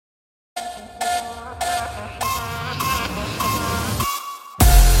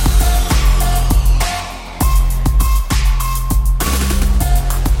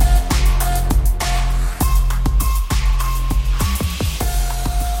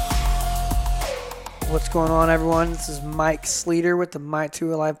What's going on, everyone? This is Mike Sleater with the My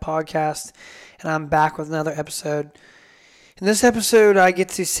 2 Alive podcast, and I'm back with another episode. In this episode, I get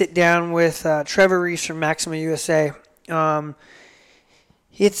to sit down with Trevor Reese from Maxima USA.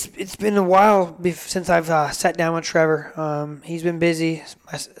 It's been a while since I've sat down with Trevor. He's been busy,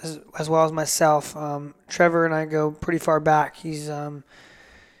 as well as myself. Trevor and I go pretty far back. He's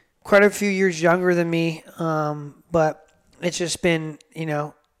quite a few years younger than me, but it's just been,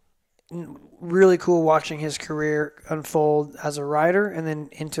 really cool watching his career unfold as a rider and then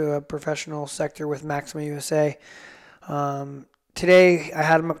into a professional sector with Maxima USA. Today, I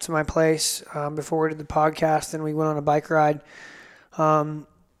had him up to my place before we did the podcast, and we went on a bike ride. And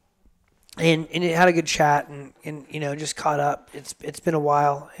it had a good chat and just caught up. It's been a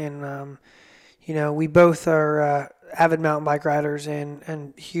while, and we both are avid mountain bike riders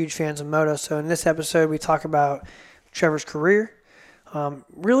and huge fans of moto. So in this episode, we talk about Trevor's career.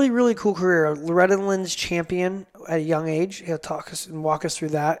 Really, really cool career. Loretta Lynn's champion at a young age. He'll talk us and walk us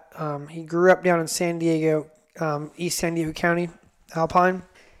through that. He grew up down in San Diego, East San Diego County, Alpine.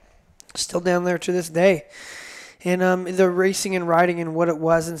 Still down there to this day. And the racing and riding and what it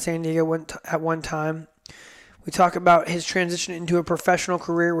was in San Diego at one time. We talk about his transition into a professional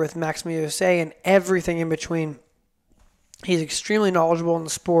career with Maxima USA and everything in between. He's extremely knowledgeable in the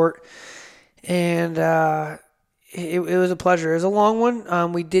sport, and it was a pleasure. It was a long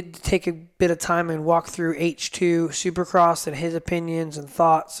one. We did take a bit of time and walk through H2 Supercross and his opinions and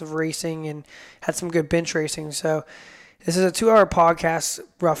thoughts of racing, and had some good bench racing. So this is a 2-hour podcast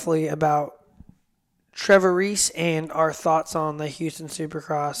roughly about Trevor Reese and our thoughts on the Houston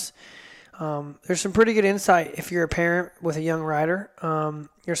Supercross. There's some pretty good insight if you're a parent with a young rider.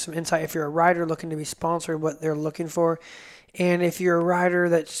 There's some insight if you're a rider looking to be sponsored, what they're looking for. And if you're a rider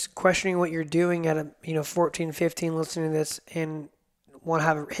that's questioning what you're doing at 14, 15, listening to this and want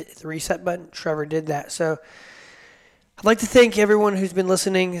to hit the reset button, Trevor did that. So I'd like to thank everyone who's been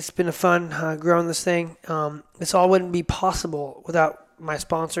listening. It's been a fun growing this thing. This all wouldn't be possible without my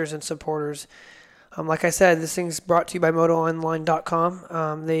sponsors and supporters. Like I said, this thing's brought to you by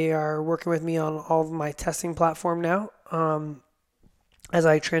MotoOnline.com. They are working with me on all of my testing platform now as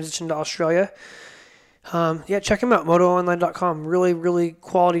I transition to Australia. Check them out, MotoOnline.com. Really, really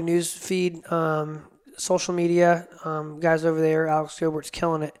quality news feed, social media. Guys over there, Alex Gilbert's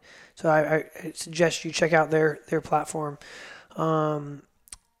killing it. So I suggest you check out their platform.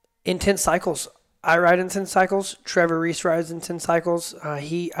 Intense Cycles. I ride Intense Cycles. Trevor Reese rides Intense Cycles.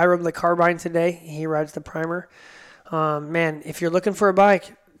 I rode the Carbine today. He rides the Primer. Man, if you're looking for a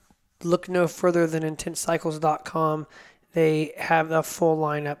bike, look no further than IntenseCycles.com. They have a full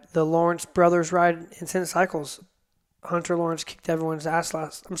lineup. The Lawrence brothers ride Intense Cycles. Jet Lawrence kicked everyone's ass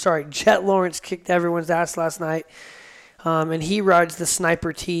last night. And he rides the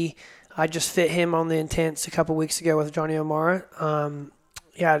Sniper T. I just fit him on the Intense a couple weeks ago with Johnny O'Mara.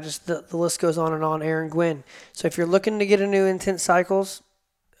 Just the list goes on and on. Aaron Gwynn. So if you're looking to get a new Intense Cycles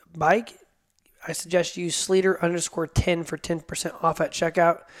bike, I suggest you use Sleater_10 for 10% off at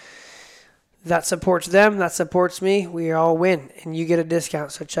checkout. That supports them. That supports me. We all win, and you get a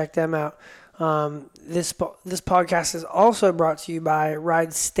discount. So check them out. This podcast is also brought to you by Ride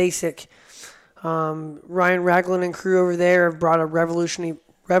Stasic. Ryan Ragland and crew over there have brought a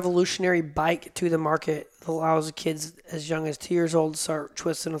revolutionary bike to the market that allows kids as young as 2 years old to start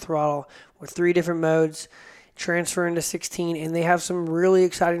twisting the throttle with 3 different modes, transfer into 16, and they have some really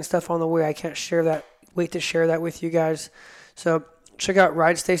exciting stuff on the way. I can't wait to share that with you guys. So check out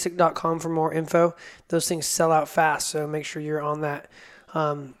ridestasic.com for more info. Those things sell out fast, so make sure you're on that.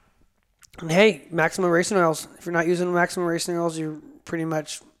 And hey, Maxima Racing Oils. If you're not using Maxima Racing Oils, you're pretty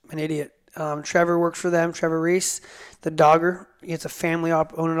much an idiot. Trevor works for them. Trevor Reese, the Dogger. It's a family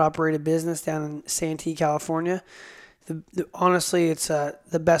owned and operated business down in Santee, California. Honestly, it's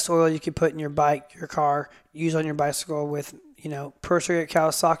the best oil you could put in your bike, your car, use on your bicycle with, Pro Circuit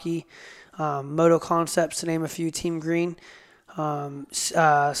Kawasaki, Moto Concepts, to name a few, Team Green.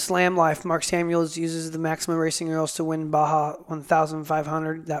 Slam Life, Mark Samuels uses the Maxima Racing Oils to win Baja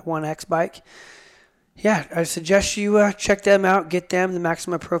 1500, that 1X bike. Yeah, I suggest you check them out, get them. The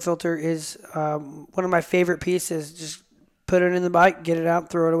Maxima Pro Filter is one of my favorite pieces. Just put it in the bike, get it out,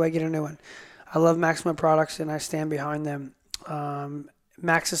 throw it away, get a new one. I love Maxima products, and I stand behind them.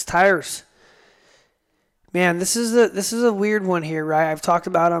 Maxxis tires. Man, this is a weird one here, right? I've talked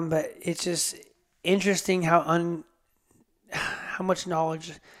about them, but it's just interesting how much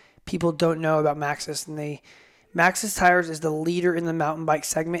knowledge people don't know about Maxxis. And Maxxis Tires is the leader in the mountain bike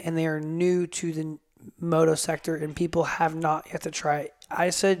segment, and they are new to the moto sector, and people have not yet to try it.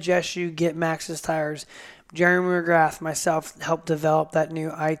 I suggest you get Maxxis Tires. Jeremy McGrath, myself, helped develop that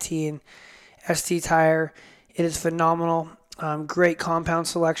new IT ST tire. It is phenomenal. Great compound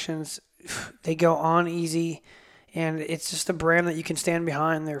selections. They go on easy, and it's just a brand that you can stand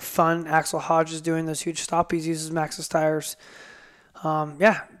behind. They're fun. Axel Hodge is doing those huge stoppies, uses Maxxis tires.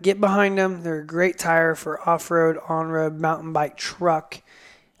 Get behind them. They're a great tire for off-road, on-road, mountain bike, truck.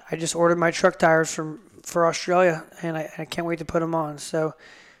 I just ordered my truck tires for Australia, and I can't wait to put them on. So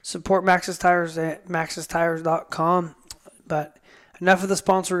support Maxxis tires at maxxistires.com. But enough of the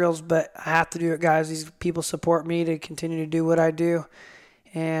sponsor reels, but I have to do it, guys. These people support me to continue to do what I do.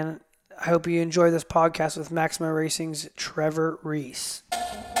 And I hope you enjoy this podcast with Maximo Racing's Trevor Reese.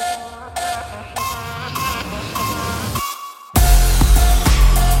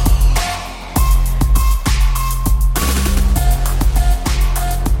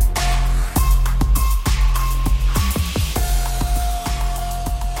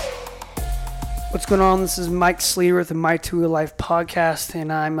 What's going on? This is Mike Sleeter with the My Two Wheel Life podcast,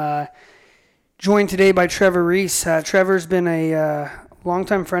 and I'm joined today by Trevor Reese. Trevor's been a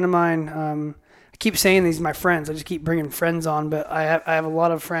longtime friend of mine. I keep saying these are my friends. I just keep bringing friends on, but I have a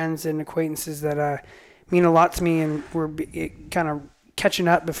lot of friends and acquaintances that mean a lot to me, and we're kind of catching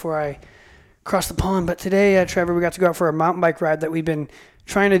up before I cross the pond. But today, Trevor, we got to go out for a mountain bike ride that we've been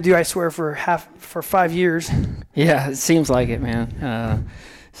trying to do, I swear, for 5 years. Yeah, it seems like it, man.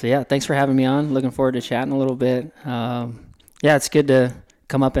 So yeah, thanks for having me on. Looking forward to chatting a little bit. Yeah, it's good to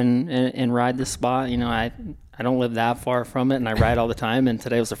come up and ride this spot. You know, I don't live that far from it, and I ride all the time. And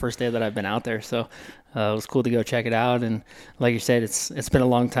today was the first day that I've been out there, so it was cool to go check it out. And like you said, it's been a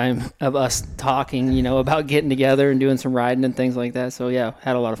long time of us talking, you know, about getting together and doing some riding and things like that. So yeah,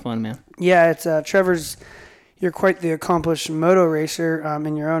 had a lot of fun, man. Yeah, it's Trevor's. You're quite the accomplished moto racer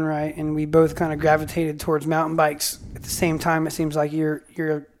in your own right, and we both kind of gravitated towards mountain bikes at the same time. It seems like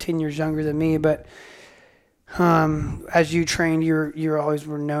you're 10 years younger than me, but as you trained, you always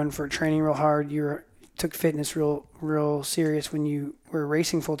were known for training real hard. You took fitness real serious when you were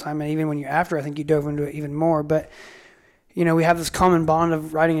racing full time, and even when you after, I think you dove into it even more. But you know, we have this common bond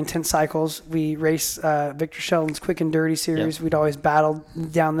of riding intense cycles. We race Victor Sheldon's Quick and Dirty series. Yep. We'd always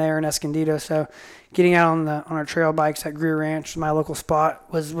battled down there in Escondido, so getting out on our trail bikes at Greer Ranch, my local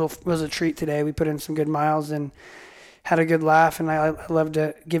spot, was a treat today. We put in some good miles and had a good laugh, and I love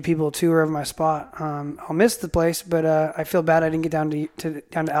to give people a tour of my spot. I'll miss the place, but I feel bad I didn't get down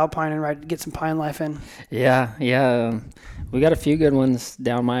to Alpine and get some pine life in. Yeah. We got a few good ones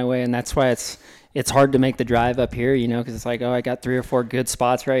down my way, and that's why it's hard to make the drive up here, you know, because it's like, oh, I got 3 or 4 good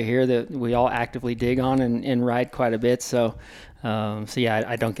spots right here that we all actively dig on and ride quite a bit. So yeah,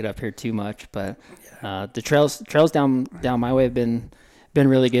 I don't get up here too much, but the trails down my way have been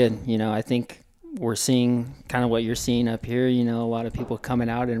really good. You know, I think we're seeing kind of what you're seeing up here. You know, a lot of people coming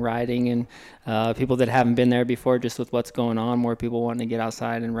out and riding, and people that haven't been there before, just with what's going on, more people wanting to get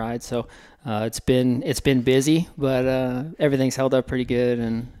outside and ride. So it's been busy, but everything's held up pretty good,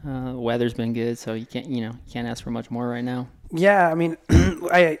 and the weather's been good. So you can't ask for much more right now. Yeah, I mean,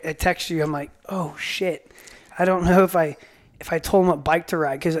 I text you. I'm like, oh shit, I don't know if I told him what bike to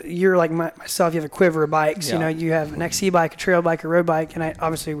ride, because you're like myself, you have a quiver of bikes. Yeah. You know, you have an XC bike, a trail bike, a road bike, and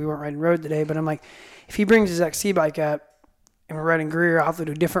obviously we weren't riding road today, but I'm like, if he brings his XC bike up and we're riding Greer, I'll have to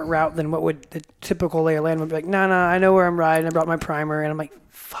do a different route than what would the typical lay of land would be like. No, I know where I'm riding. I brought my primer, and I'm like,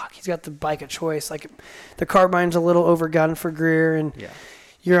 fuck, he's got the bike of choice. Like, the carbine's a little overgunned for Greer, and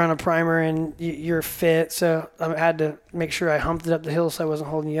you're on a primer, and you're fit, so I had to make sure I humped it up the hill so I wasn't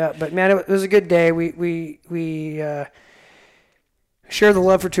holding you up. But man, it was a good day. We share the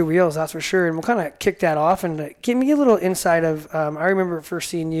love for two wheels, that's for sure. And we'll kind of kick that off and give me a little insight of, I remember first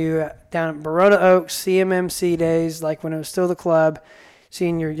seeing you down at Barona Oaks, CMMC days, like when it was still the club,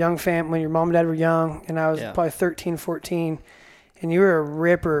 seeing your young when your mom and dad were young, and I was probably 13, 14, and you were a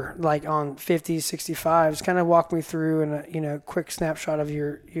ripper, like on 50s, 65s. Kind of walk me through a quick snapshot of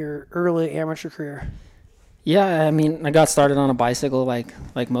your early amateur career. Yeah, I mean, I got started on a bicycle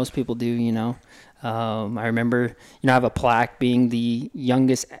like most people do, you know. I remember, I have a plaque being the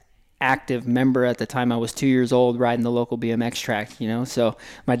youngest active member at the time. I was 2 years old riding the local BMX track, you know. So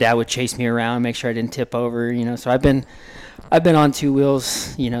my dad would chase me around, make sure I didn't tip over, you know. So I've been on two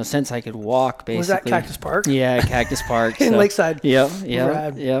wheels, you know, since I could walk, basically. Was that Cactus Park? Yeah, Cactus Park. In Lakeside. Yep.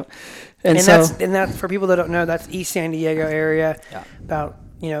 And that's for people that don't know, that's East San Diego area, about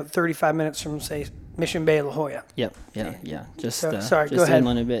 35 minutes from, say, Mission Bay, La Jolla. Yep. Yeah. Just go ahead.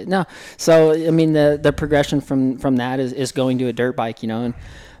 Inland a bit. No. So, I mean, the progression from that is going to a dirt bike, you know. And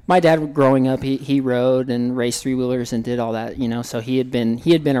my dad, growing up, he rode and raced three-wheelers and did all that, you know. So he had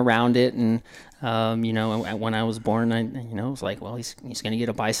been around it, and when I was born, I was like, well, he's going to get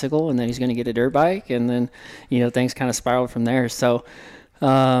a bicycle, and then he's going to get a dirt bike, and then, things kind of spiraled from there. So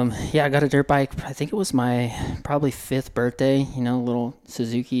Yeah, I got a dirt bike. I think it was my probably 5th birthday. Little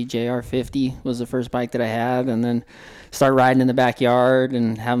Suzuki JR50 was the first bike that I had, and then started riding in the backyard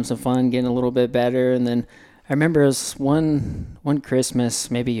and having some fun, getting a little bit better. And then I remember it was one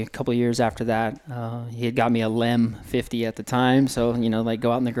Christmas, maybe a couple years after that. He had got me a Lem 50 at the time, so like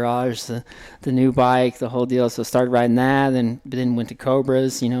go out in the garage, the new bike, the whole deal. So started riding that, then went to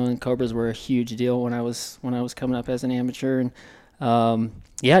Cobras. And Cobras were a huge deal when I was coming up as an amateur. And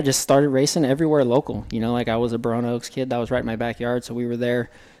yeah, just started racing everywhere local. Like I was a Barona Oaks kid that was right in my backyard, so we were there.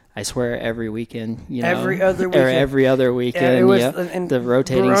 I swear every weekend. Every other weekend. Or every other weekend. Yeah, it was, and the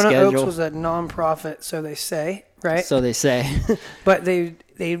rotating Barona schedule. Oaks was a non-profit, so they say, right? So they say. But they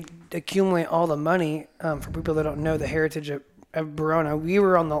accumulate all the money. For people that don't know the heritage of Barona, we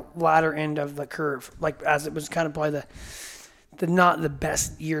were on the latter end of the curve, like as it was kind of probably the not the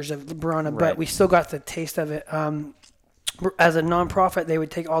best years of Barona, but we still got the taste of it. As a nonprofit, they would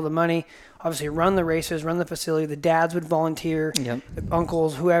take all the money, obviously run the races, run the facility. The dads would volunteer, the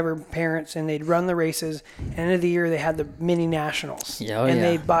uncles, whoever, parents, and they'd run the races. And end of the year, they had the mini nationals,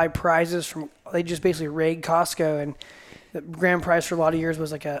 they'd buy prizes from. They just basically raid Costco, and the grand prize for a lot of years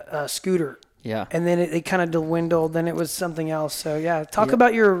was like a scooter. Yeah. And then it kind of dwindled. Then it was something else. So, yeah, talk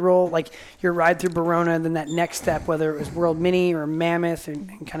about your role, like your ride through Barona, and then that next step, whether it was World Mini or Mammoth,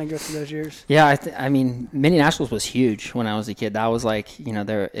 and kind of go through those years. Yeah, I mean, Mini Nationals was huge when I was a kid. That was like,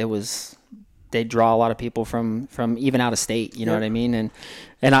 they draw a lot of people from even out of state, you know what I mean? And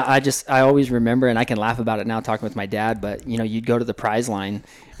I always remember, and I can laugh about it now talking with my dad, but, you'd go to the prize line,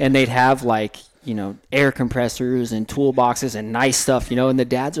 and they'd have like, air compressors and toolboxes and nice stuff, and the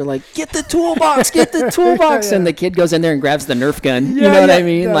dads are like, get the toolbox, get the toolbox. And the kid goes in there and grabs the Nerf gun. You know what I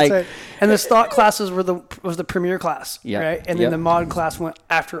mean? Like, right. And the stock classes was the premier class, right? And then the mod class went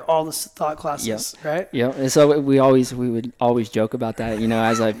after all the stock classes, right? Yeah. And so we would always joke about that,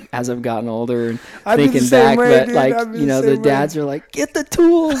 as I've gotten older and thinking back, but like, the dads are like, get the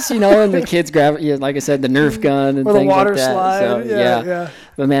tools, and the kids grab, like I said, the Nerf gun and or things the water like that. slide. So, yeah.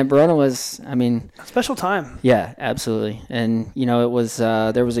 But man, Barona was, special time. Yeah, absolutely. And, it was,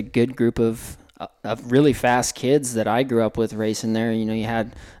 there was a good group of really fast kids that I grew up with racing there. You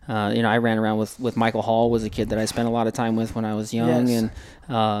had, I ran around with Michael Hall, was a kid that I spent a lot of time with when I was young. Yes.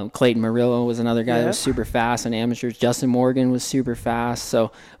 And Clayton Murillo was another guy that was super fast in amateurs. Justin Morgan was super fast.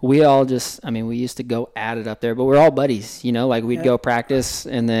 So we all we used to go at it up there, but we're all buddies, like we'd go practice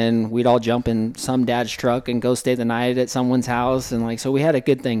and then we'd all jump in some dad's truck and go stay the night at someone's house. And so we had a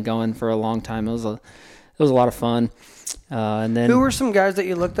good thing going for a long time. It was a lot of fun. And then who were some guys that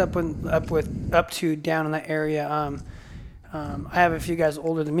you looked up to down in that area? I have a few guys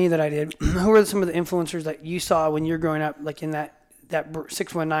older than me that I did. Who were some of the influencers that you saw when you're growing up, like in that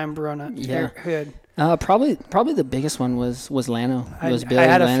 619 Barona hood? Probably the biggest one was Lano. It was Billy I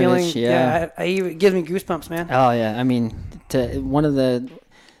had a Lanovich. feeling. It gives me goosebumps, man. Oh yeah, one of the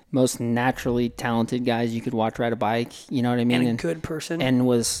most naturally talented guys you could watch ride a bike. You know what I mean? And a good person. And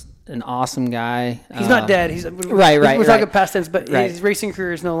was an awesome guy. He's not dead. He's right. We're talking past tense, but his racing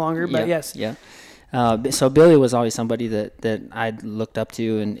career is no longer. But yes. Yeah. So Billy was always somebody that I'd looked up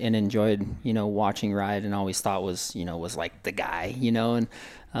to and enjoyed, watching ride, and always thought was like the guy, and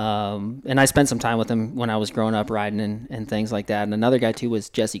I spent some time with him when I was growing up riding and things like that. And another guy too was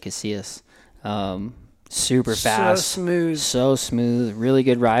Jesse Casillas, super fast, so smooth, really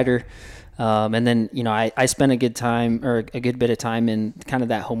good rider. And then, I spent a good bit of time in kind of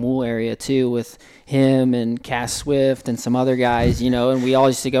that Homul area too with him and Cass Swift and some other guys, and we all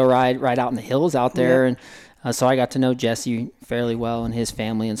used to go ride out in the hills out there. Yeah. And so I got to know Jesse fairly well and his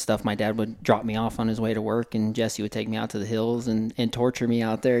family and stuff. My dad would drop me off on his way to work, and Jesse would take me out to the hills and torture me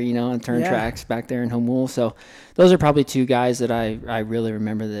out there, on turn tracks back there in Homul. So those are probably two guys that I really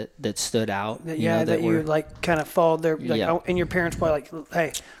remember that stood out. That you like kind of followed their, and your parents probably like,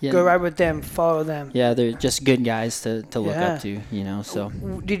 hey, go ride with them, follow them. Yeah, they're just good guys to look up to, So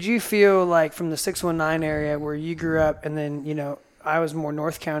did you feel like from the 619 area where you grew up, and then, I was more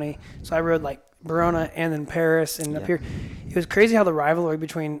North County, so I rode like Barona and then Paris and up here. It was crazy how the rivalry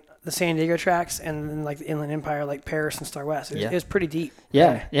between the San Diego tracks and then like the Inland Empire, like Paris and Star West, it was pretty deep.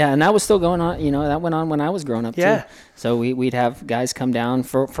 Yeah, and that was still going on. That went on when I was growing up too. So we'd have guys come down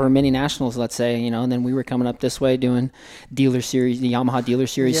for mini nationals, let's say, and then we were coming up this way doing dealer series, the Yamaha dealer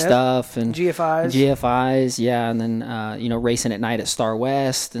series stuff and GFIs, and then racing at night at Star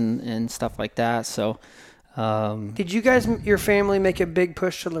West and stuff like that. So. Did you guys, your family, make a big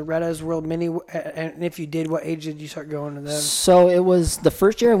push to Loretta's World Mini? And if you did, what age did you start going to those? So it was the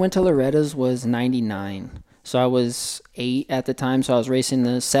first year I went to Loretta's was 99. So I was 8 at the time. So I was racing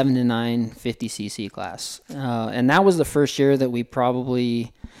the 7 to 9 50cc class. And that was the first year that we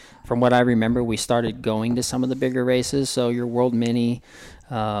probably, from what I remember, we started going to some of the bigger races. So your World Mini,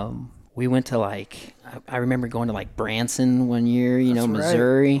 we went to I remember going to Branson one year, That's right.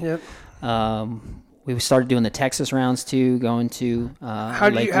 Missouri. Yep. We started doing the Texas rounds too, going to How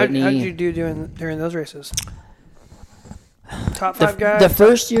did you do during those races? Top 5 guys? The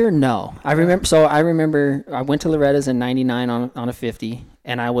first year, no. I remember I went to Loretta's in 99 on a 50,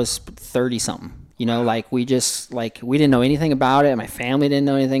 and I was 30 something. We didn't know anything about it. My family didn't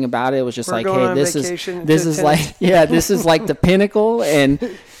know anything about it. It was just hey, this is like the pinnacle,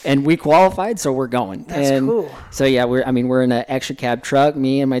 and we qualified, so we're going. That's cool. So yeah, we're in an extra cab truck.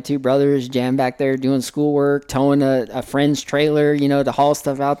 Me and my 2 brothers jammed back there doing schoolwork, towing a friend's trailer, to haul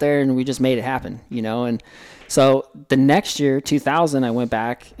stuff out there, and we just made it happen, and. So the next year, 2000, I went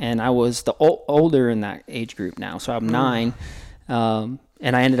back, and I was the older in that age group now. So I'm 9, and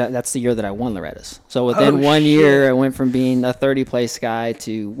I ended up. That's the year that I won Loretta's. So within 1 year, I went from being a 30-place guy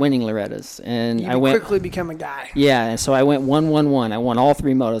to winning Loretta's, and I quickly become a guy. Yeah, and so I went 1-1-1. I won all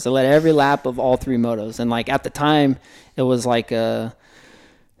 3 motos. I led every lap of all 3 motos, and at the time, it was a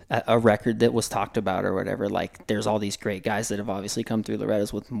record that was talked about or whatever. There's all these great guys that have obviously come through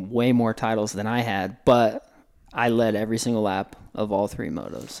Loretta's with way more titles than I had, but I led every single lap of all 3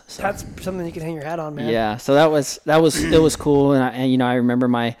 motos. So. That's something you can hang your hat on, man. Yeah, so that was it was cool, and I remember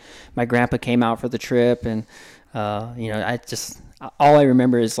my grandpa came out for the trip, and I just all I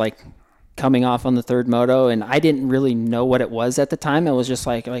remember is coming off on the 3rd moto, and I didn't really know what it was at the time. I was just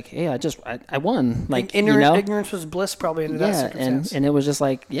hey, I won. Ignorance was bliss probably in that circumstance. and it was just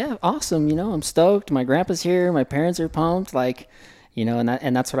awesome. I'm stoked. My grandpa's here. My parents are pumped. And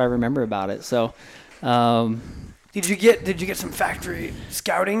that's what I remember about it. So. Did you get some factory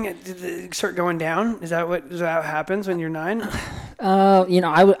scouting? Did it start going down? Is that what happens when you're 9?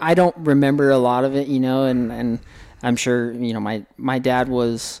 I don't remember a lot of it, and I'm sure, my dad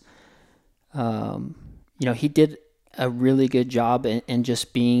was, he did a really good job in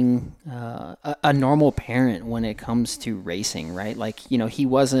just being a normal parent when it comes to racing, right? He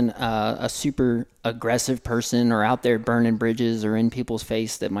wasn't a super aggressive person or out there burning bridges or in people's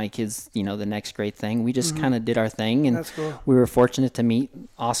face that my kids, the next great thing. We just kind of did our thing, and that's cool. We were fortunate to meet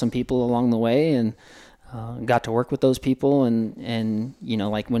awesome people along the way, and got to work with those people, and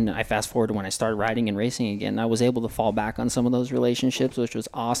when I fast forward to when I started riding and racing again, I was able to fall back on some of those relationships, which was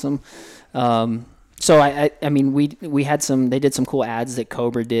awesome. So we had they did some cool ads that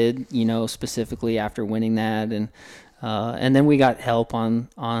Cobra did, specifically after winning that, and then we got help on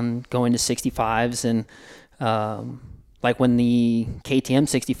going to 65s, and when the KTM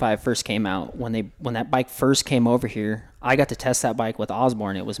 65 first came out, when that bike first came over here, I got to test that bike with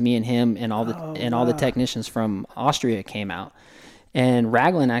Osborne. It was me and him, and all the technicians from Austria came out. And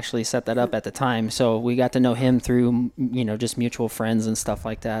Raglan actually set that up at the time, so we got to know him through, just mutual friends and stuff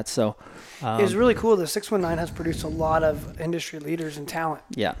like that. So it was really cool. The 619 has produced a lot of industry leaders and talent.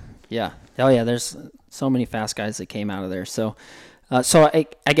 Yeah. Oh yeah, there's so many fast guys that came out of there. So I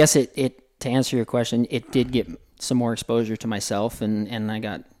guess it to answer your question, it did get some more exposure to myself, and I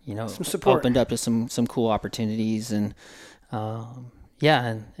got some support. Opened up to some cool opportunities, and I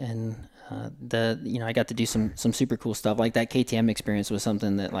got to do some super cool stuff. That KTM experience was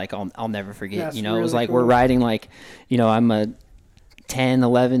something that I'll never forget. That's it was really cool. We're riding I'm a 10,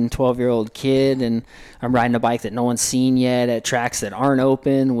 11, 12-year-old kid, and I'm riding a bike that no one's seen yet at tracks that aren't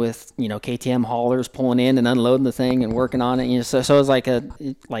open with KTM haulers pulling in and unloading the thing and working on it. So it was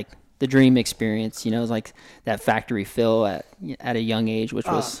the dream experience. It was that factory feel at a young age, which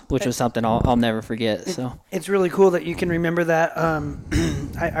was something I'll never forget. So it's really cool that you can remember that.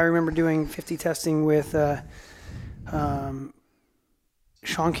 I remember doing 50 testing with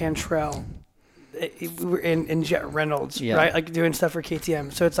Sean Cantrell and Jet Reynolds, right? Doing stuff for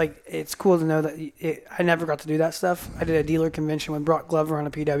KTM. So it's cool to know that I never got to do that stuff. I did a dealer convention with Brock Glover on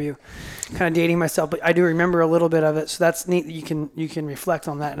a PW, kind of dating myself, but I do remember a little bit of it. So that's neat that you can reflect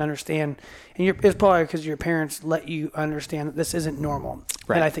on that and understand. And it's probably because your parents let you understand that this isn't normal.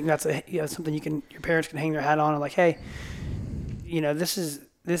 Right. And I think that's something your parents can hang their hat on, and hey, this is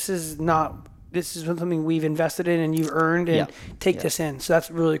something we've invested in and you've earned, and take this in. So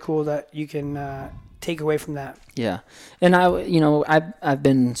that's really cool that you can take away from that. Yeah. And I've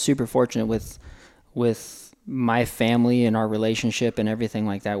been super fortunate with my family and our relationship and everything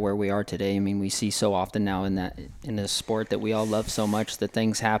like that where we are today. I mean, we see so often now in this sport that we all love so much that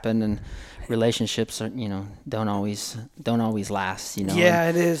things happen and relationships are, don't always last, Yeah,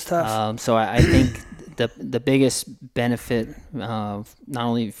 it is tough. So I think the biggest benefit, not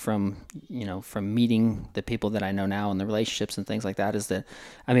only from meeting the people that I know now and the relationships and things like that, is that,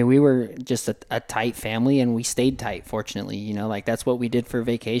 I mean, we were just a tight family, and we stayed tight, fortunately. Like, that's what we did for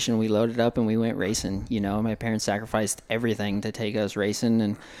vacation. We loaded up and we went racing. My parents sacrificed everything to take us racing,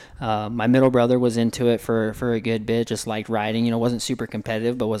 and my middle brother was into it for a good bit, just liked riding. Wasn't super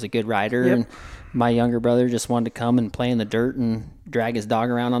competitive, but was a good rider. Yep. And my younger brother just wanted to come and play in the dirt and drag his dog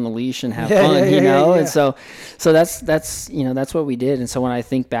around on the leash and have fun, Yeah. And so that's what we did. And so when I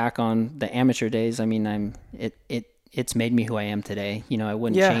think back on the amateur days, I mean, it's made me who I am today. I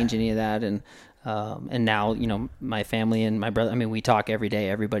wouldn't change any of that. And now, my family and my brother, I mean, we talk every day,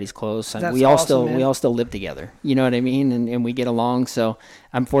 everybody's close. That's we all awesome, we all still live together. You know what I mean? And we get along. So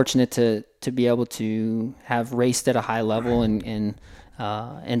I'm fortunate to be able to have raced at a high level and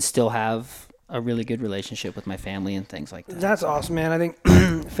still have a really good relationship with my family and things like that. That's awesome, man. I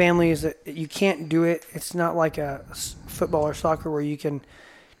think family is that you can't do it. It's not like a football or soccer where you can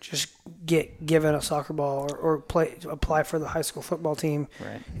just get given a soccer ball or apply for the high school football team,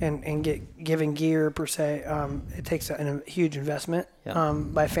 right, and get given gear per se. It takes a huge investment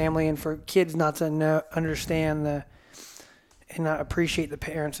by family, and for kids not to understand and not appreciate the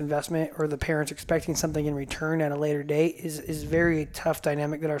parents' investment or the parents expecting something in return at a later date is very tough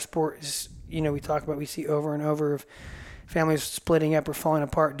dynamic that our sport is. We see over and over of families splitting up or falling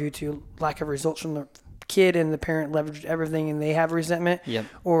apart due to lack of results from the kid, and the parent leveraged everything and they have resentment. Yep.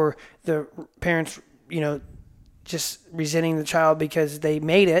 Or the parents, just resenting the child because they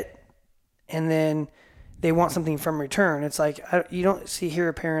made it and then they want something from return. It's like, you don't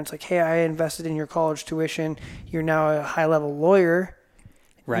hear parents like, hey, I invested in your college tuition. You're now a high level lawyer.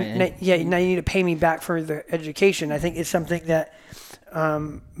 Right. Now you need to pay me back for the education. I think it's something that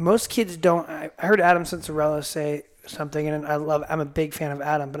most kids don't. I heard Adam Cincerella say something, and I'm a big fan of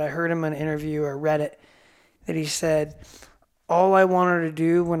Adam, but I heard him in an interview or read it that he said, all I wanted to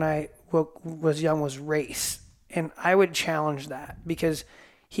do when I was young was race. And I would challenge that because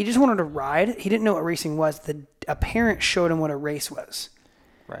he just wanted to ride. He didn't know what racing was. A parent showed him what a race was.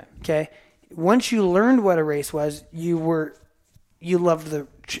 Right. Okay. Once you learned what a race was, you loved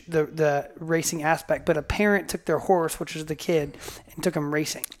the racing aspect, but a parent took their horse, which was the kid, and took him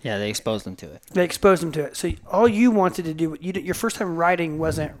racing. Yeah, they exposed them to it. They exposed him to it. So all you wanted to do, your first time riding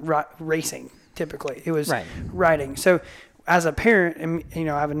wasn't racing. Typically, it was riding. So as a parent, and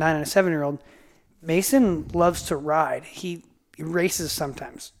I have a 9 and a 7-year-old. Mason loves to ride. He races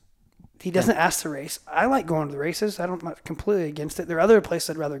sometimes. He doesn't ask to race. I like going to the races. I'm not completely against it. There are other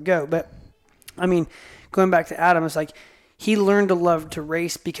places I'd rather go, but I mean, going back to Adam, it's like he learned to love to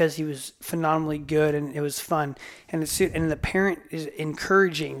race because he was phenomenally good and it was fun. And the parent is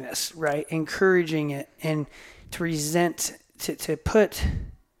encouraging this, right? Encouraging it, and to put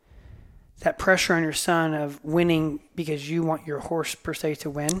that pressure on your son of winning because you want your horse per se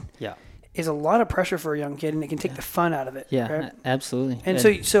to win. Yeah. Is a lot of pressure for a young kid, and it can take the fun out of it. Yeah, right? Absolutely.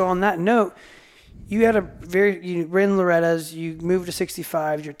 And so on that note, you had you ran Loretta's, you moved to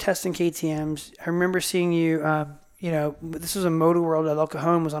 65, you're testing KTMs. I remember seeing you, this was a Motor World at El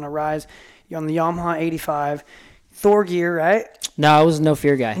Cajon was on a rise. You're on the Yamaha 85, Thor gear, right? No, I was a No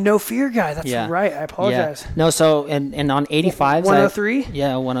Fear guy. No Fear guy, that's right. I apologize. Yeah. No, so, and on 85s. 103?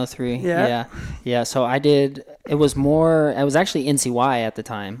 Yeah, 103. Yeah. So it was actually NCY at the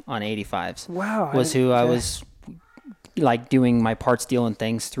time on 85s. Wow. Was who I was like doing my parts deal and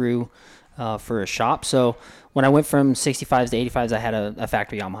things through for a shop. So when I went from 65s to 85s, I had a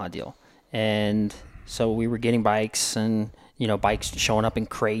factory Yamaha deal. And so we were getting bikes and, bikes showing up in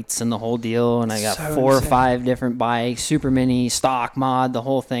crates and the whole deal. And I got 4 or 5 different bikes, super mini, stock, mod, the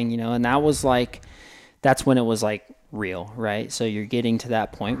whole thing, and that's when it was like real, right? So you're getting to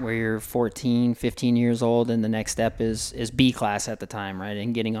that point where you're 14, 15 years old, and the next step is B class at the time, right?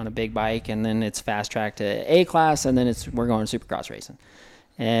 And getting on a big bike, and then it's fast track to A class, and then we're going supercross racing.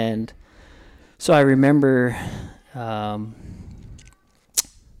 And so I remember,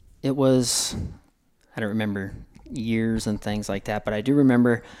 it was, I don't remember years and things like that, but I do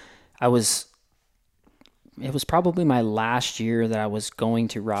remember it was probably my last year that I was going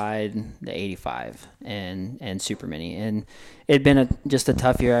to ride the 85 and Super Mini, and it had been just a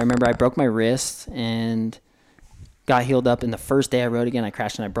tough year. I remember I broke my wrist and got healed up, and the first day I rode again, I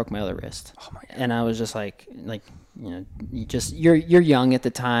crashed and I broke my other wrist. Oh my God. And I was just like you're young at the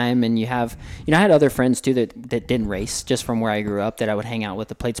time, and you have, I had other friends too that didn't race, just from where I grew up, that I would hang out with,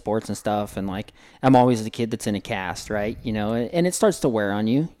 that played sports and stuff, and like I'm always the kid that's in a cast, right? And it starts to wear on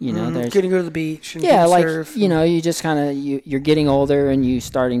you, there's getting to go to the beach and surf. You just kind of you're getting older and you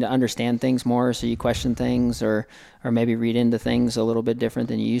starting to understand things more, so you question things or maybe read into things a little bit different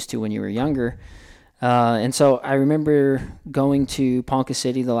than you used to when you were younger. And so I remember going to Ponca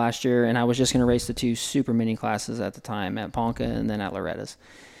City the last year, and I was just going to race the 2 super mini classes at the time, at Ponca and then at Loretta's.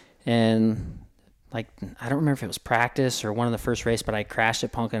 And like, I don't remember if it was practice or one of the first race, but I crashed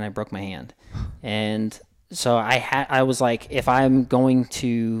at Ponca and I broke my hand. And so I was like, if I'm going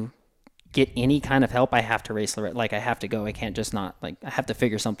to get any kind of help, I have to race Loretta. Like, I have to go. I can't just not, like, I have to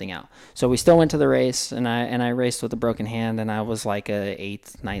figure something out. So we still went to the race, and I raced with a broken hand, and I was like a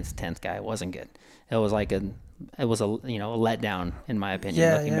 8th, 9th, 10th guy. It wasn't good. It was a letdown, in my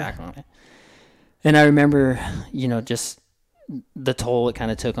opinion, looking back on it. And I remember, just the toll it kind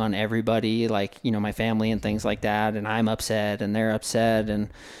of took on everybody, like, my family and things like that. And I'm upset and they're upset. And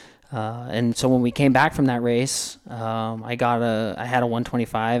so when we came back from that race, I had a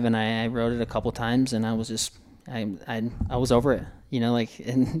 125 and I rode it a couple times, and I was just, I was over it,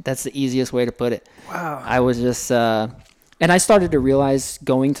 and that's the easiest way to put it. Wow. I was just, and I started to realize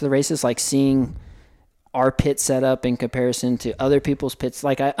going to the races, like seeing our pit setup in comparison to other people's pits,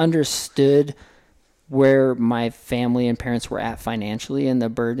 like I understood where my family and parents were at financially and the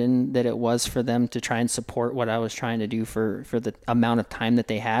burden that it was for them to try and support what I was trying to do for the amount of time that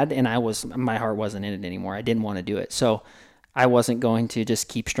they had. And my heart wasn't in it anymore. I didn't want to do it. So I wasn't going to just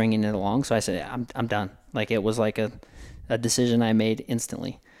keep stringing it along. So I said, I'm done. Like, it was like a decision I made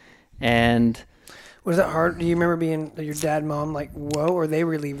instantly. And was that hard? Do you remember being your dad, mom, like, whoa, or they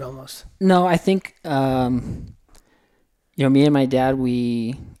relieved almost? No, I think, me and my dad,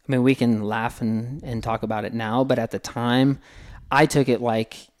 we can laugh and talk about it now, but at the time, I took it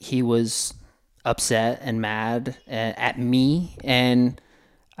like he was upset and mad at me, and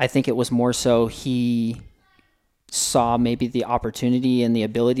I think it was more so he saw maybe the opportunity and the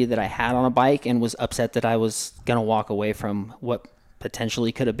ability that I had on a bike and was upset that I was going to walk away from what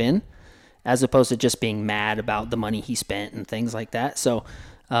potentially could have been, as opposed to just being mad about the money he spent and things like that. So,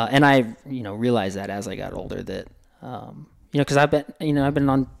 and I, realized that as I got older that, because I've been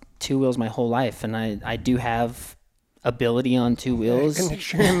on 2 wheels my whole life, and I do have ability on 2 wheels. An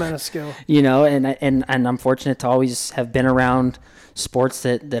extreme amount of skill. And I'm fortunate to always have been around sports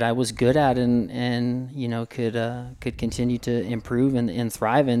that I was good at and could continue to improve and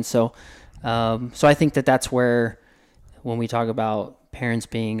thrive in. So I think that's where, when we talk about parents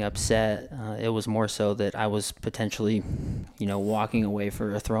being upset, it was more so that I was potentially, walking away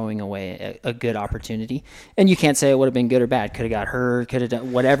or throwing away a good opportunity. And you can't say it would have been good or bad. Could have got hurt. Could have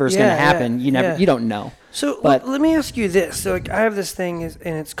done whatever's going to happen. You don't know. So let me ask you this. So I have this thing,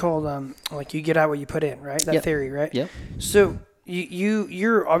 and it's called like you get out what you put in, right? That theory, right? Yep. So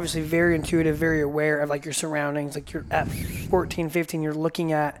you're obviously very intuitive, very aware of like your surroundings. Like, you're at 14, 15, you're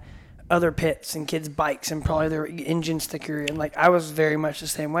looking at other pits and kids' bikes and probably their engine sticker, and like I was very much the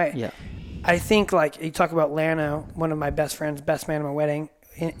same way. Yeah. I think, like, you talk about Lano, one of my best friends, best man at my wedding,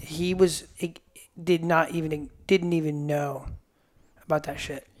 he didn't even know about that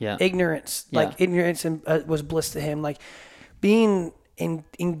shit. Yeah. Ignorance was bliss to him. Like, being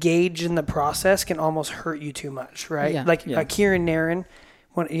engaged in the process can almost hurt you too much, right? Yeah. Kieran Nairn,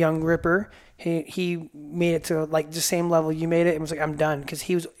 a young ripper, he made it to like the same level you made it, and was like, I'm done, because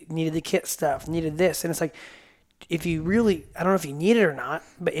he needed the kit stuff, needed this, and it's like, if you really, I don't know if you need it or not,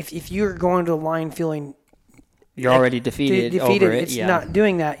 but if you're going to the line feeling you're already defeated over it, it's not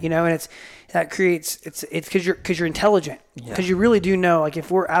doing that, and it's because you're intelligent, because you really do know, like, if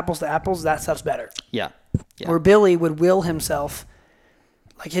we're apples to apples, that stuff's better. Yeah. Where Billy would will himself,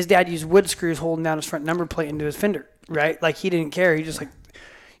 like his dad used wood screws holding down his front number plate into his fender, right? Like, he didn't care. He just like,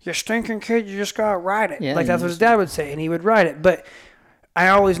 you stinking kid, you just gotta ride it. Yeah, like, that's what his dad would say, and he would ride it. But I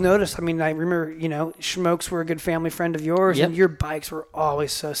always noticed, I remember, Schmokes were a good family friend of yours, and your bikes were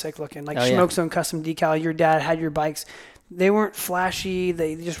always so sick looking. Like, Schmokes own custom decal. Your dad had your bikes. They weren't flashy.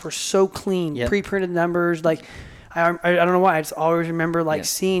 They just were so clean, pre-printed numbers. Like, I don't know why. I just always remember, like,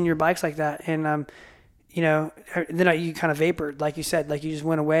 seeing your bikes like that. And, then you kind of vapored, like you said, like you just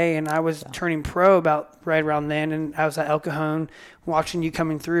went away, and I was turning pro about right around then, and I was at El Cajon watching you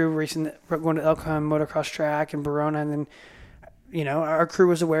coming through, going to El Cajon motocross track and Verona, and then, our crew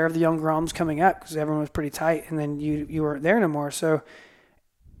was aware of the young Groms coming up because everyone was pretty tight, and then you weren't there no more. So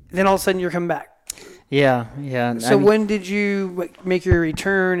then all of a sudden you're coming back. Yeah. So when did you make your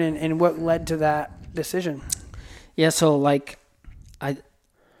return, and what led to that decision? Yeah, so like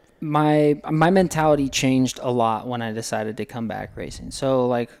my mentality changed a lot when I decided to come back racing. So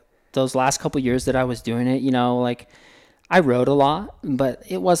like those last couple years that I was doing it, like I rode a lot, but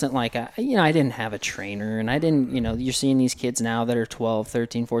it wasn't like I didn't have a trainer, and I didn't, you're seeing these kids now that are 12,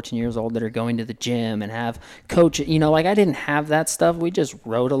 13, 14 years old that are going to the gym and have coaches, like I didn't have that stuff. We just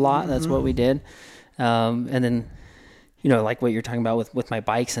rode a lot. That's what we did. And then, you know, like what you're talking about with my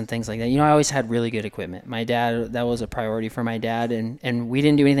bikes and things like that. You know, I always had really good equipment. My dad, that was a priority for my dad, and we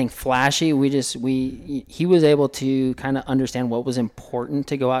didn't do anything flashy. He was able to kind of understand what was important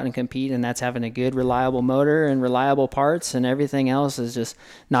to go out and compete, and that's having a good, reliable motor and reliable parts, and everything else is just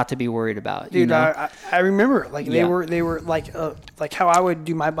not to be worried about. Dude, you know? I remember like Yeah. they were like how I would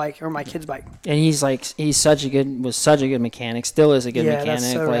do my bike or my kid's bike. And was such a good mechanic, still is a good Yeah, that's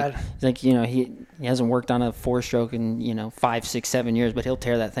mechanic. so like rad. like you know, he hasn't worked on a 4-stroke in, you know, 5, 6, 7 years, but he'll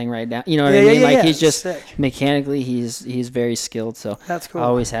tear that thing right down. You know what I mean? Like he's just Sick. mechanically he's very skilled. So That's cool. I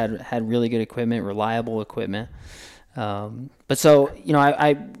always had really good equipment, reliable equipment. But so, you know,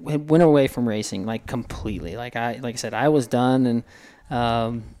 I went away from racing like completely. Like I said, I was done.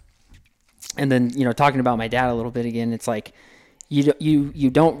 And then, you know, talking about my dad a little bit again, it's like you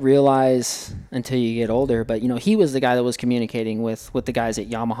don't realize until you get older, but, you know, he was the guy that was communicating with the guys at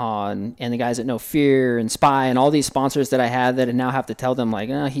Yamaha and the guys at No Fear and Spy and all these sponsors that I had that I now have to tell them, like,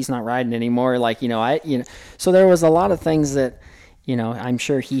 oh, he's not riding anymore. Like, you know, so there was a lot of things that, you know, I'm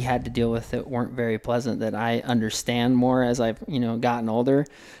sure he had to deal with that weren't very pleasant, that I understand more as I've, you know, gotten older.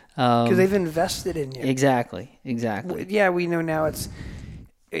 Because they've invested in you. Exactly. Yeah, we know now it's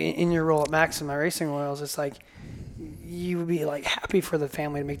in your role at Maxima Racing Oils. It's like you would be like happy for the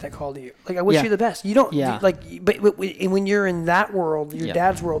family to make that call to you. Like, I wish Yeah. you the best. You don't Yeah. like, but and when you're in that world, your Yeah.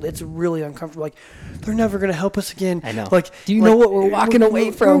 dad's world, it's really uncomfortable. Like, they're never gonna help us again. I know. Like, Do you know what we're walking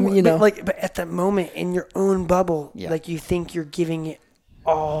away from? You know, but at that moment in your own bubble, Yeah. like you think you're giving it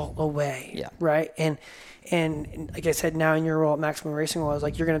all away. Yeah. Right. And like I said, now in your role at Maximum Racing Oils,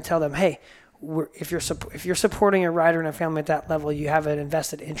 like you're gonna tell them, hey, if you're supporting a rider and a family at that level, you have an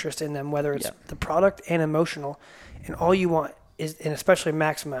invested interest in them, whether it's the product and emotional, and all you want is, and especially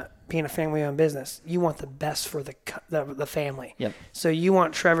Maxima being a family-owned business, you want the best for the family. Yep. So you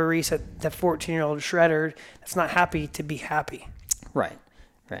want Trevor Reese, the 14-year-old shredder that's not happy, to be happy. Right,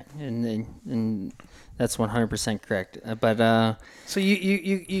 and that's 100% correct. But so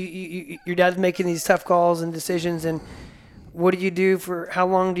your dad's making these tough calls and decisions, and what do you do for, how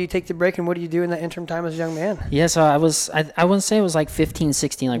long do you take the break, and what do you do in that interim time as a young man? yeah, so I wouldn't say it was like 15,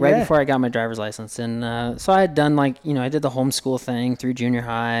 16, like right Yeah. before I got my driver's license. And so I had done, like, you know, I did the homeschool thing through junior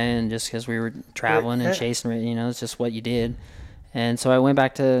high, and just because we were traveling and chasing, you know, it's just what you did. And so I went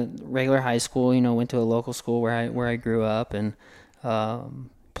back to regular high school, you know, went to a local school where I grew up, and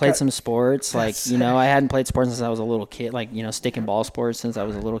played some sports. Like, you know, I hadn't played sports since I was a little kid, like, you know, stick and ball sports since I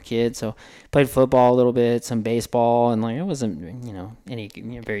was a little kid. So played football a little bit, some baseball, and like I wasn't, you know,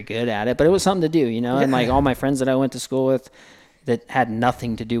 very good at it, but it was something to do, you know. And like all my friends that I went to school with that had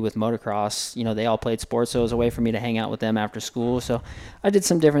nothing to do with motocross, you know, they all played sports, so it was a way for me to hang out with them after school. So I did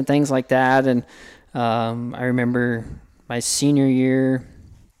some different things like that. And I remember my senior year,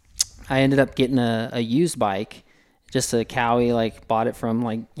 I ended up getting a used bike. Just a Cowie, like, bought it from,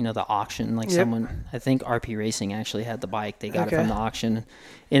 like, you know, the auction. Like, someone, I think RP Racing actually had the bike. They got it from the auction.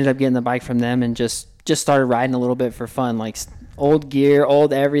 Ended up getting the bike from them and just started riding a little bit for fun. Like, old gear,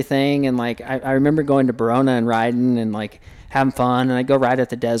 old everything. And, like, I remember going to Verona and riding and, like, having fun. And I'd go ride at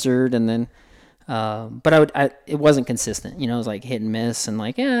the desert. And then, but it wasn't consistent. You know, it was, like, hit and miss. And,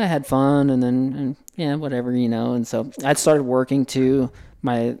 like, yeah, I had fun. And then, yeah, whatever, you know. And so I started working, too.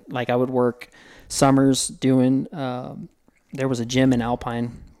 I would work summers doing there was a gym in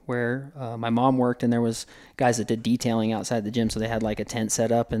Alpine where my mom worked, and there was guys that did detailing outside the gym, so they had like a tent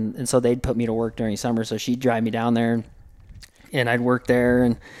set up, and so they'd put me to work during summer. So she'd drive me down there and I'd work there,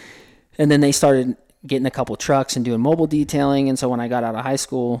 and then they started getting a couple trucks and doing mobile detailing. And so when I got out of high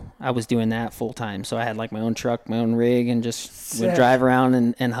school, I was doing that full time. So I had like my own truck, my own rig, and just would drive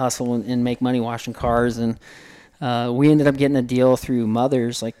around and hustle and make money washing cars. And we ended up getting a deal through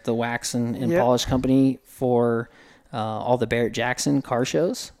Mothers, like the wax and polish company, for all the Barrett Jackson car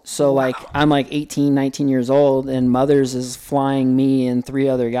shows. So like I'm like 18, 19 years old, and Mothers is flying me and 3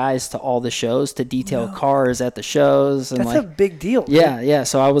 other guys to all the shows to detail cars at the shows. And that's a big deal. Yeah.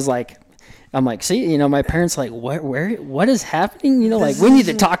 So I'm like, see, you know, my parents like, what is happening? You know, like, we need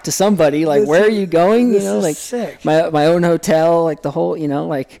to talk to somebody. Like, where are you going? You know, like sick. my own hotel, like the whole, you know,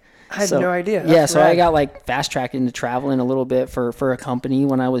 like. I had no idea. That's so rad. I got like fast tracked into traveling a little bit for a company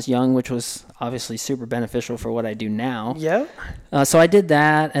when I was young, which was obviously super beneficial for what I do now. Yeah. So I did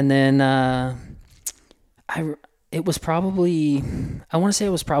that, and then it was probably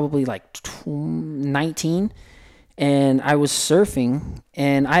like 19, and I was surfing,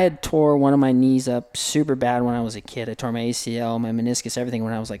 and I had tore one of my knees up super bad when I was a kid. I tore my ACL, my meniscus, everything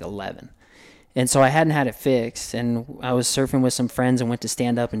when I was like 11. And so I hadn't had it fixed, and I was surfing with some friends and went to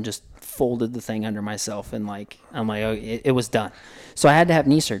stand up and just folded the thing under myself, and like I'm like, oh, it was done. So I had to have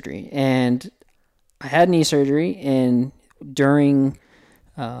knee surgery, and I had knee surgery, and during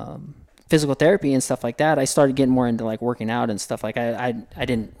physical therapy and stuff like that, I started getting more into like working out and stuff. Like I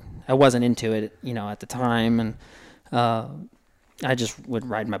wasn't into it, at the time, and I just would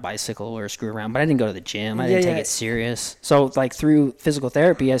ride my bicycle or screw around, but I didn't go to the gym. I didn't take it serious. So like through physical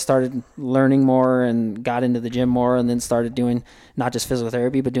therapy, I started learning more and got into the gym more, and then started doing not just physical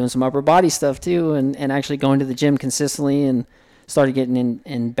therapy, but doing some upper body stuff too, and actually going to the gym consistently, and started getting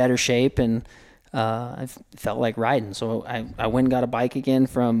in better shape, and I felt like riding. So I went and got a bike again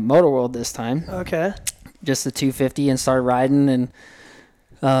from Motor World this time. Okay. Just the 250, and started riding, and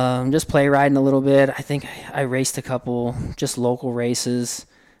just play riding a little bit. I think I raced a couple just local races,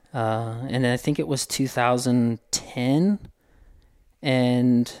 and I think it was 2010,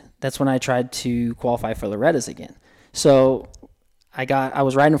 and that's when I tried to qualify for Loretta's again. So I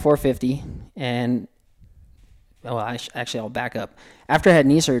was riding a 450, and I'll back up. After I had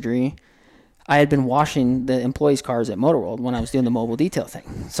knee surgery, I had been washing the employees' cars at Motor World when I was doing the mobile detail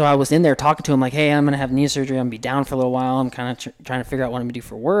thing. So I was in there talking to them like, hey, I'm going to have knee surgery. I'm going to be down for a little while. I'm kind of trying to figure out what I'm going to do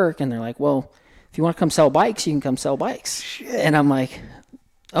for work. And they're like, well, if you want to come sell bikes, you can come sell bikes. Shit. And I'm like,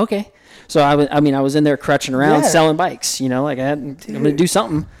 okay. So I was in there crutching around selling bikes, I'm going to do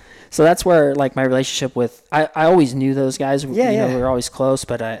something. So that's where like my relationship with, I always knew those guys, we were always close,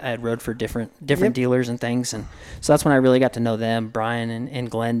 but I had rode for different dealers and things. And so that's when I really got to know them, Brian and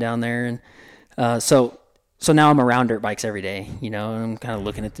Glenn down there. And so now I'm around dirt bikes every day, and I'm kind of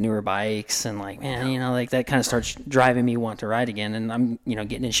looking at the newer bikes, and like, man, like that kind of starts driving me want to ride again, and I'm,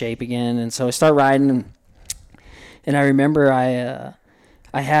 getting in shape again. And so I start riding, and I remember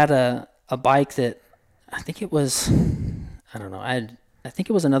I had a bike that I think it was, I don't know, I think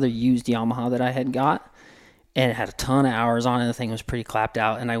it was another used Yamaha that I had got, and it had a ton of hours on it. The thing was pretty clapped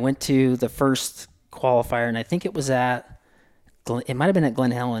out, and I went to the first qualifier, and I think it might have been at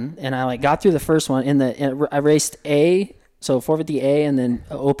Glen Helen, and I like got through the first one I raced A, so 450A, and then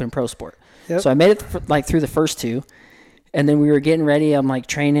Open Pro Sport. Yep. So I made it through the first two, and then we were getting ready. I'm like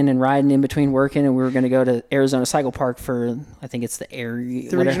training and riding in between working, and we were going to go to Arizona Cycle Park for, I think it's the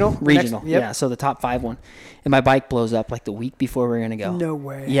regional. Regional, yeah. So the top 5 one, and my bike blows up like the week before we were going to go. No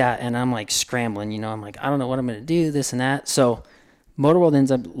way. Yeah, and I'm like scrambling. I'm like, I don't know what I'm going to do, this and that. So Motor World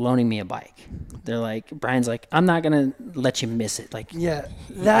ends up loaning me a bike. They're like, Brian's like, I'm not gonna let you miss it. Like, yeah,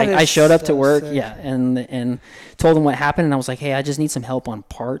 I showed up to work, sick. and told him what happened, and I was like, hey, I just need some help on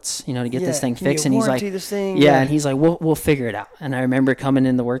parts, to get this thing fixed. And he's like, and he's like, we'll figure it out. And I remember coming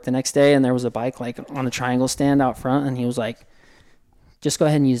into work the next day, and there was a bike like on a triangle stand out front, and he was like, just go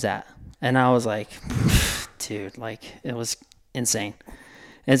ahead and use that. And I was like, dude, like it was insane.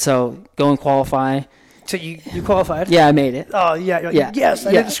 And so go and qualify. So you qualified? Yeah, I made it. Oh yeah. Yes,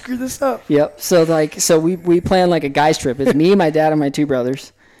 I didn't screw this up. Yep. So we planned like a guy's trip. It's me, my dad, and my 2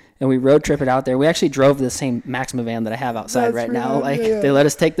 brothers, and we road trip it out there. We actually drove the same Maxima van that I have outside now. Like they let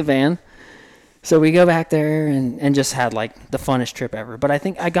us take the van. So we go back there and just had like the funnest trip ever. But I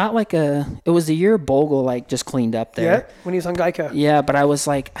think I got it was the year Bogle like just cleaned up there. Yeah, when he was on Geico. Yeah, but I was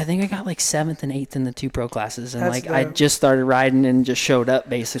like, I think I got like 7th and 8th in the 2 pro classes. And I just started riding and just showed up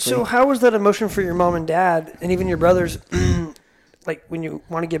basically. So how was that emotion for your mom and dad and even your brothers? Like when you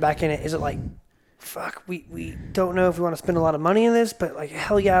want to get back in it, is it like, fuck, we don't know if we want to spend a lot of money in this, but like,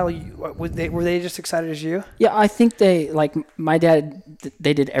 hell yeah, were they just excited as you? Yeah, I think they, like my dad,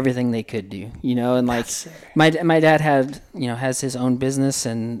 they did everything they could do, and like my dad had, has his own business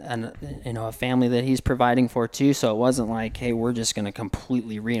and a family that he's providing for too. So it wasn't like, hey, we're just going to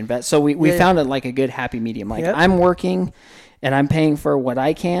completely reinvest. So we found it like a good happy medium. Like I'm working and I'm paying for what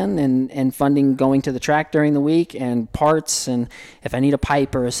I can and funding going to the track during the week and parts. And if I need a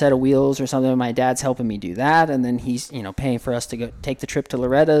pipe or a set of wheels or something, my dad's helping me do that. And then he's, paying for us to go take the trip to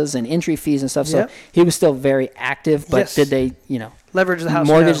Loretta's and entry fees and stuff. So he was still very active, but did they, leverage the house?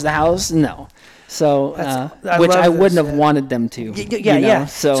 Mortgage the house? No. So, which I wouldn't have wanted them to. Yeah.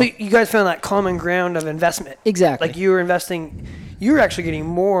 So you guys found that common ground of investment. Exactly. Like you were investing, you were actually getting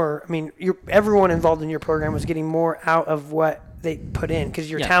more. I mean, everyone involved in your program was getting more out of what they put in because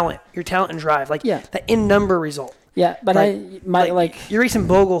your talent and drive, like the in number result. Yeah, but you're racing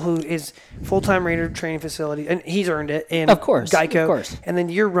Bogle, who is full-time Raider training facility, and he's earned it. And of course, Geico, and then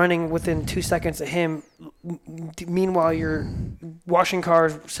you're running within 2 seconds of him. Meanwhile, you're washing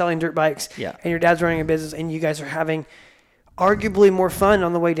cars, selling dirt bikes, and your dad's running a business, and you guys are having arguably more fun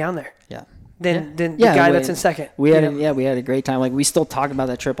on the way down there. Yeah. Than the guy that's in second. We had a great time. Like we still talk about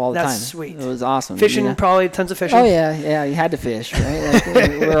that trip all the time. That's sweet. It was awesome. Fishing, probably tons of fishing. Oh yeah, you had to fish, right?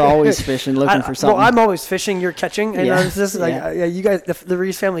 Like, we're always fishing, looking for something. Well, I'm always fishing. You're catching. And this is you guys, the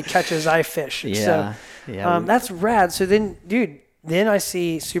Reese family catches. I fish. Yeah. So, that's rad. So then, dude, Then I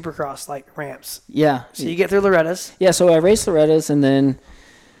see Supercross like ramps. Yeah. So you get through Loretta's. Yeah, so I raced Loretta's, and then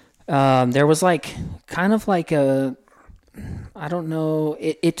there was like kind of like I don't know.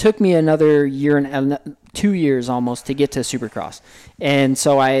 It took me another year and 2 years almost to get to Supercross, and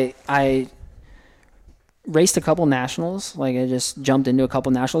so I raced a couple nationals. Like I just jumped into a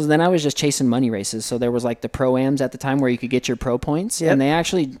couple nationals. Then I was just chasing money races. So there was like the pro-ams at the time where you could get your pro points, Yep.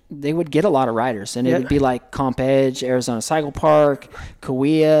 and they would get a lot of riders, and it Yep. would be like Comp Edge, Arizona Cycle Park,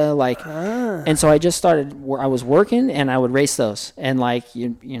 Kauai, like. And so I just started. I was working, and I would race those, and like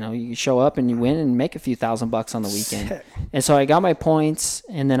you know, you show up and you win and make a few $1,000 on the weekend. Sick. And so I got my points,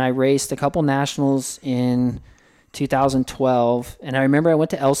 and then I raced a couple nationals in 2012, and I remember I went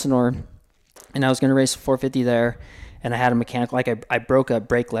to Elsinore. And I was going to race 450 there, and I had a mechanical, like I broke a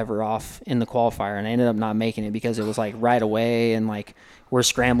brake lever off in the qualifier, and I ended up not making it because it was like right away, and like we're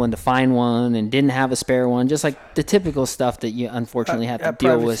scrambling to find one and didn't have a spare one, just like the typical stuff that you unfortunately have to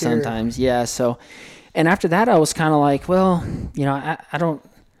deal with privateer. sometimes. Yeah. So, and after that, I was kind of like, well, you know, I don't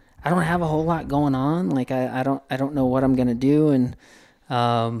have a whole lot going on. Like I don't know what I'm going to do. And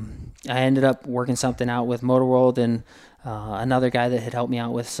I ended up working something out with Motor World and another guy that had helped me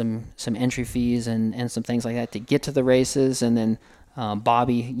out with some entry fees and some things like that to get to the races. And then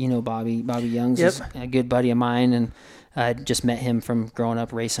Bobby Youngs Yep. is a good buddy of mine, and I just met him from growing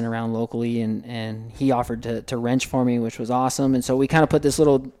up racing around locally, and he offered to wrench for me, which was awesome. And so we kind of put this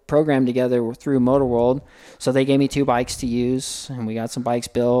little program together through Motor World. So they gave me 2 bikes to use, and we got some bikes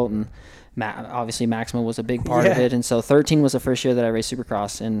built, and obviously Maxima was a big part of Yeah. it. And so 13 was the first year that I raced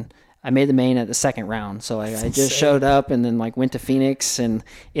Supercross, and I made the main at the second round. So I just insane. showed up and then like went to Phoenix, and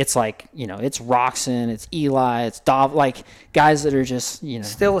it's like, you know, it's Roxon, it's Eli, it's Dov, like guys that are just, you know,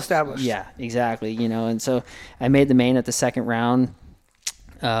 Still established. yeah, exactly. You know, and so I made the main at the second round.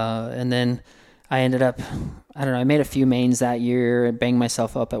 And then I ended up, I don't know, I made a few mains that year and banged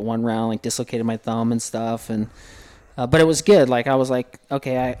myself up at one round, like dislocated my thumb and stuff. And, but it was good. Like I was like,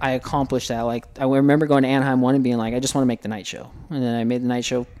 okay, I accomplished that. Like I remember going to Anaheim 1 and being like, I just want to make the night show. And then I made the night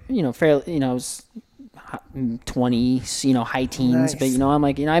show, you know, fairly, you know, I was 20s, you know, high teens, Nice. but you know, I'm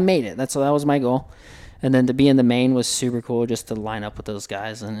like, you know, I made it. That was my goal. And then to be in the main was super cool, just to line up with those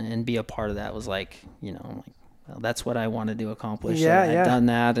guys and be a part of that was like, you know, like, well, that's what I wanted to accomplish. Yeah, So yeah. I'd done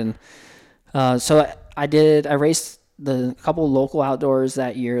that. And so I raced the couple local outdoors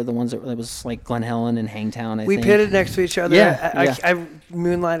that year, the ones that was like Glen Helen and Hangtown, I We think. pitted next to each other. Yeah, I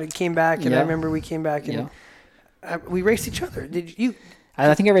moonlighted, came back, and I Yeah. remember we came back and we raced each other. Did you?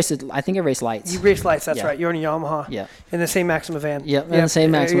 I think I raced lights. You raced lights. That's Yeah. right. You're in a Yamaha. Yeah. In the same Maxima van. Yeah, in the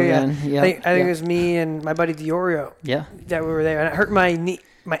same Maxima van. Yeah, I think yeah. it was me and my buddy Diorio Yeah. that we were there, and I hurt my knee,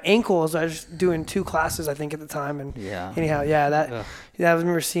 my ankles. I was just doing 2 classes, I think, at the time. And Yeah. anyhow, yeah, that Ugh. I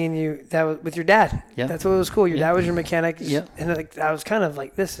remember seeing you. That was with your dad. Yeah. That's what was cool. Your dad was your mechanic. Yeah. And like I was kind of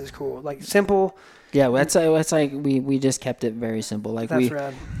like, this is cool. Like simple. Yeah, well, that's like we just kept it very simple. Like That's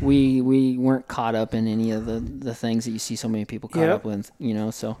rad. we weren't caught up in any of the things that you see so many people caught Yep. up with, you know.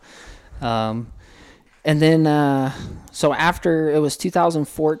 So, and then so after it was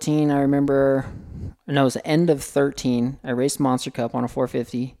 2014, I remember. No, it was the end of 13. I raced Monster Cup on a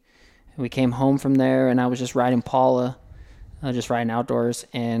 450. We came home from there, and I was just riding Paula, just riding outdoors,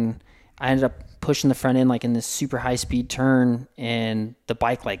 and I ended up pushing the front end like in this super high speed turn, and the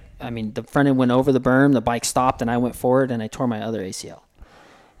bike the front end went over the berm, the bike stopped, and I went forward, and I tore my other ACL.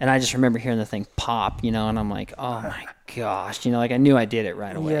 And I just remember hearing the thing pop, you know, and I'm like, oh my gosh, you know, like I knew I did it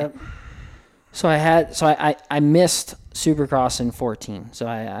right away. Yep. So I missed Supercross in 14. So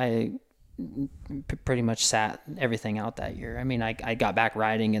I pretty much sat everything out that year. I mean, I got back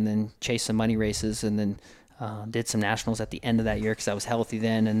riding and then chased some money races, and then did some nationals at the end of that year because I was healthy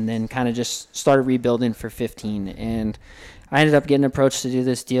then, and then kind of just started rebuilding for 15. And I ended up getting approached to do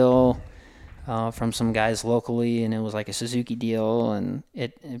this deal from some guys locally, and it was like a Suzuki deal, and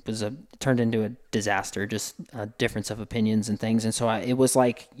it turned into a disaster, just a difference of opinions and things. And so it was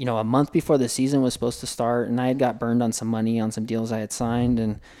like, you know, a month before the season was supposed to start, and I had got burned on some money on some deals I had signed,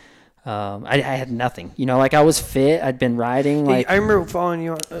 and I had nothing, you know, like I was fit. I'd been riding. Like I remember following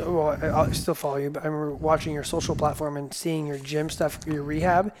you. I still follow you, but I remember watching your social platform and seeing your gym stuff, your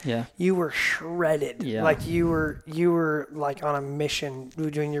rehab. Yeah. You were shredded. Yeah. Like you were like on a mission. You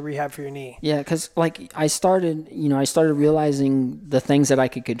were doing your rehab for your knee. Yeah, because like I started realizing the things that I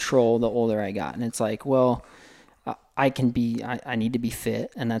could control the older I got, and it's like, well, I need to be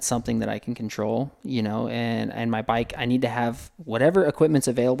fit, and that's something that I can control, and my bike, I need to have whatever equipment's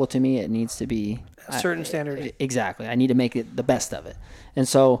available to me. It needs to be a certain standard. Exactly. I need to make it the best of it. And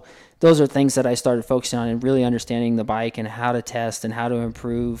so those are things that I started focusing on, and really understanding the bike and how to test and how to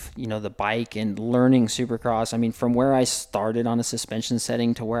improve, the bike, and learning Supercross. I mean, from where I started on a suspension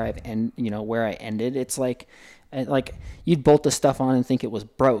setting to where where I ended, it's like you'd bolt the stuff on and think it was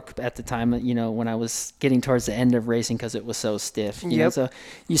broke at the time, when I was getting towards the end of racing, because it was so stiff. So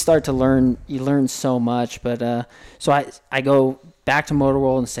you start to learn, so much. But so I go back to Motor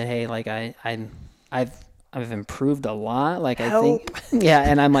World and say, hey, like I've improved a lot. Like, Help. I think, yeah.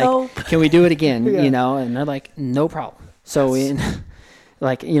 And I'm like, Help. can we do it again? Yeah. And they're like, no problem. So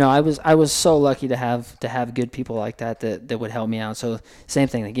I was so lucky to have good people like that would help me out. So same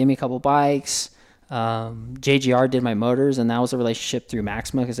thing. They gave me a couple bikes. JGR did my motors, and that was a relationship through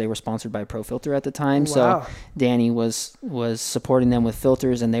Maxima, because they were sponsored by Pro Filter at the time. Wow. So Danny was supporting them with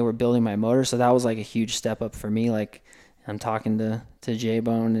filters, and they were building my motor. So that was like a huge step up for me. Like, I'm talking to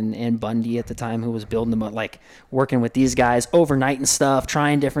J-Bone and Bundy at the time, who was building them, like working with these guys overnight and stuff,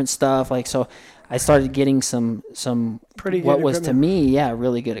 trying different stuff. Like, so I started getting some pretty good what was equipment. to me,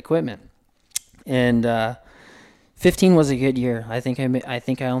 really good equipment. And 15 was a good year. I think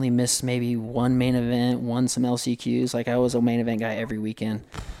I only missed maybe one main event, won some LCQs. Like, I was a main event guy every weekend.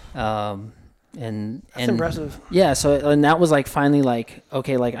 That's impressive. Yeah. So, and that was like finally like,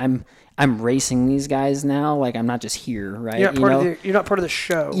 okay, like I'm racing these guys now. Like, I'm not just here, right? You're not part of the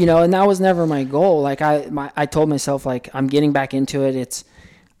show. And that was never my goal. Like, I told myself, like, I'm getting back into it.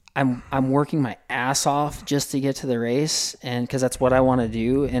 I'm working my ass off just to get to the race, and because that's what I want to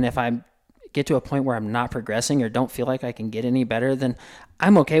do. And if I get to a point where I'm not progressing or don't feel like I can get any better, then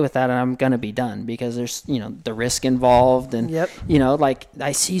I'm okay with that, and I'm going to be done, because there's, the risk involved. And, like,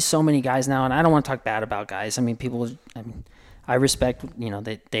 I see so many guys now, and I don't want to talk bad about guys. I mean, I respect,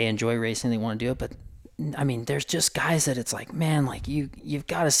 that they enjoy racing, they want to do it, but I mean, there's just guys that it's like, man, like you've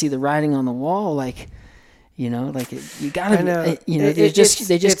got to see the writing on the wall. Like, like you gotta, they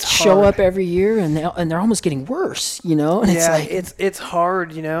just show hard. up every year, and they're almost getting worse, and it's like, it's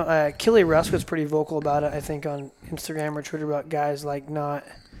hard, Killy Rusk was pretty vocal about it, I think, on Instagram or Twitter, about guys like not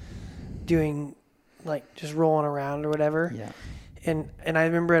doing, like, just rolling around or whatever. yeah, And I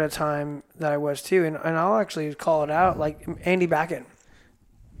remember at a time that I was too, and I'll actually call it out, like Andy Backett.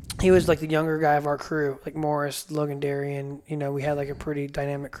 He was like the younger guy of our crew, like Morris, Logan Darien. We had like a pretty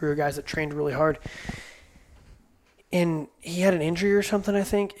dynamic crew of guys that trained really hard. And he had an injury or something, I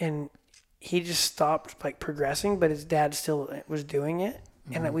think, and he just stopped like progressing, but his dad still was doing it.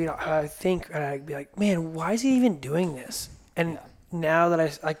 Mm-hmm. And I'd be like, man, why is he even doing this? And now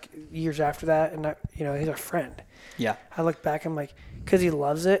that years after that, and he's a friend. yeah, I look back, I'm like, because he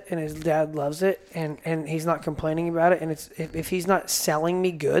loves it and his dad loves it, and he's not complaining about it. And it's if he's not selling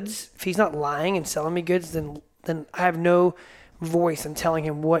me goods, if he's not lying and selling me goods, then I have no voice in telling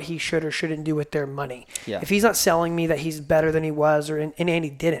him what he should or shouldn't do with their money. Yeah. If he's not selling me that he's better than he was, and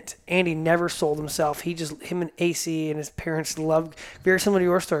Andy didn't. Andy never sold himself. Him and AC and his parents loved, very similar to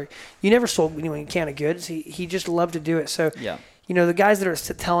your story. You never sold anyone a can of goods. He just loved to do it. So, yeah, the guys that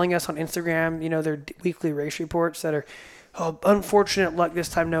are telling us on Instagram, their weekly race reports that are, oh, unfortunate luck this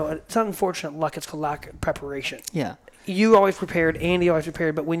time. No, it's not unfortunate luck. It's called lack of preparation. yeah. You always prepared. Andy always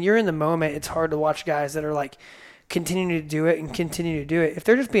prepared. But when you're in the moment, it's hard to watch guys that are like, continue to do it and continue to do it. If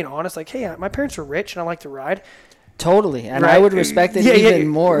they're just being honest, like, hey, my parents are rich and I like to ride. Totally. And right? I would respect it even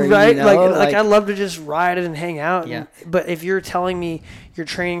more. Right? Like I love to just ride it and hang out. Yeah. But if you're telling me you're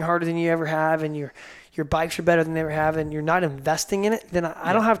training harder than you ever have, and your bikes are better than they ever have, and you're not investing in it, then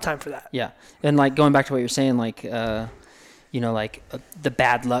I don't have time for that. Yeah. And like going back to what you're saying, like, the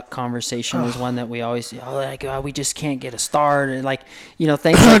bad luck conversation is one that we always, we just can't get a start, and like, things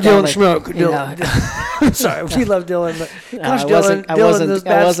like Dylan that. Schmoke. Dylan. Sorry, we love Dylan, but gosh, I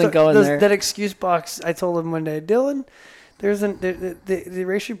wasn't going there. That excuse box. I told him one day, Dylan, the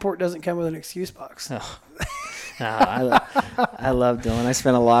race report doesn't come with an excuse box. Oh. I love Dylan. I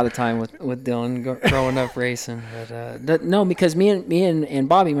spent a lot of time with Dylan growing up racing, but no, because me and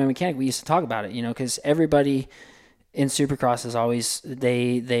Bobby, my mechanic, we used to talk about it, because everybody in Supercross is always,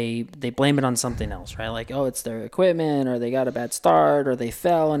 they blame it on something else, right? Like, oh, it's their equipment, or they got a bad start, or they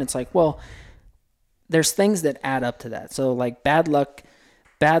fell, and it's like, well, there's things that add up to that. So like bad luck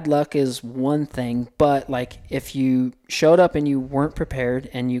is one thing, but like if you showed up and you weren't prepared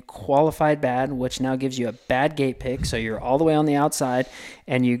and you qualified bad, which now gives you a bad gate pick, so you're all the way on the outside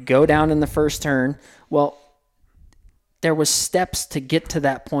and you go down in the first turn, well, there was steps to get to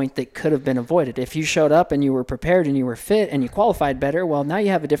that point that could have been avoided. If you showed up and you were prepared and you were fit and you qualified better, well, now you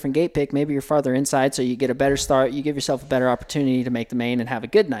have a different gate pick. Maybe you're farther inside, so you get a better start. You give yourself a better opportunity to make the main and have a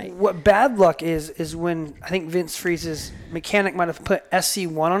good night. What bad luck is when I think Vince Freeze's mechanic might have put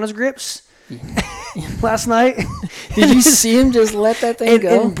SC1 on his grips last night. Did you see him just let that thing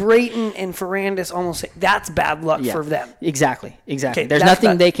go? And Brayton and Ferrandis almost – that's bad luck for them. Exactly. Okay, There's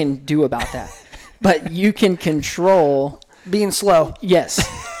nothing they can do about that. But you can control being slow.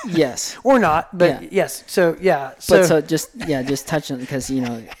 Yes. Or not, but yes. So yeah. So just touching, because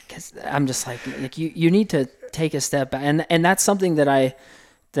I'm just like you need to take a step back, and that's something that I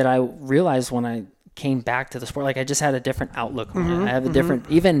realized when I came back to the sport. Like I just had a different outlook on it. I have a different,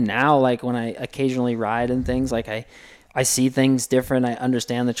 even now, like when I occasionally ride and things, like I see things different. I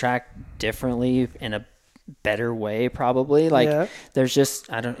understand the track differently in a better way, probably. Like there's just,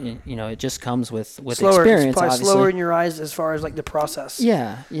 it just comes with slower, experience. it's probably obviously slower in your eyes as far as like the process.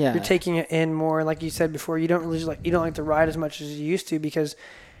 Yeah You're taking it in more, like you said before. You don't like to ride as much as you used to because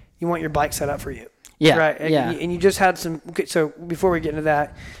you want your bike set up for you. Right. And you just had some. So before we get into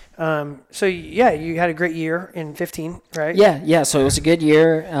that, you had a great year in 15, right? Yeah. So it was a good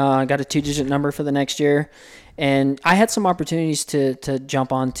year. I got a 2-digit number for the next year. And I had some opportunities to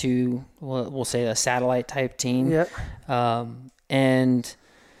jump onto, we'll say, a satellite type team. Yep. And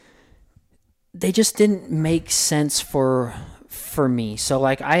they just didn't make sense for me. So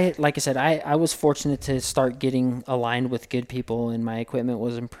like I said, I was fortunate to start getting aligned with good people, and my equipment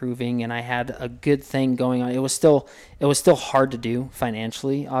was improving, and I had a good thing going on. It was still hard to do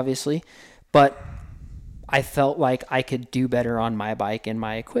financially, obviously, but I felt like I could do better on my bike and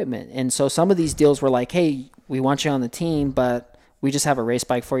my equipment. And so some of these deals were like, hey, we want you on the team, but we just have a race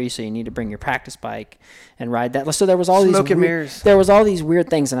bike for you, so you need to bring your practice bike and ride that. So there was all Smoke and mirrors. There was all these weird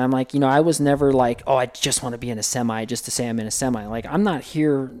things, and I'm like, I was never like, oh, I just want to be in a semi just to say I'm in a semi. Like, I'm not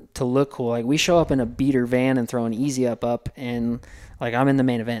here to look cool. Like, we show up in a beater van and throw an easy up, and like I'm in the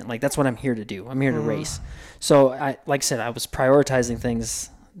main event. Like, that's what I'm here to do. I'm here to race. So like I said, I was prioritizing things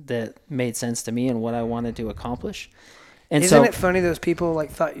that made sense to me and what I wanted to accomplish. And Isn't it funny those people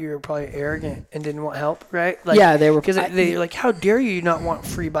like thought you were probably arrogant and didn't want help, right? Like, yeah, they were. Because they're like, how dare you not want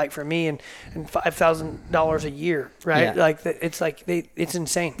free bike from me and $5,000 a year, right? Yeah. Like it's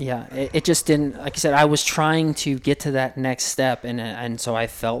insane. Yeah, it just didn't. Like I said, I was trying to get to that next step, and so I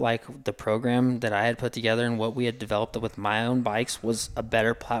felt like the program that I had put together and what we had developed with my own bikes was a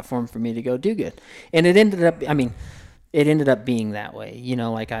better platform for me to go do good. And it ended up. It ended up being that way,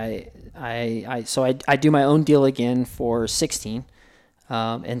 like I do my own deal again for 16.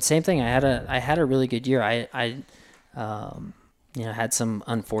 And same thing. I had a really good year. I had some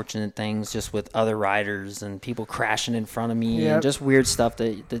unfortunate things just with other riders and people crashing in front of me and just weird stuff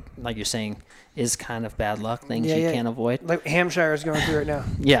that like you're saying is kind of bad luck, things you can't avoid. Like Hampshire is going through it now.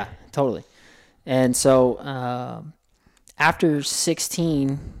 Yeah, totally. And so, after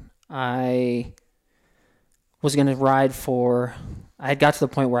 16, I was going to ride I had got to the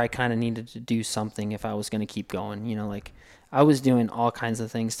point where I kind of needed to do something if I was going to keep going. Like I was doing all kinds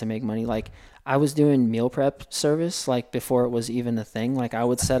of things to make money. Like I was doing meal prep service, like before it was even a thing. Like I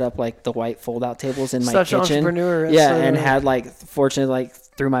would set up like the white fold out tables in my kitchen. Entrepreneur. Yeah. And had fortunately, like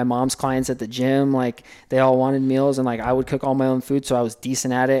through my mom's clients at the gym, like they all wanted meals, and like I would cook all my own food. So I was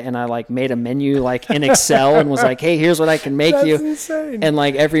decent at it. And I like made a menu like in Excel and was like, hey, here's what I can make. That's you. Insane. And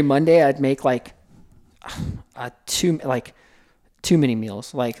like every Monday I'd make like too many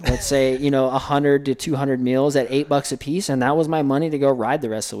meals, like let's say 100 to 200 meals at $8 a piece, and that was my money to go ride the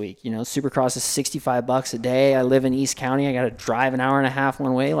rest of the week. Supercross is $65 a day. I live in East County. I got to drive an hour and a half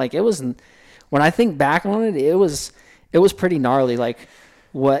one way. Like it was, when I think back on it, it was pretty gnarly, like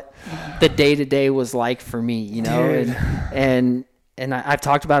what the day-to-day was like for me, and I've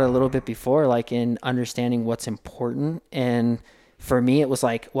talked about it a little bit before, like in understanding what's important. And for me, it was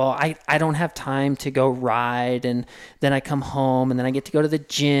like, well, I don't have time to go ride, and then I come home, and then I get to go to the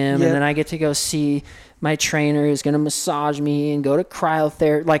gym, and then I get to go see my trainer who's going to massage me and go to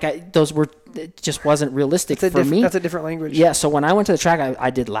cryotherapy. Like it just wasn't realistic for me. That's a different language. Yeah, so when I went to the track, I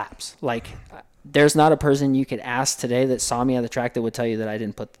did laps. Like there's not a person you could ask today that saw me at the track that would tell you that I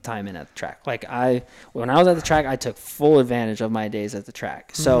didn't put the time in at the track. Like when I was at the track, I took full advantage of my days at the track.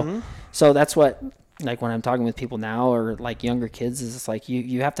 So that's what, like when I'm talking with people now or like younger kids, is it's like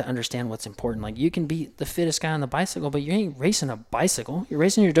you have to understand what's important. Like you can be the fittest guy on the bicycle, but you ain't racing a bicycle. You're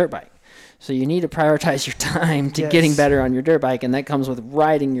racing your dirt bike. So you need to prioritize your time to getting better on your dirt bike, and that comes with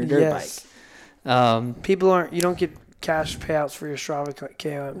riding your dirt bike. You don't get cash payouts for your Strava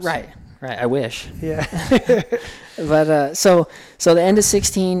KOMs. Right. Right. I wish. Yeah. But so the end of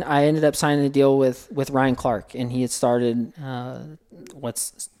 16, I ended up signing a deal with Ryan Clark, and he had started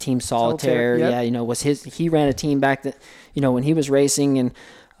what's Team Solitaire. Yep. Yeah, he ran a team back that when he was racing, and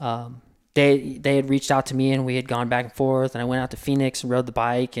they had reached out to me, and we had gone back and forth, and I went out to Phoenix and rode the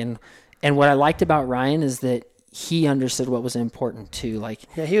bike, and what I liked about Ryan is that he understood what was important too. Like,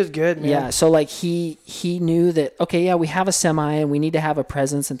 Yeah, he was good, man. yeah, so like he knew that, okay, yeah, we have a semi and we need to have a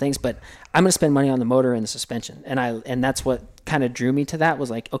presence and things, but I'm going to spend money on the motor and the suspension. And that's what kind of drew me to that, was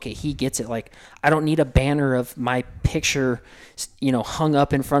like, okay, he gets it. Like, I don't need a banner of my picture, hung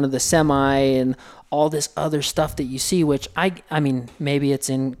up in front of the semi and all this other stuff that you see, which I mean, maybe it's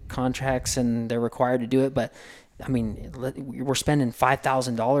in contracts and they're required to do it, but I mean, we're spending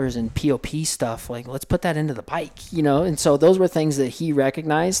 $5,000 in POP stuff. Like, let's put that into the bike, And so those were things that he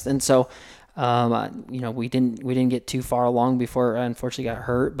recognized. And so, we didn't get too far along before I unfortunately got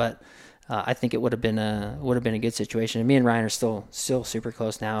hurt. But I think it would have been a good situation. And me and Ryan are still super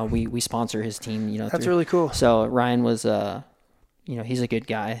close now. We sponsor his team. That's really cool. So Ryan was he's a good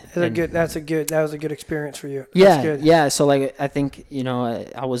guy. That was a good experience for you. Yeah, That's good. yeah. So like, I think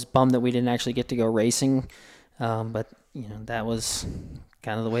I was bummed that we didn't actually get to go racing. But that was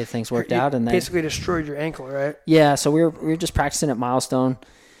kind of the way things worked out, and basically destroyed your ankle, right? Yeah. So we were just practicing at Milestone,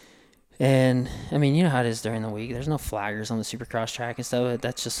 and I mean, you know how it is during the week. There's no flaggers on the Supercross track and stuff.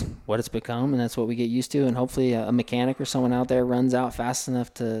 That's just what it's become, and that's what we get used to. And hopefully, a mechanic or someone out there runs out fast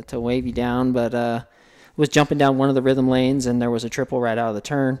enough to wave you down. But was jumping down one of the rhythm lanes, and there was a triple right out of the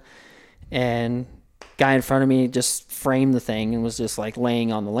turn, and guy in front of me just framed the thing and was just like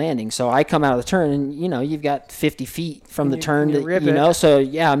laying on the landing. So I come out of the turn, and you've got 50 feet from the turn to, so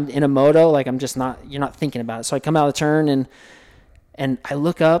yeah, I'm in a moto, like you're not thinking about it. So I come out of the turn and I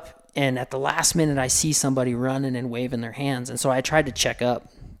look up, and at the last minute I see somebody running and waving their hands. And so I tried to check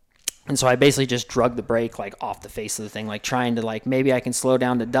up. And so I basically just drug the brake like off the face of the thing, like trying to like, maybe I can slow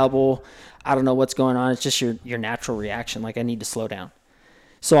down to double. I don't know what's going on. It's just your natural reaction. Like, I need to slow down.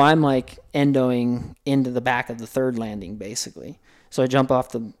 So I'm like endoing into the back of the third landing, basically. So I jump off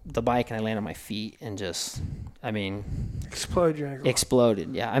the bike and I land on my feet and just, Explode your ankle.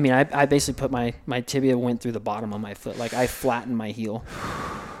 Exploded, yeah. I mean, I basically put my tibia went through the bottom of my foot. Like, I flattened my heel.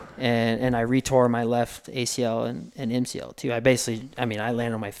 And I retore my left ACL and MCL too. I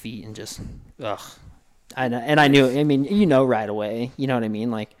landed on my feet and just, ugh. And I knew, right away, you know what I mean?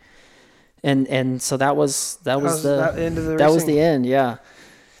 Like, and so that was the end of the that racing. was the end, yeah.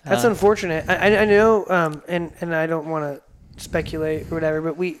 That's unfortunate. I know, and I don't want to speculate or whatever,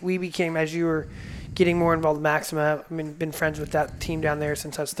 but we became, as you were getting more involved with Maxima, been friends with that team down there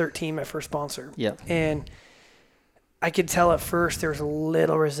since I was 13, my first sponsor. Yep. And I could tell at first there was a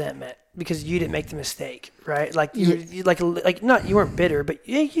little resentment because you didn't make the mistake, right? Like you weren't bitter, but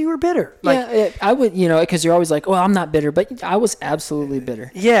you were bitter. Like, I would, because you're always like, well, I'm not bitter, but I was absolutely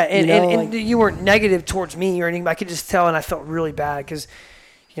bitter. Yeah, and you weren't negative towards me or anything. I could just tell, and I felt really bad because,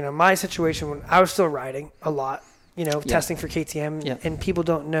 my situation when I was still riding a lot, testing for KTM, and people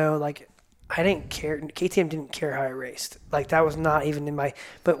don't know, like, I didn't care. KTM didn't care how I raced. Like, that was not even in my.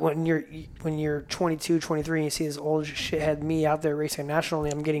 But when you're 22, 23, and you see this old shithead me out there racing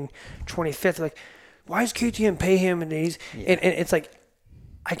nationally, I'm getting 25th. Like, why does KTM pay him? And and it's like,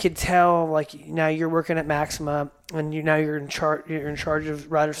 I could tell, like, now you're working at Maxima, and you're in charge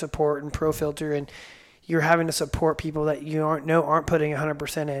of rider support and Pro Filter, and you're having to support people that you aren't putting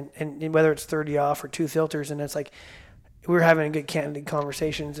 100% in, and whether it's 30 off or 2 filters, and it's like, we were having good candid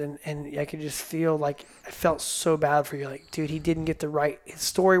conversations, and I could just feel like I felt so bad for you. Like, dude, he didn't get his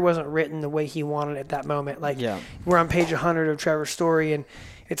story wasn't written the way he wanted at that moment. Like, we're on page 100 of Trevor's story, and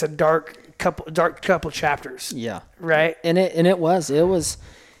it's a dark couple chapters. Yeah. Right. And it was, I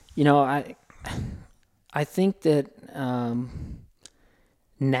think that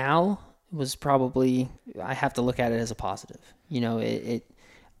now was probably, I have to look at it as a positive.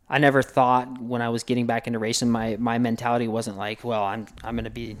 I never thought when I was getting back into racing, my mentality wasn't like, well, I'm going to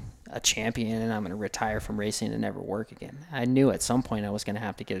be a champion and I'm going to retire from racing and never work again. I knew at some point I was going to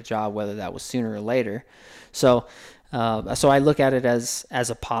have to get a job, whether that was sooner or later. So I look at it as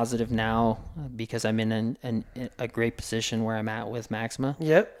a positive now because I'm in a great position where I'm at with Maxima.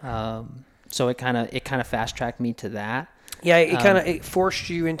 Yep. So it kind of fast tracked me to that. Yeah, it forced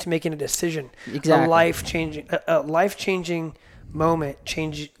you into making a decision. Exactly. A life changing moment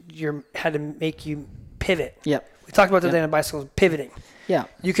had to make you pivot. Yep. We talked about today on bicycles, pivoting. Yeah.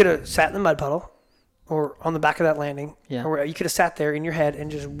 You could have sat in the mud puddle or on the back of that landing. Yeah. Or you could have sat there in your head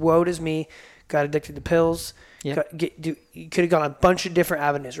and just, woe is me, got addicted to pills. Yep. You could have gone a bunch of different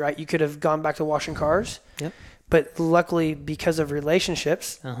avenues, right? You could have gone back to washing cars. Yep. But luckily, because of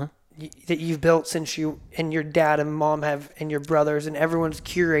relationships, that you've built since you and your dad and mom have, and your brothers, and everyone's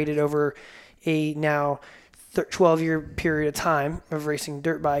curated over a now 12-year period of time of racing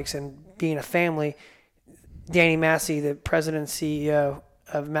dirt bikes and being a family. Danny Massey, the president and CEO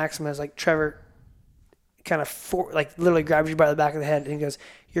of Maxima, is like, Trevor kind of literally grabs you by the back of the head and goes,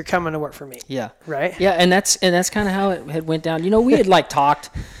 "You're coming to work for me." Yeah. Right? Yeah, and that's kind of how it had went down. We had like talked,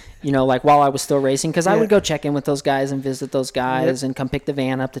 like while I was still racing, because I would go check in with those guys and visit those guys and come pick the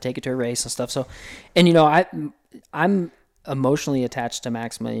van up to take it to a race and stuff. So, and I'm emotionally attached to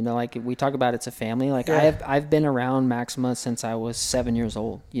Maxima. Like we talk about, it's a family. Like I've been around Maxima since I was 7 years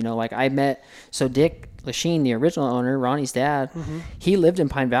old. Like I met Dick Lachine, the original owner, Ronnie's dad. He lived in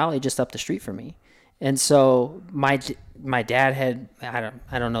Pine Valley, just up the street from me. And so my dad had,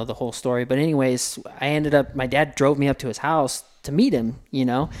 I don't know the whole story, but anyways, my dad drove me up to his house to meet him,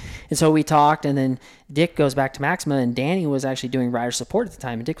 and so we talked, and then Dick goes back to Maxima, and Danny was actually doing rider support at the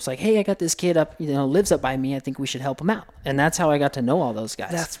time, and Dick was like, "Hey, I got this kid up, lives up by me. I think we should help him out." And that's how I got to know all those guys.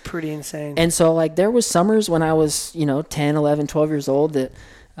 That's pretty insane. And so like there was summers when I was, 10, 11, 12 years old that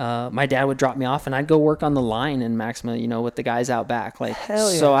my dad would drop me off, and I'd go work on the line in Maxima, with the guys out back. Like,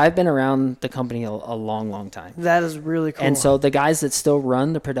 hell yeah. So I've been around the company a long, long time. That is really cool. And so the guys that still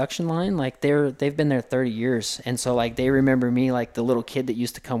run the production line, like they've been there 30 years. And so like they remember me like the little kid that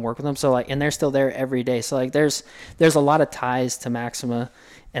used to come work with them. So like, and they're still there every day. So like there's a lot of ties to Maxima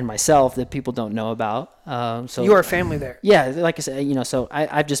and myself that people don't know about. So you are family there. Yeah, like I said, so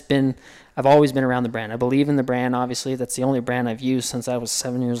I've always been around the brand. I believe in the brand. Obviously, that's the only brand I've used since I was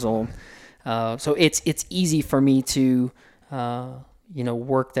 7 years old. So it's easy for me to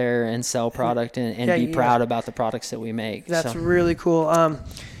work there and sell product and be proud about the products that we make. That's really cool. So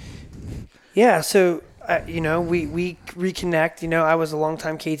we reconnect. I was a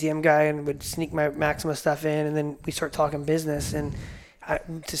longtime KTM guy and would sneak my Maxima stuff in, and then we start talking business. And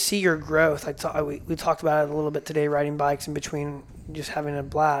to see your growth, we talked about it a little bit today, riding bikes in between, just having a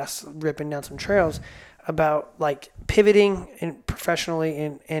blast, ripping down some trails, about like pivoting and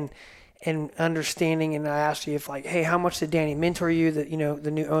professionally and understanding. And I asked you if like, hey, how much did Danny mentor you? That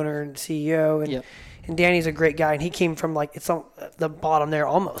the new owner and CEO, and and Danny's a great guy, and he came from like, it's on the bottom there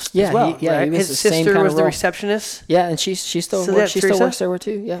almost. Yeah, as well, right? He was his the same sister kind was of the role. receptionist. Yeah, and she still works. She still works there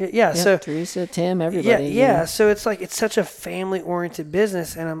too. Yeah. So Teresa, Tim, everybody. Yeah. So it's like, it's such a family oriented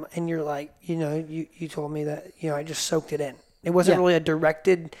business, and you're like, you told me that I just soaked it in. It wasn't really a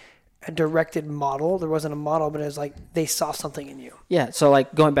directed model. There wasn't a model, but it was like they saw something in you. Yeah. So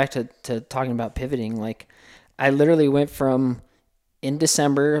like going back to talking about pivoting, like I literally went from in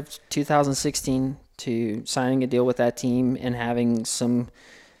December of 2016 to signing a deal with that team and having some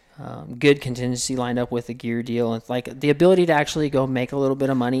good contingency lined up with a gear deal, and like the ability to actually go make a little bit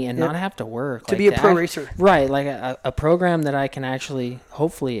of money and not have to work. To be a pro racer. Right. Like a program that I can actually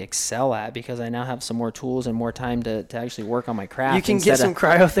hopefully excel at, because I now have some more tools and more time to actually work on my craft. You can get some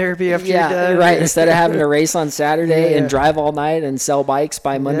cryotherapy after you're done. Right. Instead of having to race on Saturday and drive all night and sell bikes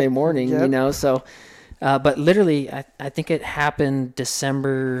by Monday morning, so, but literally I think it happened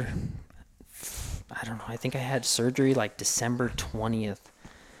December, I don't know. I think I had surgery like December 20th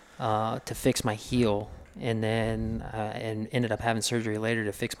to fix my heel, and then and ended up having surgery later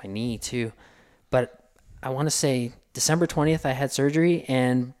to fix my knee too. But I want to say December 20th I had surgery,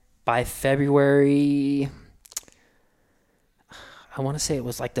 and by February, I want to say it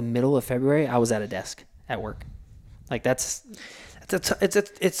was like the middle of February, I was at a desk at work. Like it's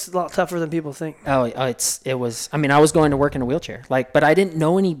a lot tougher than people think. It was. I mean, I was going to work in a wheelchair, but I didn't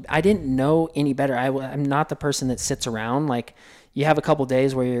know any better. I'm not the person that sits around. Like, you have a couple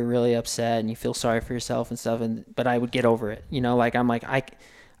days where you're really upset and you feel sorry for yourself and stuff, but I would get over it.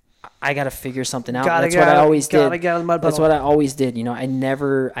 I got to figure something out. That's what I always did. That's what I always did. I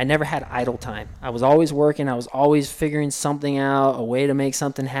never had idle time. I was always working. I was always figuring something out, a way to make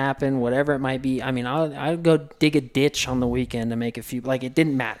something happen, whatever it might be. I mean, I'd go dig a ditch on the weekend to make a few, like, it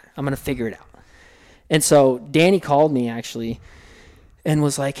didn't matter. I'm going to figure it out. And so Danny called me actually and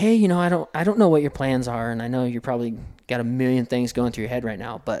was like, hey, I don't know what your plans are. And I know you're probably got a million things going through your head right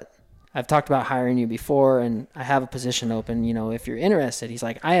now, but I've talked about hiring you before, and I have a position open, if you're interested. He's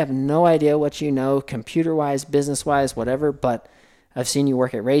like, I have no idea what you know, computer-wise, business-wise, whatever, but I've seen you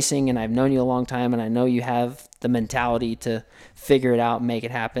work at racing, and I've known you a long time, and I know you have the mentality to figure it out and make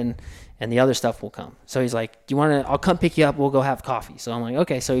it happen, and the other stuff will come. So he's like, I'll come pick you up, we'll go have coffee. So I'm like,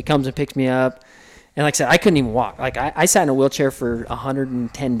 okay. So he comes and picks me up, and like I said, I couldn't even walk. Like, I sat in a wheelchair for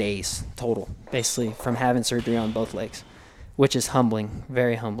 110 days total, basically, from having surgery on both legs, which is humbling,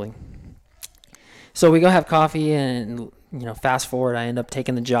 very humbling. So we go have coffee, and, fast forward, I end up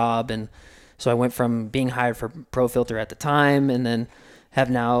taking the job. And so I went from being hired for Pro Filter at the time, and then have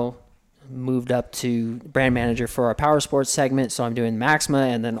now moved up to brand manager for our power sports segment. So I'm doing Maxima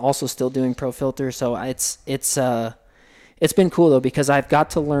and then also still doing Pro Filter. So it's been cool though, because I've got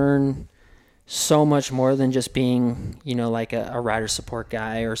to learn so much more than just being, like a rider support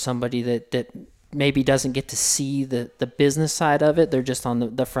guy or somebody that maybe doesn't get to see the business side of it. They're just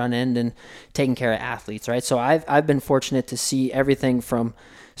on the front end and taking care of athletes, right? So I've been fortunate to see everything from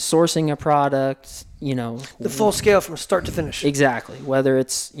sourcing a product, the full scale from start to finish. Exactly. Whether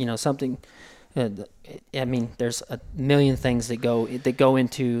it's, something, there's a million things that go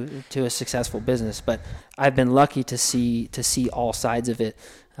into a successful business, but I've been lucky to see all sides of it.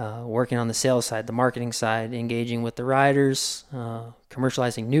 Working on the sales side, the marketing side, engaging with the riders,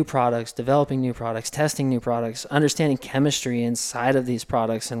 commercializing new products, developing new products, testing new products, understanding chemistry inside of these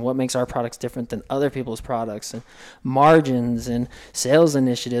products and what makes our products different than other people's products, and margins and sales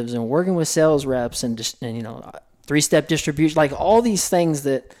initiatives, and working with sales reps and 3-step distribution, like all these things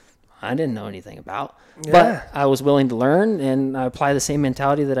that I didn't know anything about, but I was willing to learn, and I apply the same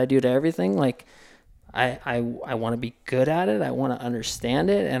mentality that I do to everything. Like, I want to be good at it. I want to understand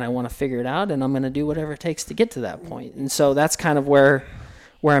it, and I want to figure it out, and I'm going to do whatever it takes to get to that point. And so that's kind of where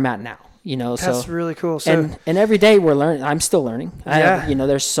I'm at now. That's really cool. So, and every day we're learning. I'm still learning.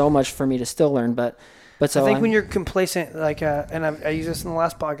 There's so much for me to still learn, but so I think when you're complacent, like, and I used this in the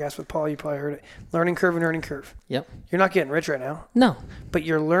last podcast with Paul, you probably heard it, learning curve and earning curve. Yep. You're not getting rich right now. No. But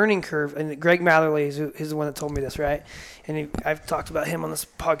your learning curve, and Greg Matherly is the one that told me this, right? And I've talked about him on this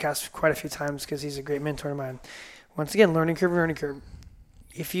podcast quite a few times because he's a great mentor of mine. Once again, learning curve and earning curve.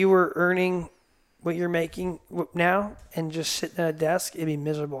 If you were earning what you're making now and just sitting at a desk, it'd be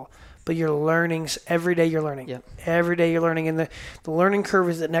miserable. But you're learning every day. You're learning. Yep. Every day you're learning, and the learning curve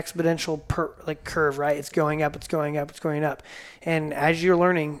is an exponential curve, right? It's going up. It's going up. It's going up. And as you're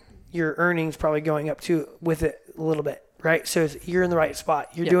learning, your earnings probably going up too with it a little bit, right? So you're in the right spot.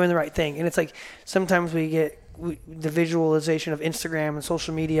 You're doing the right thing. And it's like sometimes we get the visualization of Instagram and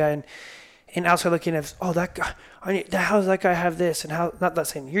social media and outside looking at, that guy, how does that guy have this? And how, not that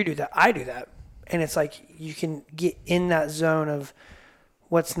saying you do that, I do that. And it's like you can get in that zone of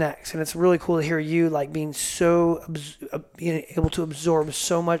what's next. And it's really cool to hear you like being so being able to absorb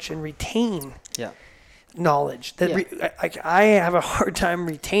so much and retain knowledge that I have a hard time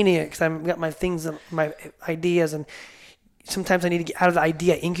retaining it because I've got my things, my ideas, and sometimes I need to get out of the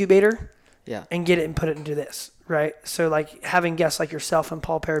idea incubator and get it and put it into this, right? So like having guests like yourself and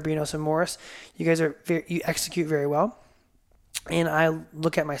Paul Parabinos and Morris, you guys you execute very well. And I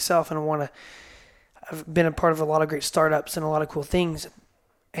look at myself and I've been a part of a lot of great startups and a lot of cool things.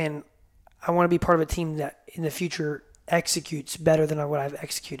 And I want to be part of a team that in the future executes better than what I've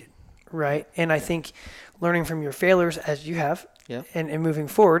executed, right? And I think learning from your failures as you have and moving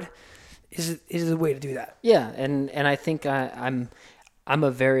forward is the way to do that. Yeah, and I think I'm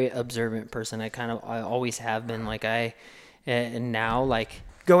a very observant person. I always have been. And now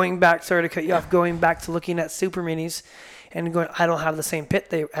going back, sorry to cut you off, going back to looking at super minis and going, I don't have the same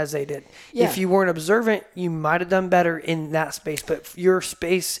pit as they did. Yeah. If you weren't observant, you might have done better in that space. But your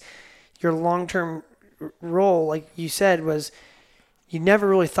space, your long-term role, like you said, was you never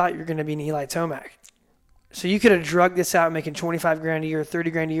really thought you were going to be an Eli Tomac. So you could have drugged this out making $25,000 a year,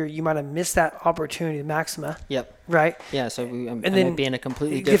 $30,000 a year. You might have missed that opportunity, Maxima. Yep. Right. Yeah. So I might be in a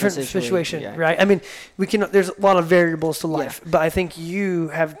completely different situation. Right. I mean, there's a lot of variables to life, but I think you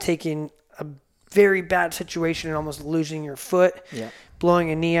have taken a very bad situation and almost losing your foot, blowing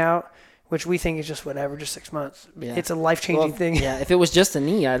a knee out, which we think is just whatever, just 6 months. Yeah. It's a life-changing thing. Yeah. If it was just a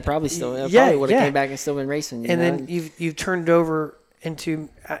knee, I'd probably still would have came back and still been racing. Then you've turned over into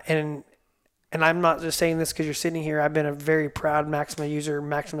and I'm not just saying this because you're sitting here. I've been a very proud Maxima user,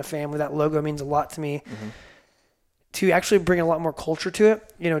 Maxima family. That logo means a lot to me. Mm-hmm. To actually bring a lot more culture to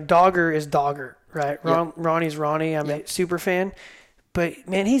it. Dogger is Dogger, right? Ronnie's Ronnie. I'm a super fan. But,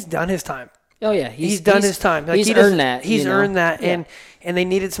 man, he's done his time. Oh, yeah. He's done his time. He's earned that. He's earned that. And they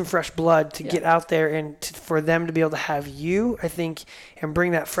needed some fresh blood to get out there and for them to be able to have you, I think, and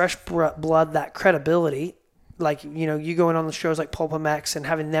bring that fresh blood, that credibility. Like, you going on the shows like PulpMX and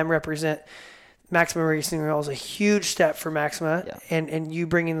having them represent Maxima Racing Wheel is a huge step for Maxima, and you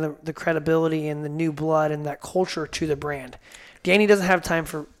bringing the credibility and the new blood and that culture to the brand. Danny doesn't have time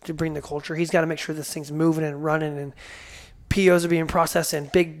to bring the culture. He's got to make sure this thing's moving and running, and POs are being processed and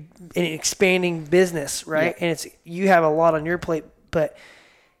big and expanding business, right? Yeah. And you have a lot on your plate, but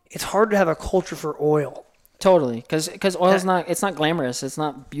it's hard to have a culture for oil. Totally, because oil's it's not glamorous, it's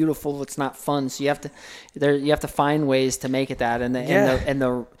not beautiful, it's not fun. So you have to find ways to make it that, and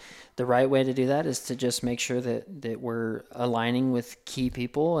the right way to do that is to just make sure that we're aligning with key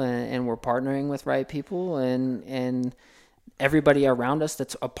people and we're partnering with right people and everybody around us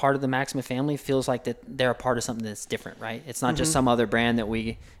that's a part of the Maxima family feels like that they're a part of something that's different, right? It's not just some other brand that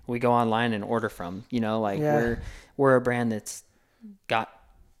we go online and order from, like we're a brand that's got,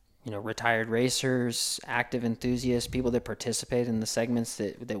 retired racers, active enthusiasts, people that participate in the segments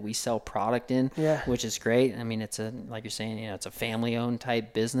that we sell product in, which is great. I mean, it's like you're saying, it's a family owned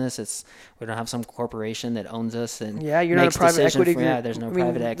type business. We don't have some corporation that owns us and you're not a private equity group. There's no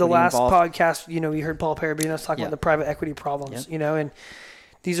private equity The last involved. podcast, we heard Paul Parabinos talking about the private equity problems, and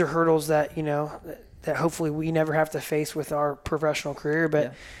these are hurdles that, that hopefully we never have to face with our professional career.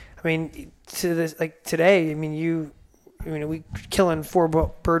 But I mean, to this, like today, I mean, we killing 4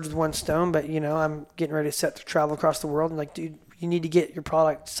 birds with 1 stone, but I'm getting ready to set to travel across the world, and like, dude, you need to get your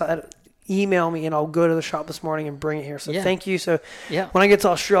product. Email me, and I'll go to the shop this morning and bring it here. So thank you. So when I get to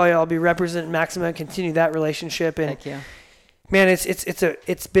Australia, I'll be representing Maxima and continue that relationship. And man,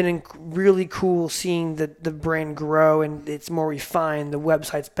 it's been really cool seeing the brand grow, and it's more refined. The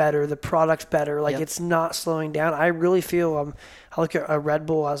website's better, the product's better. Like it's not slowing down. I really feel I look at a Red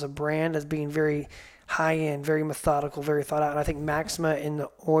Bull as a brand as being very high end, very methodical, very thought out. And I think Maxima in the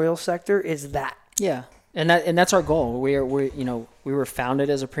oil sector is that. Yeah. And that's our goal. We were founded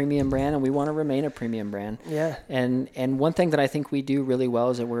as a premium brand, and we want to remain a premium brand. Yeah. And one thing that I think we do really well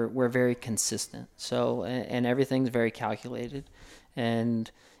is that we're very consistent. So and everything's very calculated,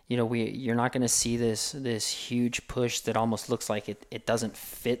 and you're not going to see this huge push that almost looks like it doesn't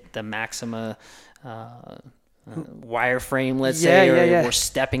fit the Maxima wireframe, let's say, or we're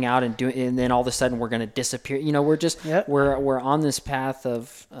stepping out and doing, and then all of a sudden we're going to disappear. We're just we're on this path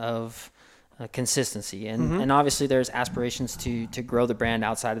of consistency, and obviously there's aspirations to grow the brand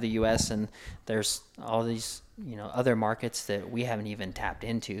outside of the U.S., and there's all these other markets that we haven't even tapped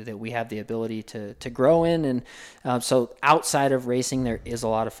into that we have the ability to grow in, and so outside of racing there is a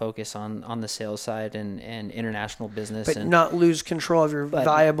lot of focus on the sales side and international business, but not lose control of your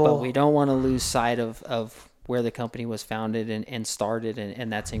viable. But we don't want to lose sight of where the company was founded and started,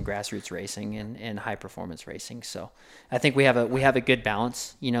 and that's in grassroots racing and high performance racing. So I think we have a good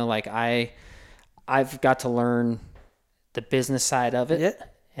balance. Like I've got to learn the business side of it,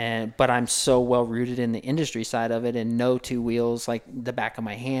 but I'm so well rooted in the industry side of it and know 2 wheels like the back of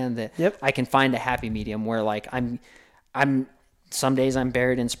my hand that I can find a happy medium where like I'm some days I'm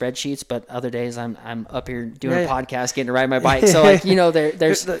buried in spreadsheets, but other days I'm up here doing a podcast, getting to ride my bike. So like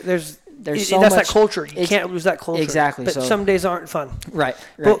there's so that's much, that culture. You can't lose that culture. Exactly. But some days aren't fun. Right.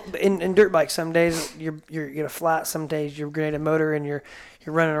 Well, in dirt bikes, some days you're a flat. Some days you're grenade a motor and you're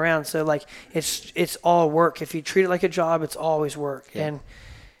running around. So like it's all work. If you treat it like a job, it's always work. Yeah. And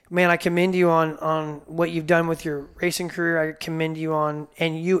man, I commend you on what you've done with your racing career. I commend you on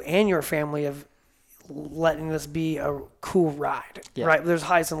and you and your family of letting this be a cool ride. Yeah. Right. There's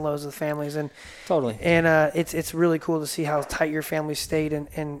highs and lows of the families, and totally. And it's really cool to see how tight your family stayed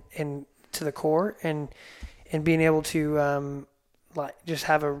and to the core, and being able to like just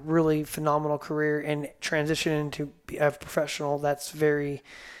have a really phenomenal career and transition into a professional that's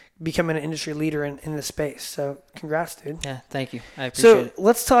becoming an industry leader in the space. So congrats, dude. Yeah, thank you. I appreciate it. So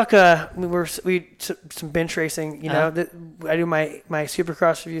let's talk. We some bench racing. I do my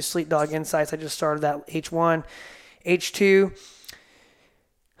Supercross review, Sleep Dog Insights. I just started that H1, H2.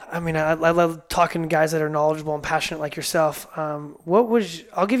 I mean, I love talking to guys that are knowledgeable and passionate like yourself.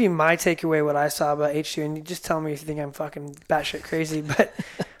 I'll give you my takeaway, what I saw about H2, and you just tell me if you think I'm fucking batshit crazy. But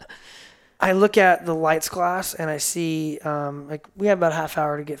I look at the lights class and I see, like, we have about a half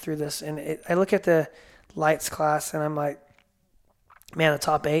hour to get through this. And I look at the lights class and I'm like, man, the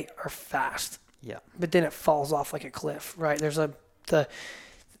top 8 are fast. Yeah. But then it falls off like a cliff, right?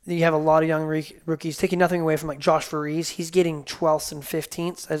 You have a lot of young rookies, taking nothing away from like Josh Varese. He's getting 12th and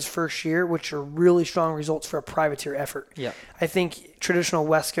 15th as first year, which are really strong results for a privateer effort. Yeah. I think traditional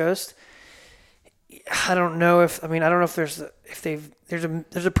West Coast, I don't know if there's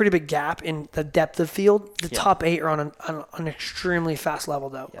a pretty big gap in the depth of field. The top 8 are on an extremely fast level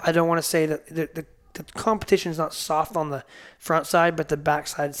though. Yeah. I don't want to say that the competition is not soft on the front side, but the back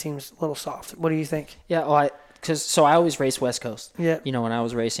side seems a little soft. What do you think? Yeah, well, so I always raced West Coast. Yeah. When I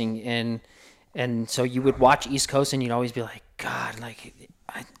was racing, and so you would watch East Coast, and you'd always be like, God, like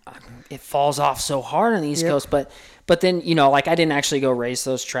it falls off so hard on the East Coast. But then like I didn't actually go race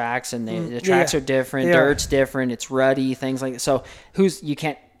those tracks, and the tracks are different, dirt's different, it's ruddy, things like that. So you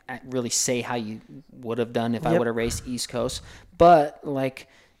can't really say how you would have done if I would have raced East Coast. But like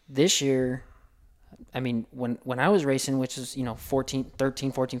this year, I mean, when I was racing, which is, 13,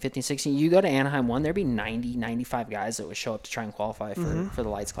 14, 15, 16, you go to Anaheim 1, there'd be 90, 95 guys that would show up to try and qualify for the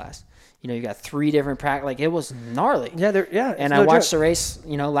lights class. You got 3 different practice. Like, it was gnarly. Yeah. And I watched the race,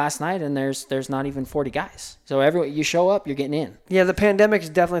 last night, and there's not even 40 guys. So you show up, you're getting in. Yeah, the pandemic has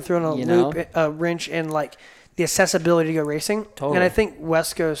definitely thrown a wrench in, like, the accessibility to go racing. Totally. And I think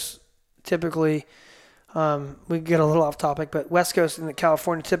West Coast typically, we get a little off topic, but West Coast and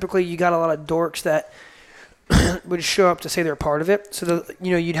California, typically you got a lot of dorks that would show up to say they're part of it. So,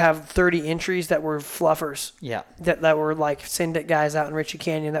 you'd have 30 entries that were fluffers. Yeah. That were like Syndicate guys out in Ritchie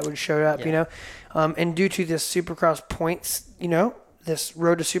Canyon that would show up, and due to this Supercross points, this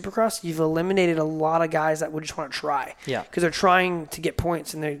road to Supercross, you've eliminated a lot of guys that would just want to try. Yeah. Because they're trying to get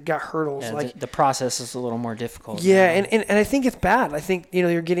points and they got hurdles. Yeah, like the process is a little more difficult. Yeah, and I think it's bad. I think,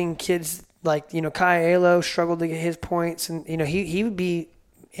 you're getting kids like, Kai Alo struggled to get his points, and, he would be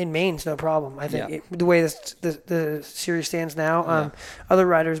in mains, no problem. I think the way the series stands now, other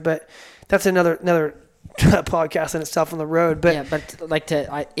riders, but that's another podcast in itself on the road. But yeah,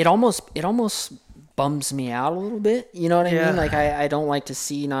 but it almost bums me out a little bit. You know what I mean? Like, I don't like to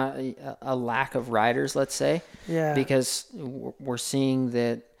see not a lack of riders, let's say. Yeah. Because we're seeing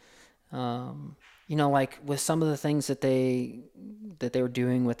that, like with some of the things that they were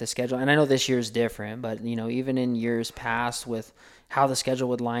doing with the schedule, and I know this year is different, but even in years past with how the schedule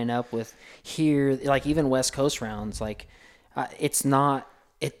would line up with here, like even West Coast rounds, like it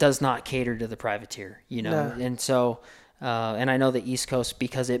does not cater to the privateer, No. and so. And I know the East Coast,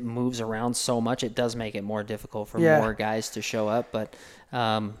 because it moves around so much, it does make it more difficult for more guys to show up. But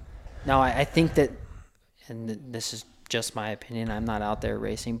no, I think that, and this is just my opinion, I'm not out there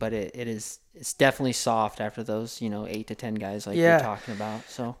racing, but it's definitely soft after those 8 to 10 guys like you're talking about.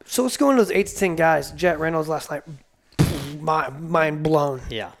 So let's go into those 8 to 10 guys. Jet Reynolds last night, mind blown.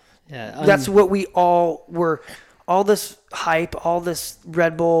 Yeah. That's what we all were. All this hype, all this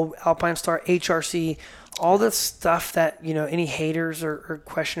Red Bull, Alpine Star, HRC, all this stuff that, any haters are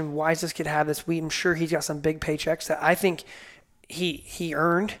questioning, why does this kid have this? I'm sure he's got some big paychecks that I think he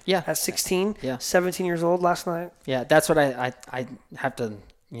earned at 16, 17 years old last night. Yeah, that's what I have to,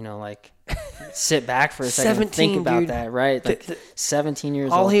 sit back for a second and think about that, right? Like 17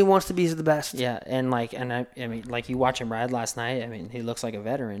 years old. All he wants to be is the best. Yeah, and I mean, like you watch him ride last night, I mean, he looks like a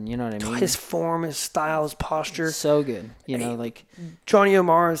veteran, you know what I mean? His form, his style, his posture. So good, like Johnny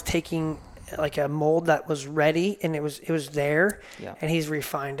O'Mara is taking like a mold that was ready and it was there, and he's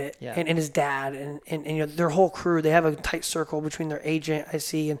refined it. And his dad and their whole crew, they have a tight circle between their agent, I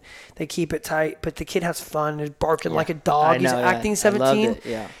see, and they keep it tight, but the kid has fun and is barking like a dog. He's acting 17.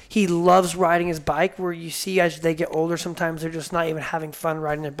 He loves riding his bike, where you see as they get older, sometimes they're just not even having fun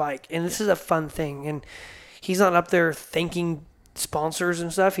riding their bike, and this is a fun thing. And he's not up there thanking sponsors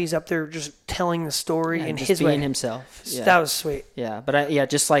and stuff. He's up there just telling the story in just his being way. himself. That was sweet. Yeah, but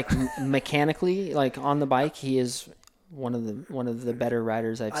just like mechanically, like on the bike, he is one of the better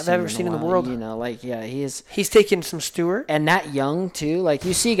riders I've ever seen in the world. He is. He's taken some Stewart, and that young too. Like,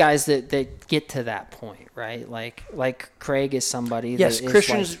 you see guys that get to that point, right? Like Craig is somebody. Yes, that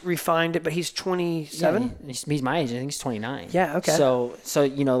Christian's refined it, but he's 27. Yeah, he's my age. I think he's 29. Yeah, okay. So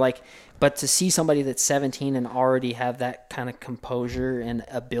but to see somebody that's 17 and already have that kind of composure and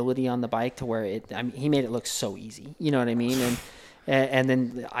ability on the bike to where he made it look so easy. You know what I mean? And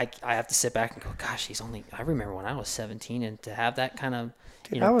then I have to sit back and go, gosh, I remember when I was 17, and to have that kind of,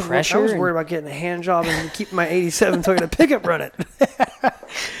 pressure. I was worried about getting a hand job and keeping my 87 Toyota pickup running.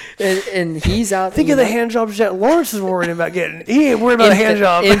 and he's out. Think of the hand jobs that Lawrence is worried about getting. He ain't worried about a hand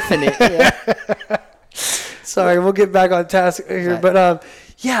job. Infinite. Yeah. Sorry, we'll get back on task here. Right. But,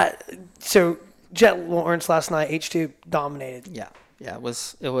 so Jet Lawrence last night, H2 dominated. Yeah. It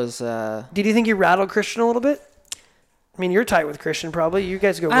was. Did you think you rattled Christian a little bit? I mean, you're tight with Christian, probably. You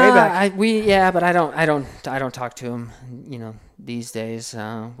guys go way back. But I don't talk to him. These days,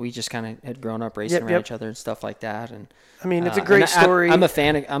 we just kind of had grown up racing around each other and stuff like that. And I mean, it's a great story. I'm a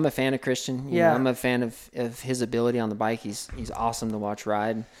fan of Christian. I'm a fan of his ability on the bike. He's awesome to watch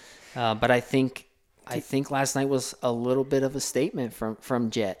ride. But I think last night was a little bit of a statement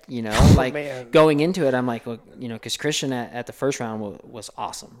from Jet, going into it. I'm like, well, because Christian at the first round was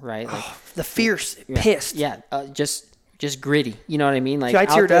awesome, right? Like the fierce, pissed. Yeah. Just gritty. You know what I mean? Like, I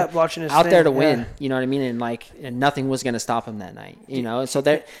teared up watching his out thing. there to win. You know what I mean? And nothing was going to stop him that night, so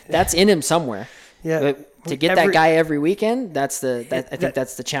that's in him somewhere. Yeah. But to get that guy every weekend, I think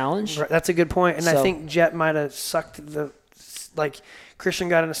that's the challenge. Right, that's a good point. And I think Jet might have sucked Christian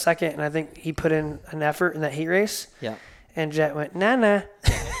got in a second, and I think he put in an effort in that heat race. Yeah. And Jet went, nah.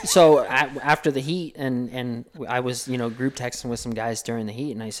 So after the heat, and I was group texting with some guys during the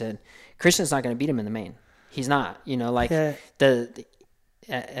heat, and I said Christian's not going to beat him in the main. He's not. Like Yeah.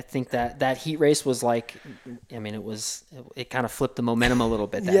 I think that heat race was like, I mean, it kind of flipped the momentum a little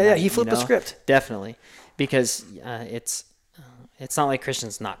bit. That Yeah, night, he flipped the script. Definitely, because it's not like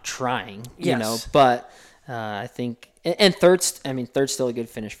Christian's not trying, Yes. but I think. And third's still a good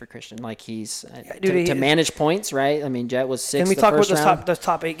finish for Christian. Like he's to manage points, right? I mean, Jet was 6th. And we the talk about first round. those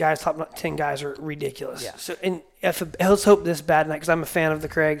top 8 guys, top 10 guys are ridiculous. Yeah. So, and let's hope this bad night, because I'm a fan of the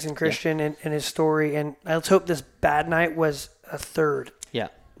Craigs and Christian and his story, and let's hope this bad night was a third. Yeah.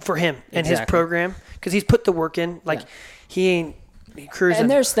 For him and Exactly. his program, because he's put the work in. Like he ain't cruising.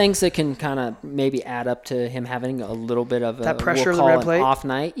 And there's things that can kind of maybe add up to him having a little bit of that pressure we'll of the call red an plate off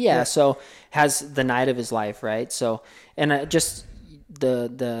night. Yeah. So has the night of his life, right? So and just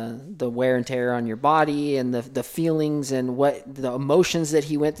the wear and tear on your body and the feelings and what the emotions that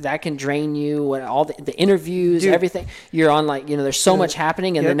he went through, that can drain you. What all the interviews, everything you're on, like there's so much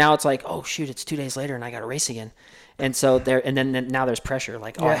happening, and then now it's like, oh shoot, it's 2 days later and I got to race again. And so then now there's pressure,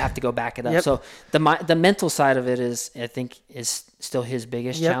 like, I have to go back it up. So the mental side of it I think is still his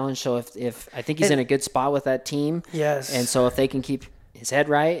biggest challenge. So if I think he's in a good spot with that team. Yes. And so if they can keep his head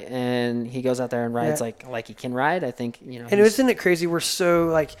right and he goes out there and rides like he can ride, I think, And isn't it crazy? We're so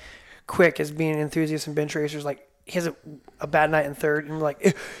like quick as being enthusiasts and bench racers, like he has a bad night in third and we're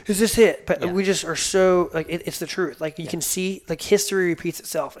like, is this it? But we just are so like, it's the truth. Like you can see, like history repeats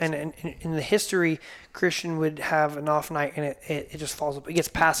itself, and in the history, Christian would have an off night and it just falls apart. It gets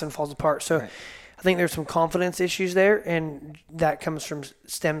passed and falls apart. So I think there's some confidence issues there, and that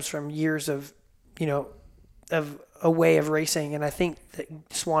stems from years of of a way of racing. And I think that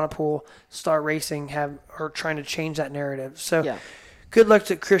Swanepoel, Star Racing are trying to change that narrative. So good luck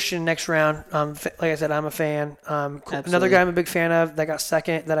to Christian next round. Like I said, I'm a fan. Another guy I'm a big fan of that got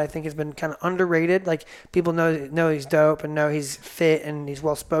second, that I think has been kind of underrated. Like people know he's dope and know he's fit and he's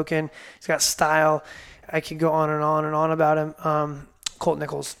well spoken. He's got style. I could go on and on and on about him. Colt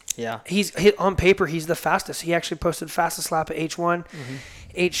Nichols. Yeah. On paper, he's the fastest. He actually posted fastest lap at H1.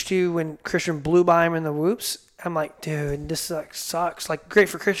 H2 when Christian blew by him in the whoops. I'm like, dude, this sucks. Like, great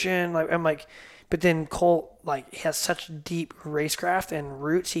for Christian. Like, I'm like, but then Colt has such deep racecraft and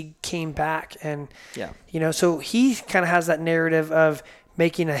roots. He came back and so he kind of has that narrative of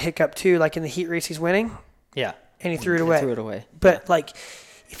making a hiccup too. Like in the heat race, he's winning. Yeah. And he threw it away. But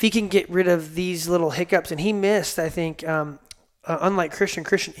if he can get rid of these little hiccups, and he missed, I think, unlike Christian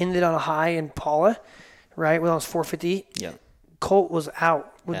ended on a high in Paula, right? When I was 450. Yeah. Colt was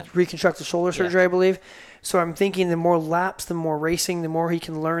out with reconstructive shoulder surgery, I believe. So I'm thinking the more laps, the more racing, the more he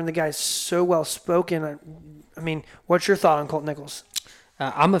can learn. The guy's so well spoken. I mean, what's your thought on Colt Nichols?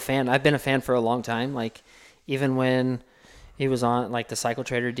 I'm a fan. I've been a fan for a long time. Like, even when he was on the Cycle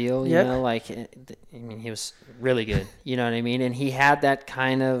Trader deal, you know, he was really good. You know what I mean? And he had that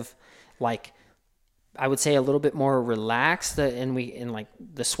kind of I would say a little bit more relaxed, and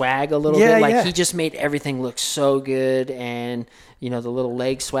the swag a little bit. He just made everything look so good, and the little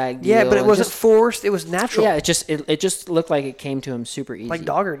leg swag deal. Yeah, but it wasn't forced; it was natural. Yeah, it just looked like it came to him super easy, like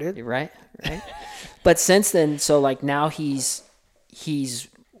Dogger did. Right. But since then, so now he's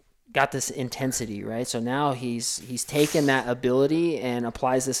got this intensity, right? So now he's taken that ability and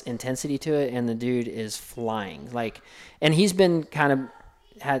applies this intensity to it, and the dude is flying. And he's been kind of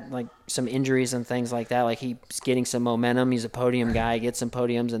had some injuries and things like that. He's getting some momentum. He's a podium guy, gets some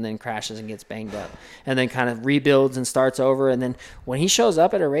podiums, and then crashes and gets banged up, and then kind of rebuilds and starts over. And then when he shows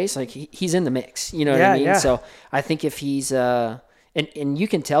up at a race, he's in the mix. You know what I mean? Yeah. So I think if he's and you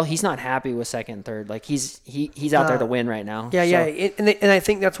can tell he's not happy with second and third. He's out there to win right now. Yeah, so. Yeah. And I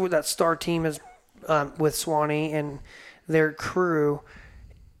think that's what that Star team is with Swanee and their crew.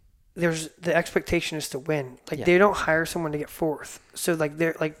 There's the expectation is to win. They don't hire someone to get fourth. So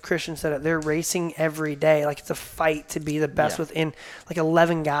they're like Christian said, they're racing every day. It's a fight to be the best within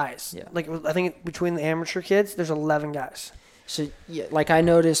 11 guys. Yeah. I think between the amateur kids, there's 11 guys. So I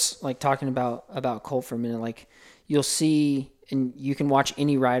noticed talking about Colt for a minute, you'll see, and you can watch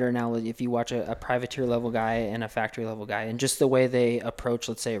any rider now if you watch a privateer level guy and a factory level guy, and just the way they approach,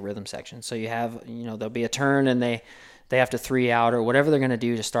 let's say, a rhythm section. So you have, there'll be a turn and they have to 3 out or whatever they're going to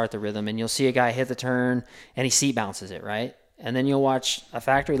do to start the rhythm. And you'll see a guy hit the turn and he seat bounces it, right? And then you'll watch a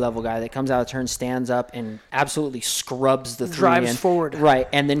factory level guy that comes out of turn, stands up and absolutely scrubs the drives forward. Right.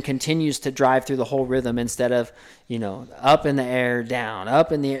 And then continues to drive through the whole rhythm instead of, up in the air, down,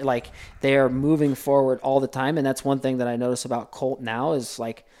 up in the air. They are moving forward all the time. And that's one thing that I notice about Colt now is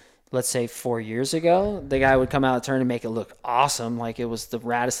let's say 4 years ago, the guy would come out of turn and make it look awesome, like it was the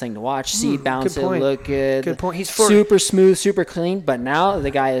raddest thing to watch. Seat bounce, it looked good. Good point. He's super smooth, super clean. But now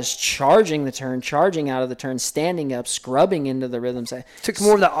the guy is charging the turn, charging out of the turn, standing up, scrubbing into the rhythm. Took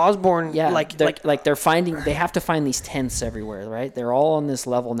more of that Osborne. Yeah, they have to find these tenths everywhere, right? They're all on this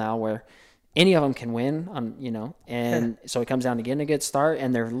level now where any of them can win, and so it comes down to getting a good start,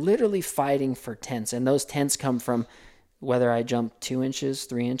 and they're literally fighting for tenths, and those tenths come from whether I jump 2 inches,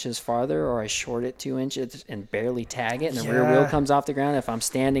 3 inches farther, or I short it 2 inches and barely tag it, and the rear wheel comes off the ground. If I'm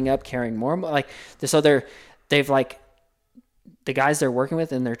standing up carrying more, they've the guys they're working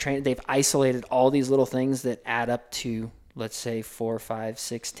with and they're trained. They've isolated all these little things that add up to, let's say 4, 5,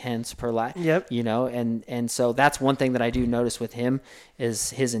 6 tenths per lap. Yep. And so that's one thing that I do notice with him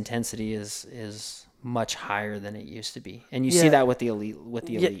is his intensity is much higher than it used to be, and you see that with the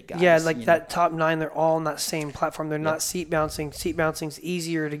elite guys. Yeah, like that top 9, they're all on that same platform. They're not seat bouncing. Seat bouncing's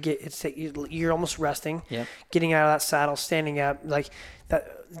easier to get. You're almost resting, getting out of that saddle, standing up, like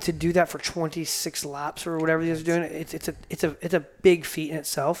that. To do that for 26 laps or whatever he's doing, it's a big feat in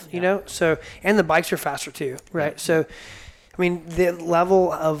itself, you know. So, and the bikes are faster too, right? So, I mean, the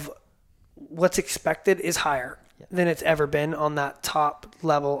level of what's expected is higher than it's ever been on that top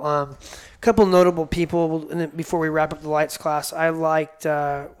level. A couple notable people, and then before we wrap up the lights class, I liked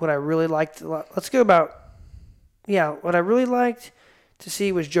what I really liked. Let's go about, what I really liked to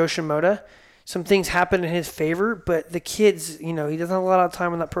see was Jo Shimoda. Some things happened in his favor, but the kids, he doesn't have a lot of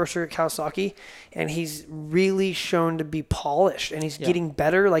time on that Pro Circuit Kawasaki, and he's really shown to be polished, and he's getting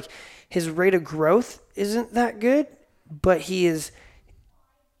better. Like, his rate of growth isn't that good, but he is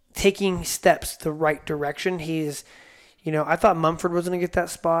taking steps the right direction. He's, I thought Mumford was going to get that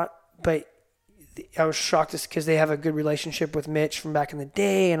spot, but I was shocked just because they have a good relationship with Mitch from back in the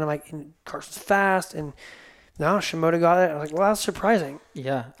day, and I'm like, and Carson's fast, and no, Shimoda got it. I was like, well, that's surprising.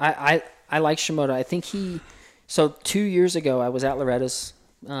 Yeah, I like Shimoda. I think 2 years ago I was at Loretta's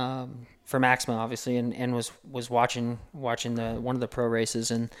for Maxima, obviously, and was watching one of the pro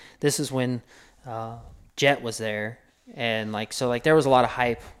races, and this is when Jet was there, and there was a lot of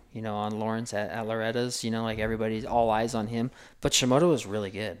hype, on Lawrence at Loretta's, everybody's all eyes on him, but Shimoda was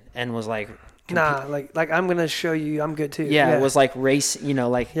really good and was like, I'm gonna show you I'm good too. Yeah, it was like race,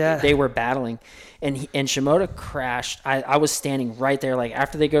 they were battling, and Shimoda crashed. I was standing right there, like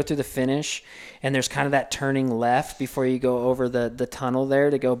after they go through the finish, and there's kind of that turning left before you go over the tunnel there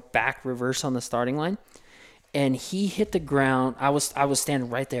to go back reverse on the starting line, and he hit the ground. I was standing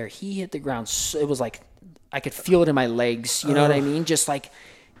right there. He hit the ground. So it was like I could feel it in my legs. You know what I mean? Just like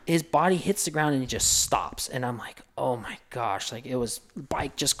his body hits the ground and he just stops, and I'm like, oh my gosh, like it was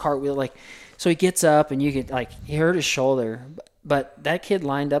bike just cartwheel like. So he gets up, and you could he hurt his shoulder, but that kid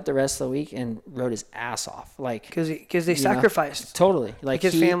lined up the rest of the week and rode his ass off, because they sacrificed totally,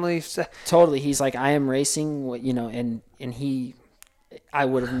 his family. Totally, he's like, I am racing, and he. I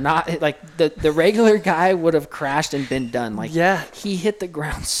would have not the regular guy would have crashed and been done. He hit the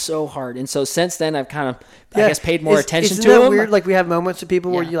ground so hard, and so since then I've kind of I guess paid more attention to him. Isn't that weird? Like we have moments with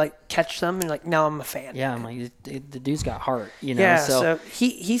people where you catch them and now I'm a fan. Yeah, I'm like the dude's got heart. Yeah, so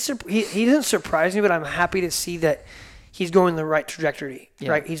he doesn't surprise me, but I'm happy to see that he's going the right trajectory.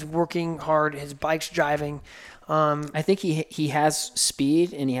 Yeah. Right, he's working hard. His bike's driving. I think he has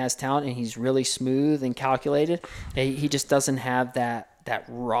speed and he has talent and he's really smooth and calculated. He just doesn't have that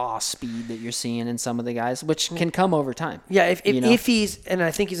raw speed that you're seeing in some of the guys, which can come over time. Yeah, if he's, and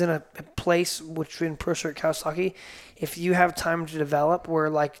I think he's in a place which in Pro Circuit Kawasaki, if you have time to develop, where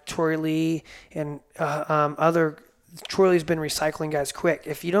like Troy Lee and Troy Lee's been recycling guys quick.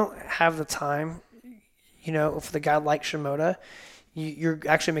 If you don't have the time, for the guy like Shimoda, you're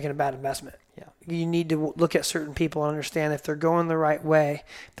actually making a bad investment. Yeah. You need to look at certain people and understand if they're going the right way,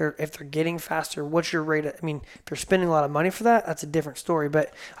 if they're getting faster, what's your rate if they're spending a lot of money for that, that's a different story.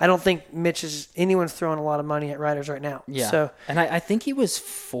 But I don't think anyone's throwing a lot of money at riders right now. Yeah. So, and I think he was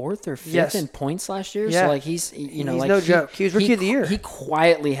 4th or 5th in points last year. Yeah. So he's no joke. He was rookie of the year. He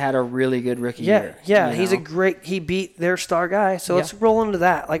quietly had a really good rookie year. Yeah. He beat their star guy. So let's roll into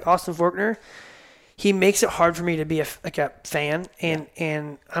that. Like Austin Faulkner. He makes it hard for me to be a fan,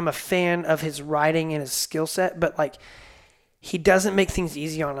 and I'm a fan of his riding and his skill set, but he doesn't make things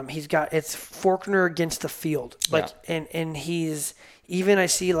easy on him. It's Faulkner against the field, and he's even I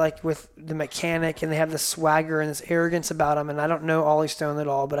see with the mechanic, and they have this swagger and this arrogance about him, and I don't know Ollie Stone at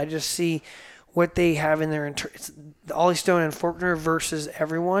all, but I just see what they have in their it's Ollie Stone and Faulkner versus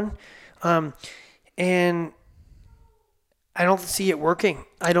everyone, and I don't see it working.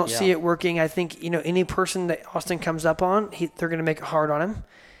 I think, any person that Austin comes up on, they're going to make it hard on him.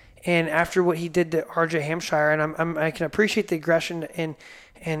 And after what he did to RJ Hampshire, and I can appreciate the aggression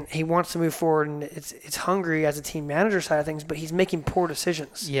and he wants to move forward, and it's hungry as a team manager side of things, but he's making poor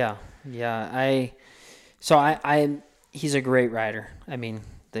decisions. Yeah. He's a great rider. I mean,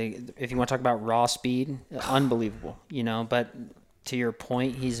 if you want to talk about raw speed, unbelievable, but to your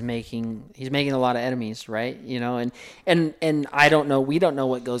point, he's making a lot of enemies, right? And I don't know, we don't know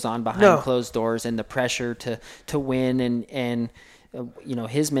what goes on behind closed doors and the pressure to win and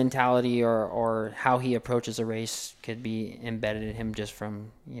his mentality or how he approaches a race could be embedded in him just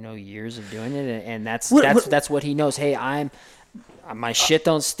from, years of doing it. And that's what he knows. Hey, my shit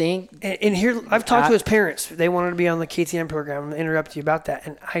don't stink. And here, I've talked to his parents. They wanted to be on the KTM program. I'm going to interrupt you about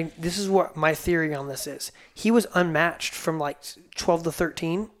that. And this is what my theory on this is. He was unmatched from like 12 to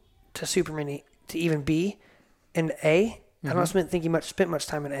 13 to Super Mini to even B and A. I don't think he spent much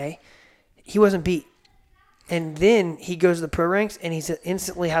time in A. He wasn't beat. And then he goes to the pro ranks and he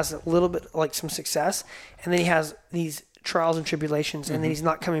instantly has a little bit like some success. And then he has these trials and tribulations, and then he's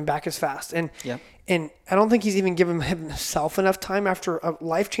not coming back as fast. And I don't think he's even given himself enough time after a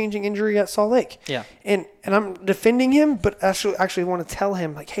life-changing injury at Salt Lake. Yeah. And I'm defending him, but actually want to tell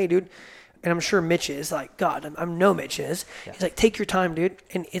him, like, hey, dude, and I'm sure Mitch is like, God, I know Mitch is. Yeah. He's like, take your time, dude.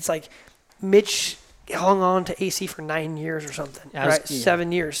 And it's like Mitch hung on to AC for 9 years or something, right?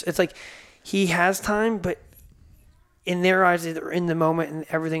 7 years. It's like he has time, but in their eyes, they're in the moment,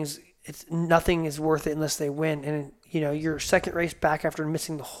 and nothing is worth it unless they win. And your second race back after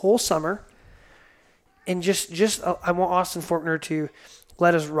missing the whole summer, and I want Austin Forkner to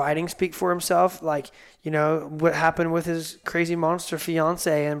let his riding speak for himself. Like, what happened with his crazy monster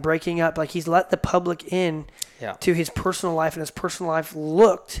fiance and breaking up. Like, he's let the public in to his personal life, and his personal life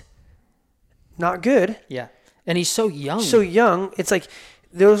looked not good. Yeah, and he's so young. It's like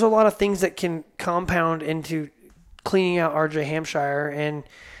there's a lot of things that can compound into cleaning out RJ Hampshire, and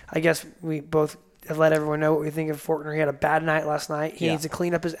I guess we both have let everyone know what we think of Forkner. He had a bad night last night. He needs to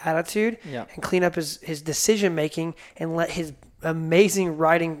clean up his attitude and clean up his decision making, and let his amazing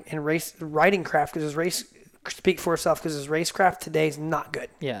riding and riding craft, because his race speak for itself, because his racecraft today is not good.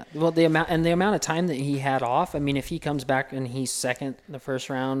 Yeah. Well, the amount of time that he had off, I mean, if he comes back and he's second the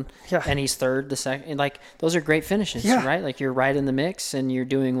first round and he's third the second, like, those are great finishes, right? Like, you're right in the mix and you're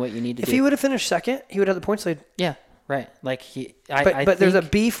doing what you need to do. If he would have finished second, he would have the points lead. Yeah, right. Like, but there's a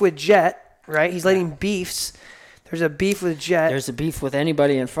beef with Jet, right? He's letting beefs. There's a beef with Jet. There's a beef with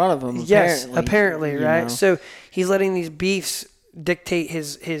anybody in front of him. Yes, apparently, right? So he's letting these beefs dictate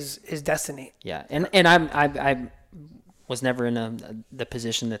his destiny. Yeah, and I was never in the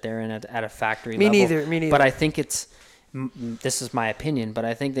position that they're in at a factory level. Me neither. But I think this is my opinion, but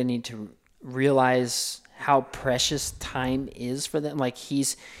I think they need to realize how precious time is for them. Like,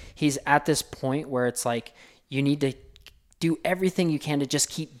 he's at this point where it's like you need to do everything you can to just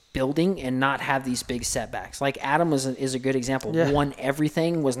keep building and not have these big setbacks. Like, Adam is a good example. Yeah. Won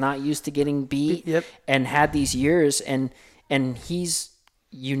everything, was not used to getting beat, and had these years, and he's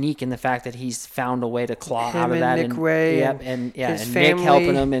unique in the fact that he's found a way to claw out of that. Nick Way, and family. Nick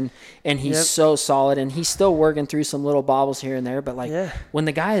helping him, and he's so solid, and he's still working through some little bobbles here and there. But when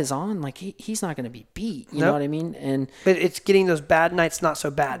the guy is on, like, he's not going to be beat. You know what I mean? But it's getting those bad nights not so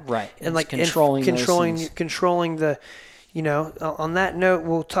bad, right? And like controlling the. On that note,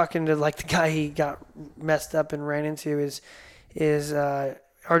 we'll talk into like the guy he got messed up and ran into is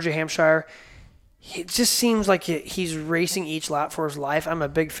RJ Hampshire. It just seems like he's racing each lap for his life. I'm a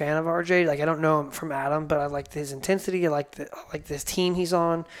big fan of RJ. Like, I don't know him from Adam, but I like his intensity. I like this team he's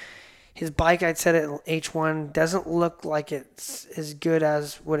on. His bike, I'd said it in H1, doesn't look like it's as good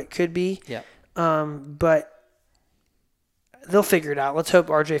as what it could be. Yeah. But they'll figure it out. Let's hope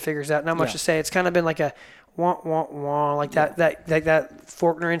RJ figures it out. Not much to say. It's kind of been like a wah, like that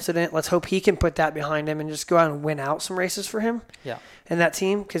Forkner incident. Let's hope he can put that behind him and just go out and win out some races for him. Yeah. And that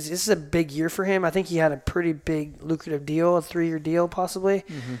team, because this is a big year for him. I think he had a pretty big lucrative deal, a 3-year deal possibly.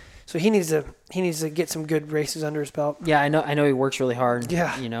 Mm-hmm. So he needs to get some good races under his belt. Yeah, I know he works really hard.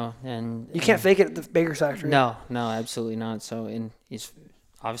 Yeah. And you can't fake it at the Baker's factory. No, absolutely not. So, and he's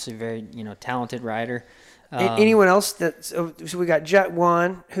obviously very, talented rider. Anyone else so we got Jet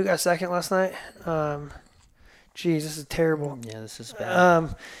 1. Who got second last night? Geez, this is terrible. Yeah, this is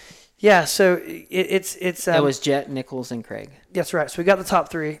bad. Yeah, so it's it was Jet, Nichols, and Craig. That's right. So we got the top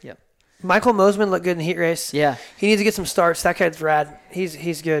 3. Yep. Michael Mosman looked good in the heat race. Yeah. He needs to get some starts. That guy's rad.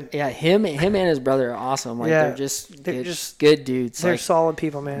 He's good. Yeah, him and his brother are awesome. Like, they're just good dudes. They're solid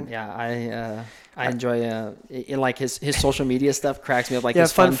people, man. Yeah, I enjoy like his social media stuff cracks me up, like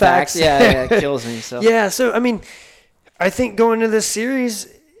his fun facts. Yeah, it kills me. So yeah, so I mean, I think going into this series,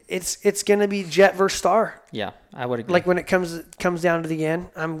 it's gonna be Jet versus Star. Yeah, I would agree. Like, when it comes down to the end,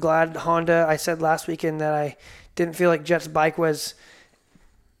 I'm glad Honda. I said last weekend that I didn't feel like Jet's bike was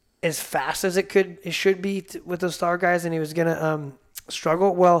as fast as it should be with those star guys, and he was gonna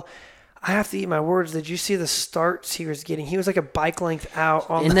struggle. Well, I have to eat my words. Did you see the starts he was getting? He was like a bike length out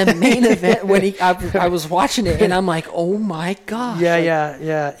on in the main event when I was watching it, and I'm like, oh my gosh. Yeah, like,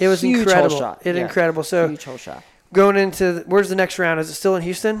 yeah. It was huge incredible. hole shot. Incredible. So huge hole shot. going into where's the next round? Is it still in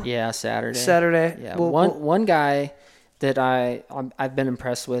Houston? Yeah, Saturday. Yeah. One guy that I've been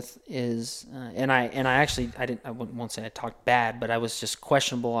impressed with is and I won't say I talked bad, but I was just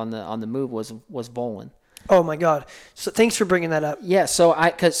questionable on the move was Volin. Oh my God! So thanks for bringing that up. Yeah. So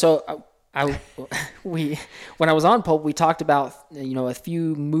when I was on Pulp, we talked about a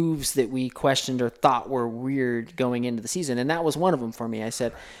few moves that we questioned or thought were weird going into the season, and that was one of them for me. I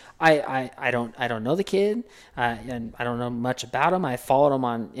said, I don't know the kid, and I don't know much about him. I followed him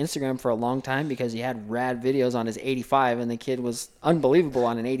on Instagram for a long time because he had rad videos on his 85, and the kid was unbelievable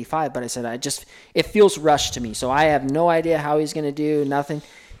on an 85. But I said, it feels rushed to me, so I have no idea how he's going to do. Nothing.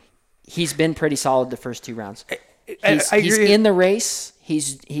 He's been pretty solid the first 2 rounds. He's in the race.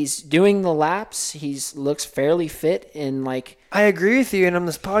 He's doing the laps. Looks fairly fit and like. I agree with you, and I'm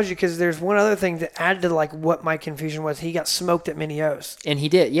just pausing because there's one other thing that added to like what my confusion was. He got smoked at Mini O's. And he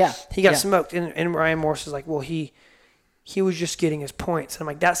did, yeah. He got smoked, and Ryan Morse was like, well, he was just getting his points. And I'm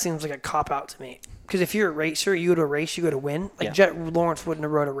like, that seems like a cop out to me. Because if you're a racer, you go to a race, you go to win. Like Jet Lawrence wouldn't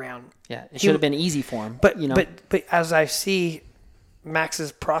have rode around. Yeah, it should have been easy for him. But as I see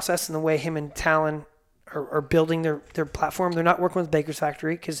Max's process and the way him and Talon are building their platform, they're not working with Baker's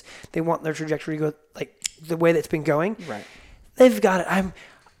Factory because they want their trajectory to go like the way that's been going. Right. They've got it.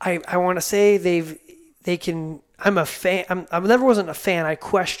 I want to say they can. I'm a fan. I never wasn't a fan. I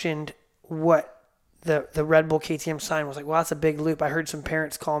questioned what the Red Bull KTM sign was like. Well, that's a big loop. I heard some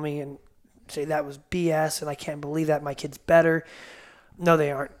parents call me and say that was BS, and I can't believe that. My kid's better. No,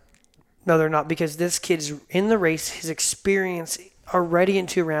 they aren't. No, they're not, because this kid's in the race. His experience already in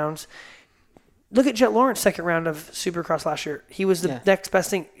 2 rounds. Look at Jet Lawrence, second round of Supercross last year. He was the next best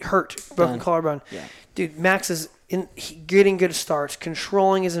thing. Hurt, broken collarbone. Yeah. Dude, Max is getting good starts,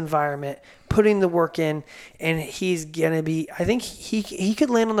 controlling his environment, putting the work in, and he's gonna be. I think he could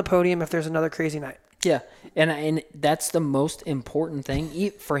land on the podium if there's another crazy night. Yeah, and that's the most important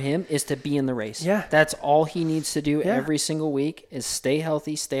thing for him is to be in the race. Yeah, that's all he needs to do every single week is stay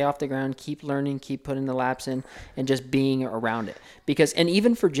healthy, stay off the ground, keep learning, keep putting the laps in, and just being around it. Because and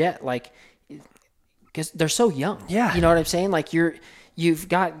even for Jet, like, because they're so young. Yeah, you know what I'm saying? Like you've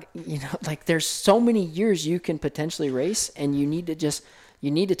got like there's so many years you can potentially race, and you need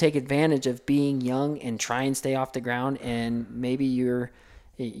to take advantage of being young and try and stay off the ground, and maybe you're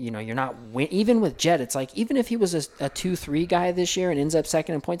not even with Jet. It's like even if he was a 2-3 guy this year and ends up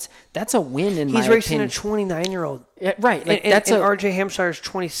second in points, that's a win in my opinion. He's racing a 29-year-old. Yeah, right. Like, and RJ Hampshire's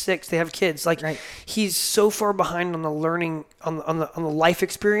 26. They have kids. Like he's so far behind on the learning on the life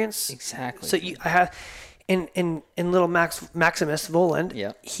experience. Exactly. So I have in little Maximus Voland.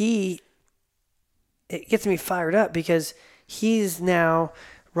 Yeah. It gets me fired up because he's now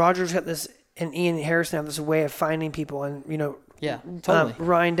Roger's got this, and Ian Harrison have this way of finding people, and yeah, totally.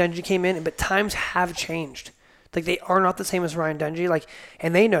 Ryan Dungey came in, but times have changed. Like, they are not the same as Ryan Dungey. Like,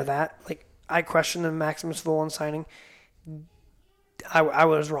 and they know that. Like, I questioned the Maximus Volan signing. I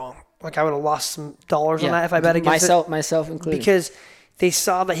was wrong. Like, I would have lost some dollars on that if I bet against myself included. Because they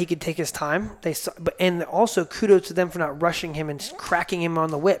saw that he could take his time. And also kudos to them for not rushing him and cracking him on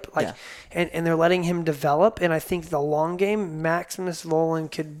the whip. Like, and they're letting him develop. And I think the long game, Maximus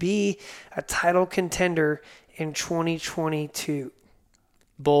Volan could be a title contender in 2022.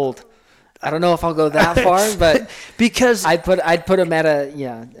 Bold. I don't know if I'll go that far, but because I'd put him at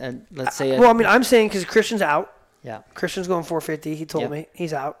let's say. I'm saying because Christian's out. Yeah. Christian's going 450. He told me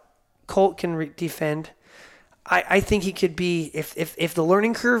he's out. Colt can defend. I think he could be if the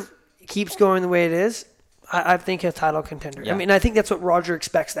learning curve keeps going the way it is. I think a title contender. Yeah. I mean, I think that's what Roger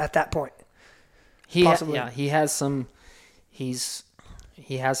expects at that point. He has some.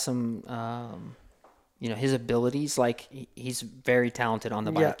 His abilities, like he's very talented on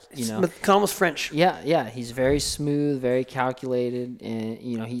the bike. Almost French. Yeah. He's very smooth, very calculated, and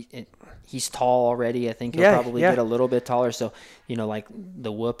he's tall already. I think he'll probably get a little bit taller. So like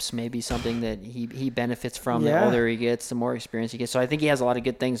the whoops may be something that he benefits from. The older he gets, the more experience he gets. So I think he has a lot of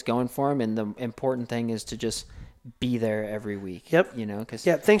good things going for him. And the important thing is to just be there every week. Yep.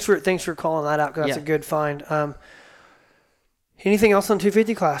 Thanks for calling that out, because that's a good find. Anything else on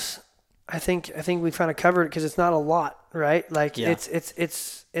 250 class? I think we kind of covered it because it's not a lot, right? Like it's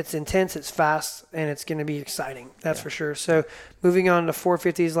intense, it's fast, and it's going to be exciting. That's for sure. So moving on to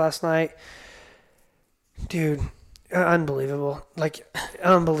 450s last night, dude, unbelievable! Like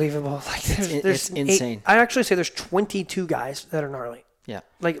unbelievable! Like there's it's insane. I actually say there's 22 guys that are gnarly. Yeah.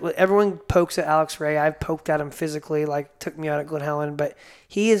 Like everyone pokes at Alex Ray. I've poked at him physically, like took me out at Glen Helen, but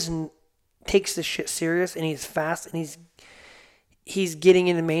he takes this shit serious, and he's fast, and he's getting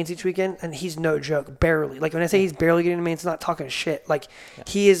into mains each weekend, and he's no joke. Barely. Like when I say he's barely getting into mains, not talking shit. Like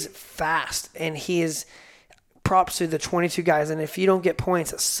he is fast, and he is props to the 22 guys. And if you don't get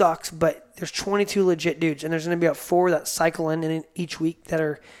points, it sucks. But there's 22 legit dudes, and there's going to be about 4 that cycle in each week that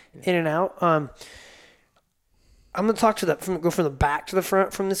are in and out. I'm going to talk to go from the back to the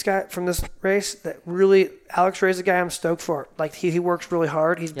front from this race. That really, Alex Ray's a guy I'm stoked for. Like he works really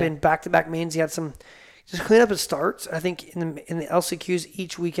hard. He's been back-to-back mains. He had some just clean up his starts. I think in the LCQs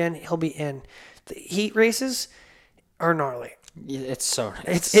each weekend he'll be in. The heat races are gnarly. It's so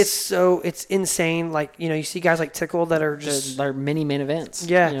it's insane. Like you see guys like Tickle that are just they're mini main events.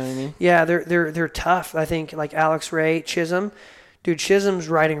 Yeah, you know what I mean. Yeah, they're tough. I think like Alex Ray, Chisholm. Dude, Chisholm's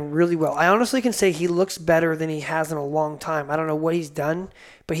riding really well. I honestly can say he looks better than he has in a long time. I don't know what he's done,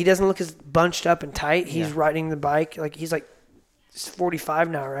 but he doesn't look as bunched up and tight. He's riding the bike like he's like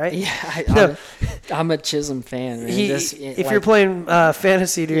 45 now, right? Yeah, I'm a Chisholm fan. Man. If you're playing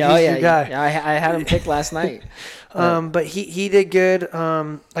fantasy, dude, he's your guy. Yeah, I had him picked last night. But he did good.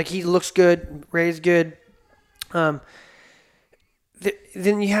 Like he looks good. Ray's good.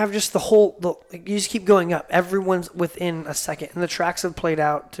 Then you have just you just keep going up. Everyone's within a second. And the tracks have played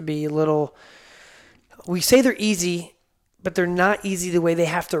out to be a little, we say they're easy, but they're not easy the way they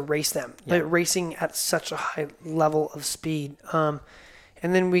have to race them. Yeah. They're racing at such a high level of speed. And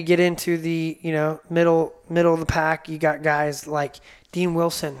then we get into the, middle of the pack. You got guys like Dean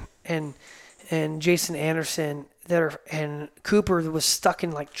Wilson and Jason Anderson and Cooper was stuck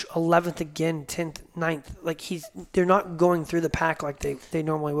in like 11th again, 10th, 9th. Like they're not going through the pack like they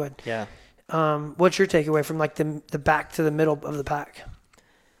normally would. Yeah. What's your takeaway from like the back to the middle of the pack?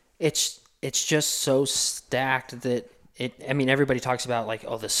 It's just so stacked that everybody talks about like,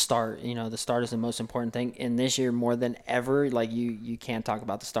 the start, the start is the most important thing. And this year more than ever, like you can't talk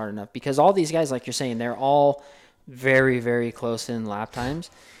about the start enough because all these guys, like you're saying, they're all very, very close in lap times,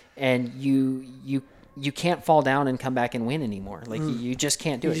 and you can't fall down and come back and win anymore. Like you just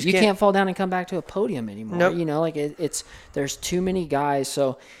can't do it. You can't fall down and come back to a podium anymore. Nope. There's too many guys.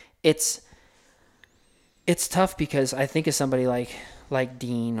 So it's tough because I think of somebody like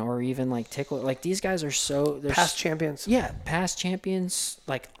Dean or even like Tickler. Like these guys are past champions. Yeah. Past champions,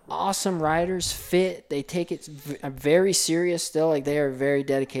 like awesome riders, fit. They take it very serious still. Like they are very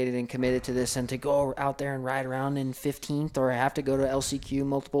dedicated and committed to this, and to go out there and ride around in 15th or have to go to LCQ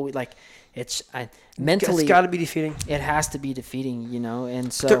multiple, like, mentally, it's got to be defeating. It has to be defeating,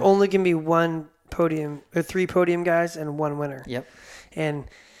 and so there only can be one podium or 3 podium guys and 1 winner. Yep. And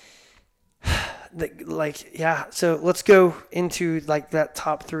so let's go into like that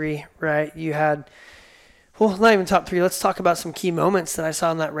top 3, right? You had, not even top 3. Let's talk about some key moments that I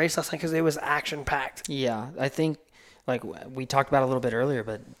saw in that race last night because it was action packed. Yeah, I think like we talked about a little bit earlier,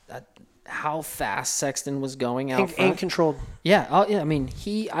 but how fast Sexton was going out front. And controlled. Yeah. I mean,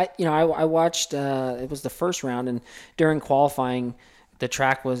 I watched, it was the first round, and during qualifying, the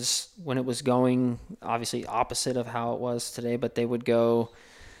track was, when it was going, obviously opposite of how it was today, but they would go,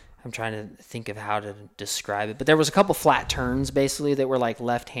 I'm trying to think of how to describe it, but there was a couple flat turns basically that were like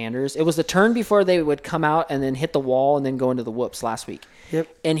left-handers. It was the turn before they would come out and then hit the wall and then go into the whoops last week. Yep.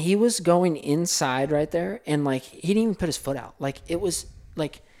 And he was going inside right there, and like he didn't even put his foot out. Like it was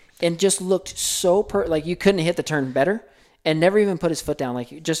like, and just looked so like you couldn't hit the turn better, and never even put his foot down.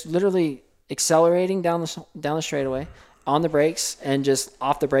 Like just literally accelerating down the straightaway on the brakes, and just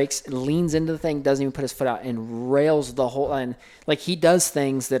off the brakes, and leans into the thing, doesn't even put his foot out, and rails the whole. And like he does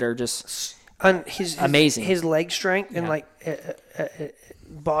things that are just amazing. His leg strength and like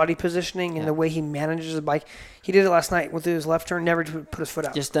body positioning and the way he manages the bike. He did it last night with his left turn, never put his foot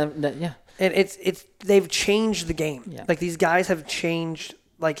out. Just yeah. And they've changed the game. Yeah. Like these guys have changed.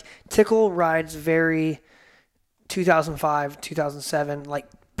 Like Tickle rides very 2005, 2007, like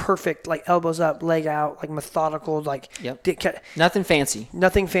perfect, like elbows up, leg out, like methodical, like nothing fancy.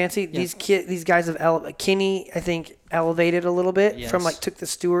 Nothing fancy. Yep. These guys have Kinney, I think, elevated a little bit from like took the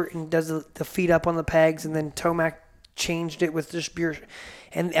Stewart and does the feet up on the pegs, and then Tomac changed it with just beer,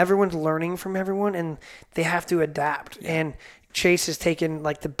 and everyone's learning from everyone, and they have to adapt. Yeah. And Chase has taken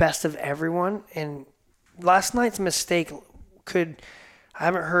like the best of everyone, and last night's mistake I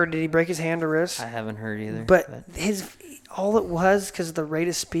haven't heard. Did he break his hand or wrist? I haven't heard either. But all it was because of the rate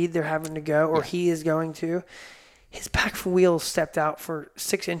of speed they're having to go, or he is going to. His back wheel stepped out for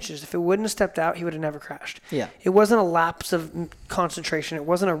 6 inches. If it wouldn't have stepped out, he would have never crashed. Yeah. It wasn't a lapse of concentration. It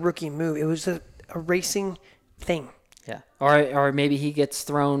wasn't a rookie move. It was a racing thing. Yeah, or maybe he gets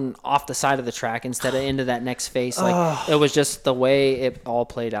thrown off the side of the track instead of into that next face. Like it was just the way it all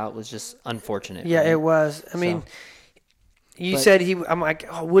played out was just unfortunate. Yeah, right? it was. I mean, you said I'm like,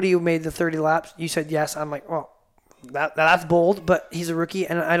 oh, Woody made the 30 laps. You said yes. I'm like, well, that's bold, but he's a rookie,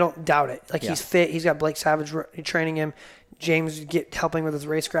 and I don't doubt it. Like he's fit. He's got Blake Savage training him. James helping with his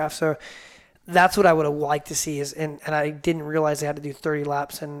racecraft. So that's what I would have liked to see and I didn't realize they had to do 30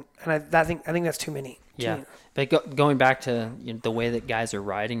 laps, and I think that's too many. Yeah, but going back to the way that guys are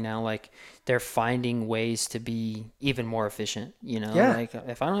riding now, like they're finding ways to be even more efficient. Like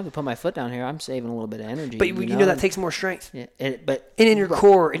if I don't have to put my foot down here, I'm saving a little bit of energy. But you know that takes more strength. Yeah, but in your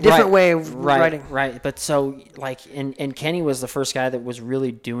core, a different way of riding. Right. But so like, and Kenny was the first guy that was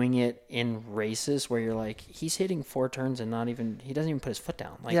really doing it in races where you're like, he's hitting 4 turns and he doesn't even put his foot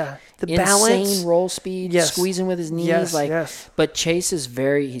down. Like the insane balance, roll speed, squeezing with his knees. But Chase is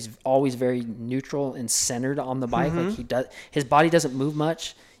he's always very neutral and centered on the bike. Like his body doesn't move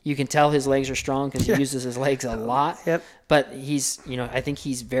much. You can tell his legs are strong because he uses his legs a lot. Yep. But he's, I think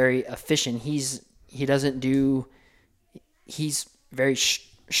he's very efficient. He's very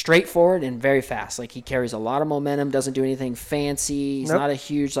straightforward and very fast. Like he carries a lot of momentum, doesn't do anything fancy. He's not a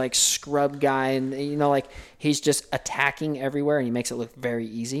huge like scrub guy. And, like he's just attacking everywhere and he makes it look very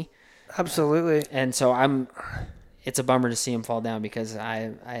easy. Absolutely. And so it's a bummer to see him fall down because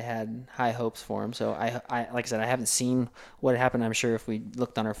I had high hopes for him. So I like I said, I haven't seen what happened. I'm sure if we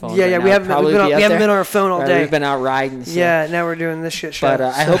looked on our phone, we haven't been on our phone all day. We've been out riding. So. Yeah, now we're doing this shit show. But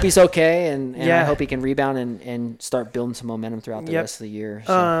I hope he's okay, and I hope he can rebound and start building some momentum throughout the rest of the year.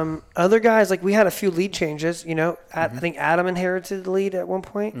 So. Other guys, like we had a few lead changes. I think Adam inherited the lead at one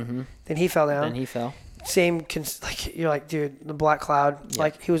point. Mm-hmm. Then he fell down. Then he fell. Same, like you're like, dude, the Black Cloud,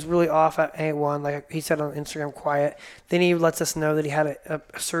 like he was really off at A1, like he said on Instagram, quiet. Then he lets us know that he had a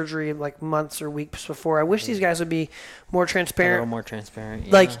surgery like months or weeks before. I wish these guys would be more transparent. A little more transparent,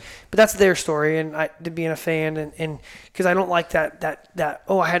 yeah. Like, but that's their story, and being a fan, and because I don't like that.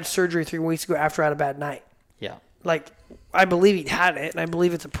 Oh, I had surgery 3 weeks ago after I had a bad night. Yeah. Like, I believe he had it, and I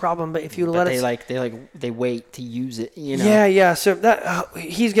believe it's a problem. But if you let us, they wait to use it. Yeah. So that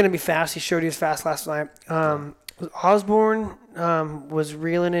he's gonna be fast. He showed he was fast last night. Osborne was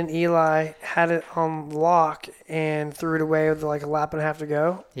reeling in Eli, had it on lock, and threw it away with like a lap and a half to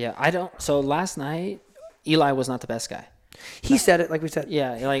go. Yeah, So last night, Eli was not the best guy. He said it, like we said.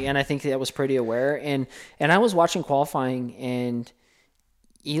 Yeah, and I think that was pretty aware. And I was watching qualifying and.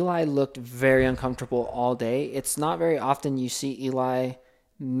 Eli looked very uncomfortable all day. It's not very often you see Eli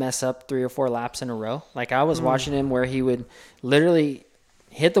mess up 3 or 4 laps in a row. Like I was watching him where he would literally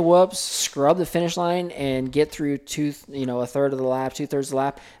hit the whoops, scrub the finish line, and get through a third of the lap, 2/3 of the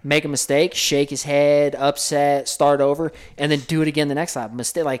lap, make a mistake, shake his head, upset, start over, and then do it again the next lap.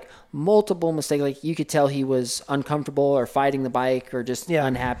 Multiple mistakes. Like you could tell he was uncomfortable or fighting the bike or just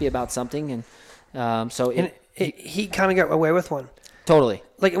unhappy about something. And he kind of got away with one. Totally.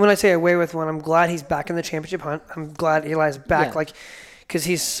 Like when I say away with one, I'm glad he's back in the championship hunt. I'm glad Eli's back, because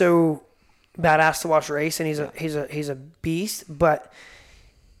he's so badass to watch race, and he's a beast. But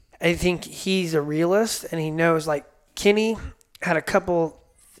I think he's a realist, and he knows like Kenny had a couple.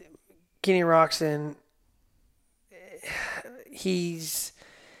 Kenny Roczen. He's,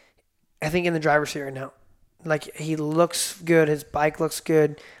 I think, in the driver's seat right now. Like he looks good. His bike looks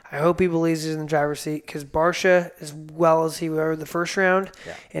good. I hope he believes he's in the driver's seat because Barcia, as well as he were the first round,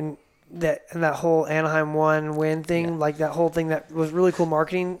 and that whole Anaheim 1 win thing, like that whole thing that was really cool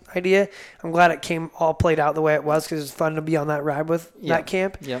marketing idea. I'm glad it all played out the way it was because it's fun to be on that ride with that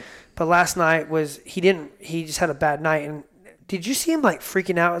camp. Yep. But last night he just had a bad night. And did you see him like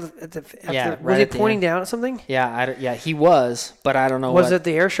freaking out was he pointing down at something? Yeah, he was, but I don't know. Was it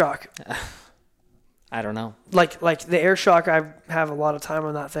the air shock? I don't know. Like the air shock, I have a lot of time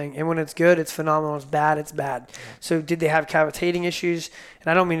on that thing. And when it's good, it's phenomenal. It's bad, it's bad. So did they have cavitating issues?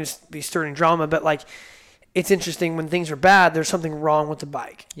 And I don't mean to be stirring drama, but like it's interesting when things are bad, there's something wrong with the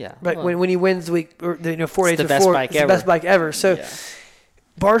bike. Yeah. But when he wins the week, or 4 days before, it's the best bike ever. So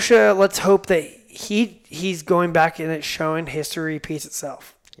Barcia, let's hope that he's going back and it's showing history repeats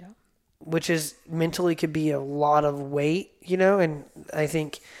itself. Yeah. Which is mentally could be a lot of weight, and I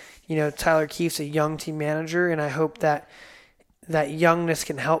think Tyler Keefe's a young team manager, and I hope that youngness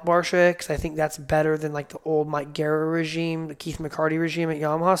can help Barcia because I think that's better than like the old Mike Guerra regime, the Keith McCarty regime at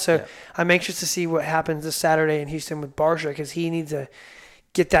Yamaha. So I'm anxious to see what happens this Saturday in Houston with Barcia because he needs to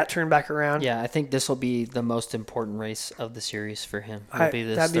get that turned back around. Yeah, I think this will be the most important race of the series for him. It'll be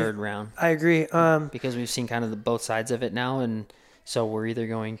this third round. I agree. Because we've seen kind of both sides of it now, and so we're either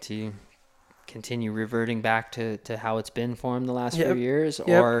going to continue reverting back to how it's been for him the last few years,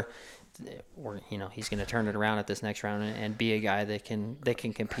 or or he's going to turn it around at this next round and be a guy that can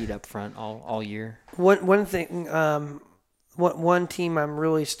compete up front all year. One thing, one team I'm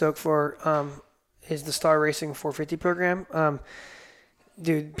really stoked for is the Star Racing 450 program.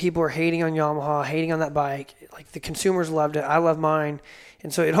 Dude, people are hating on Yamaha, hating on that bike. Like the consumers loved it. I love mine.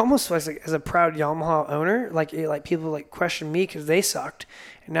 And so it almost was like, as a proud Yamaha owner, like people question me because they sucked.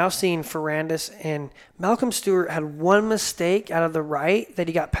 And now seeing Ferrandis and Malcolm Stewart had one mistake out of the right that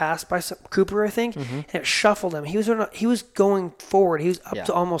he got passed by Cooper, I think, and it shuffled him. He was going forward. He was up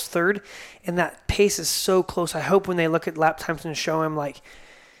to almost third, and that pace is so close. I hope when they look at lap times and show him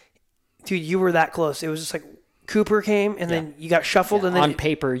dude, you were that close. It was just like Cooper came and then you got shuffled, and then on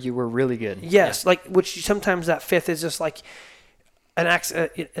paper you were really good. Yes, which sometimes that fifth is just like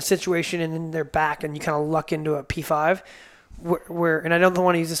a situation, and then they're back, and you kind of luck into a P5. Where and I don't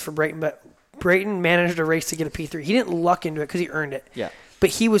want to use this for Brayton, but Brayton managed a race to get a P3. He didn't luck into it because he earned it. Yeah. But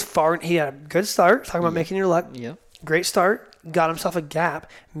he was far. He had a good start. Talking about making your luck. Yeah. Great start. Got himself a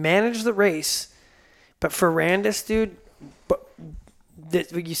gap. Managed the race. But Ferrandis, dude,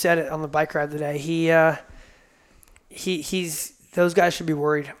 you said it on the bike ride today. He's those guys should be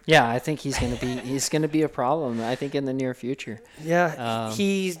worried. Yeah, I think he's gonna be a problem. I think in the near future. Yeah.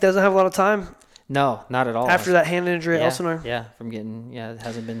 He doesn't have a lot of time. No, not at all. After that hand injury at Elsinore. Yeah, it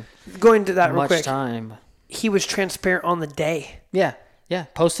hasn't been going to that real much quick. time. He was transparent on the day. Yeah,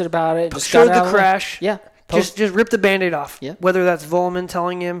 posted about it. Just showed the crash. Yeah, just ripped the Band-Aid off. Yeah. Whether that's Volman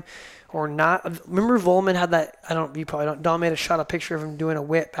telling him or not. Remember Volman had that, you probably don't. Don made a picture of him doing a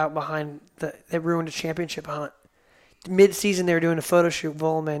whip out behind that ruined a championship hunt. Mid-season, they were doing a photo shoot,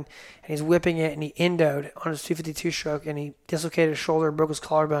 Volman, and he's whipping it, and he endoed on his 252 stroke, and he dislocated his shoulder, broke his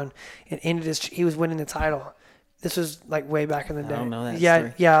collarbone, and he was winning the title. This was way back in the day. I don't know that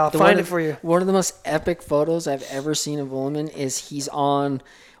story. Yeah, I'll find it for you. One of the most epic photos I've ever seen of Volman is he's on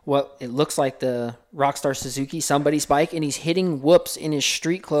what it looks like the Rockstar Suzuki, somebody's bike, and he's hitting whoops in his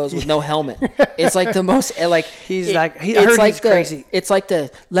street clothes with no helmet. It's like the most he's crazy. It's like the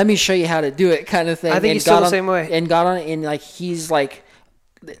let me show you how to do it kind of thing. I think he's still the same way. And got on it, and he's like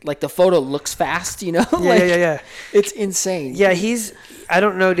the photo looks fast, Yeah. It's insane. Yeah, I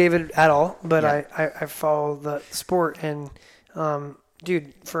don't know David at all, but I follow the sport, and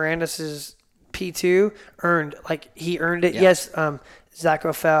dude, Ferrandis' P2 earned, he earned it. Yeah. Yes,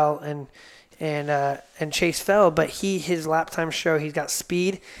 Zacho fell and Chase fell, but his lap time show he's got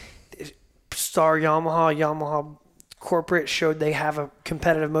speed. Star Yamaha corporate showed they have a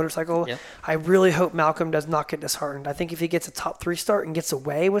competitive motorcycle. Yep. I really hope Malcolm does not get disheartened. I think if he gets a top 3 start and gets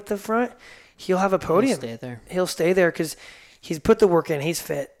away with the front, he'll have a podium. He'll stay there because he's put the work in. He's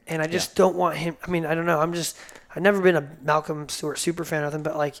fit, and I just don't want him. I mean, I don't know. I've never been a Malcolm Stewart super fan of him,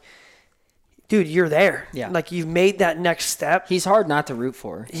 but dude, you're there. Yeah. You've made that next step. He's hard not to root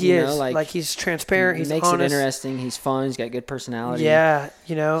for. He is. He's transparent. He's makes honest. It interesting. He's fun. He's got good personality. Yeah.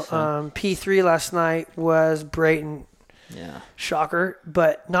 P3 last night was Brayton. Yeah. Shocker,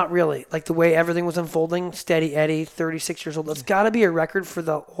 but not really. The way everything was unfolding, Steady Eddie, 36 years old. It's got to be a record for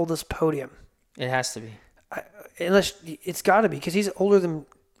the oldest podium. It has to be. It's got to be because he's older than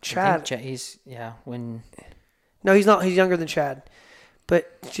Chad. No, he's not. He's younger than Chad. But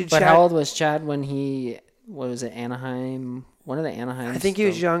how old was Chad when was it Anaheim? One of the Anaheim. I think he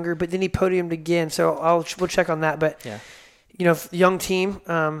was younger, but then he podiumed again. So we'll check on that. But young team,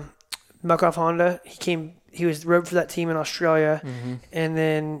 Muckhoff Honda. He rode for that team in Australia, and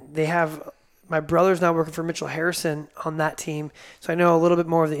then they have my brother's now working for Mitchell Harrison on that team. So I know a little bit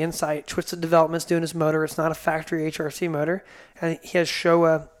more of the insight. Twisted Development's doing his motor. It's not a factory HRC motor, and he has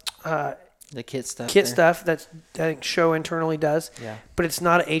Showa. The kit stuff. Stuff that I think Show internally does. Yeah. But it's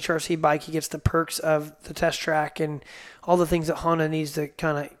not an HRC bike. He gets the perks of the test track and all the things that Honda needs to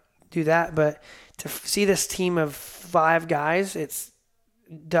kind of do that. But to see this team of 5 guys, it's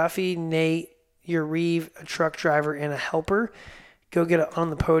Duffy, Nate, Urive, a truck driver, and a helper, go get it on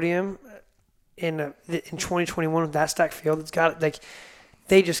the podium in 2021 with that stacked field. It's got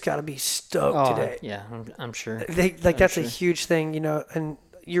they just got to be stoked today. Yeah, I'm sure. That's a huge thing, and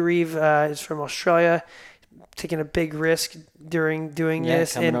Urive is from Australia, taking a big risk during doing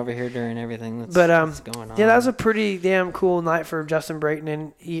this. Coming over here during everything that's going on. Yeah, that was a pretty damn cool night for Justin Brayton,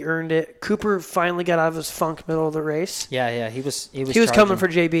 and he earned it. Cooper finally got out of his funk middle of the race. Yeah, he was coming for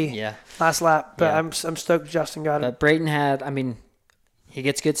JB. Yeah. Last lap, but I'm stoked Justin got it. But Brayton he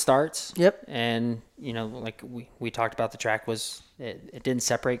gets good starts. Yep. And we talked about, the track it didn't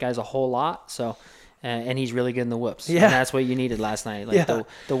separate guys a whole lot, so. And he's really good in the whoops. Yeah. And that's what you needed last night.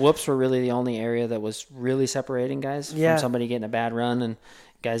 The whoops were really the only area that was really separating guys from somebody getting a bad run and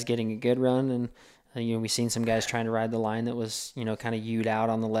guys getting a good run. We've seen some guys trying to ride the line that was, kind of U'd out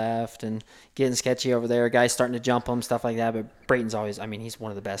on the left and getting sketchy over there. Guys starting to jump them, stuff like that. But Brayton's always, he's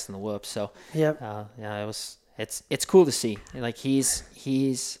one of the best in the whoops. So, Yep. it's cool to see. Like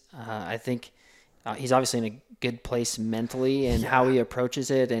I think he's obviously in a good place mentally and how he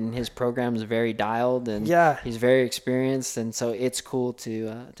approaches it, and his program is very dialed, and he's very experienced. And so it's cool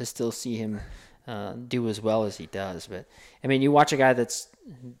to still see him do as well as he does. But you watch a guy that's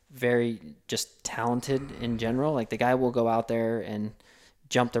very just talented in general. Like the guy will go out there and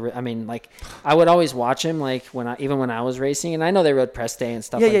jump I would always watch him when I was racing, and I know they rode press day and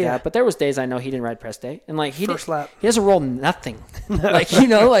stuff that, but there was days I know he didn't ride press day, and first lap he doesn't roll nothing.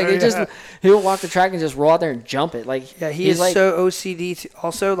 He'll walk the track and just roll out there and jump it. He is so OCD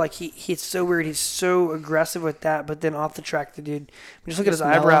also. He's so weird. He's so aggressive with that, but then off the track, the dude, just look at his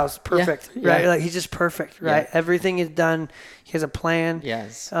eyebrows, perfect, right? He's just perfect, right? Everything is done. He has a plan.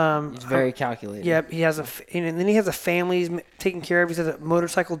 Yes. He's very calculated. Yep. He has and then he has a family he's taking care of. He's at a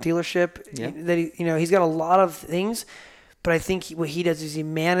motorcycle dealership that he's got a lot of things, but I think what he does is he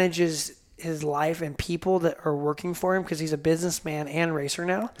manages his life and people that are working for him, because he's a businessman and racer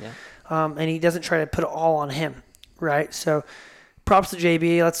now. Yeah. And he doesn't try to put it all on him, right? So props to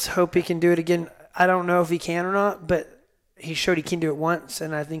JB. Let's hope he can do it again. I don't know if he can or not, but he showed he can do it once,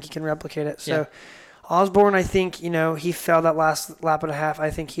 and I think he can replicate it. So Osborne, I think, he fell that last lap and a half.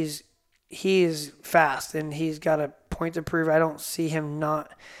 I think he is fast, and he's got a point to prove. I don't see him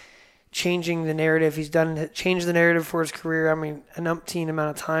not changing the narrative. He's changed the narrative for his career, an umpteen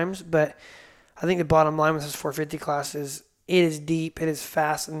amount of times, but I think the bottom line with his 450 class is it is deep, it is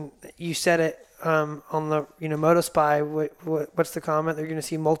fast, and you said it on the MotoSpy. What's the comment? They're going to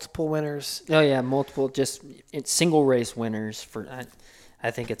see multiple winners. Oh yeah, multiple, just single race winners for. I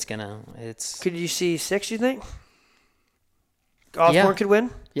think it's. Could you see 6? You think Osborne could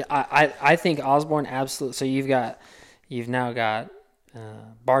win? Yeah, I think Osborne absolutely. So you've now got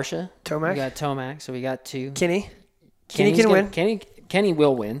Barcia, Tomac. You got Tomac, so we got 2. Kenny can win. Kenny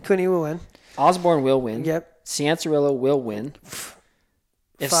will win. Kenny will win. Osborne will win. Yep. Cianciarulo will win.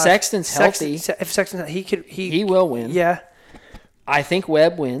 If 5. Sexton's healthy, he will win. Yeah. I think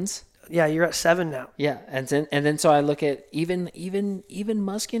Webb wins. Yeah, you're at 7 now. Yeah, and then so I look at even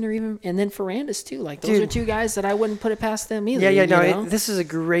Muskin and then Ferrandis too. Those are 2 guys that I wouldn't put it past them either. This is a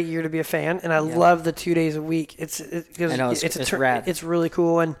great year to be a fan, and I love the 2 days a week. It's rad. It's really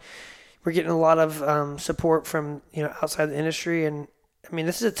cool, and we're getting a lot of support from outside the industry. And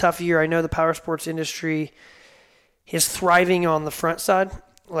this is a tough year. I know the power sports industry is thriving on the front side.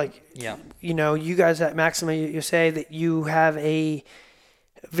 You guys at Maxima, you say that you have a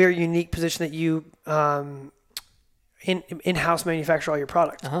very unique position that you in-house manufacture all your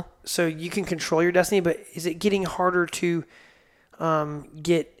product. So you can control your destiny, but is it getting harder to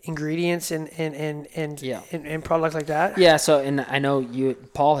get ingredients and products like that? Yeah, so, and I know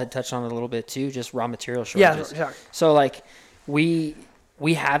Paul had touched on it a little bit too, just raw material shortages. Yeah. So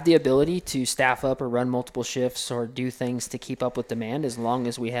we have the ability to staff up or run multiple shifts or do things to keep up with demand as long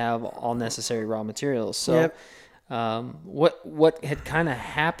as we have all necessary raw materials. So what had kind of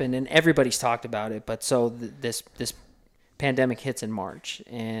happened, and everybody's talked about it, but so this pandemic hits in March,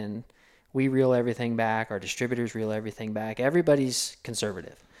 and we reel everything back. Our distributors reel everything back. Everybody's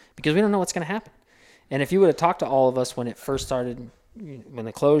conservative because we don't know what's going to happen. And if you would have talked to all of us when it first started, when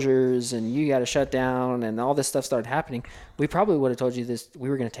the closures and you got to shut down and all this stuff started happening, we probably would have told you this. We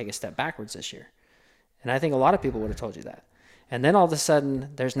were going to take a step backwards this year. And I think a lot of people would have told you that. And then all of a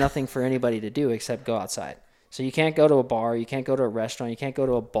sudden, there's nothing for anybody to do except go outside. So you can't go to a bar, you can't go to a restaurant, you can't go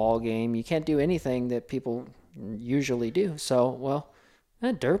to a ball game, you can't do anything that people usually do. So,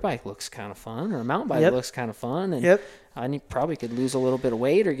 that dirt bike looks kind of fun, or a mountain bike looks kind of fun, and I probably could lose a little bit of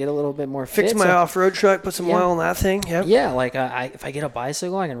weight or get a little bit more fit. Fix my off-road truck, put some oil on that thing. Yeah, if I get a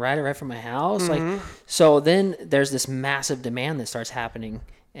bicycle, I can ride it right from my house. So then there's this massive demand that starts happening,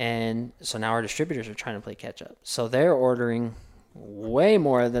 and so now our distributors are trying to play catch up. So they're ordering way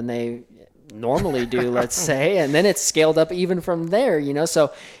more than they normally do, let's say, and then it's scaled up even from there,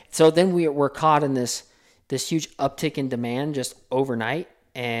 So then we're caught in this huge uptick in demand just overnight,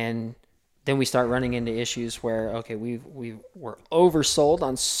 and then we start running into issues where we're oversold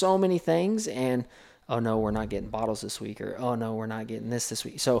on so many things, and oh no, we're not getting bottles this week, or oh no, we're not getting this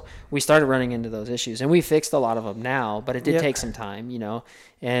week. So we started running into those issues, and we fixed a lot of them now, but it did take some time,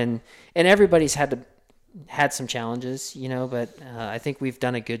 and everybody's had some challenges, but I think we've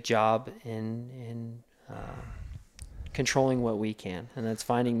done a good job in controlling what we can, and that's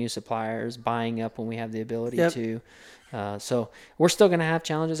finding new suppliers, buying up when we have the ability to. So we're still going to have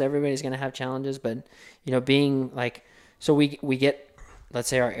challenges. Everybody's going to have challenges, but being so we get let's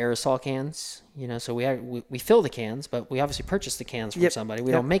say our aerosol cans, so we fill the cans, but we obviously purchase the cans from somebody.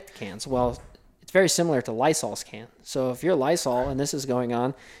 We don't make the cans. Well, it's very similar to Lysol's can. So if you're Lysol and this is going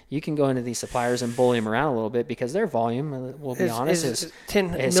on, you can go into these suppliers and bully them around a little bit because their volume, we'll be honest, is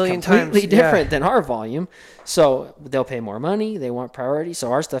 10 is million completely times different than our volume. So they'll pay more money. They want priority.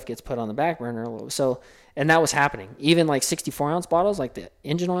 So our stuff gets put on the back burner a little. So, and that was happening. Even like 64-ounce bottles, like the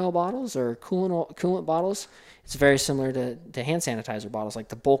engine oil bottles or coolant bottles, it's very similar to hand sanitizer bottles, like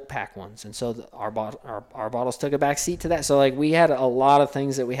the bulk pack ones. And so our bottles took a back seat to that. So like we had a lot of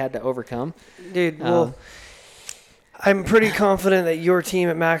things that we had to overcome. Dude, well, I'm pretty confident that your team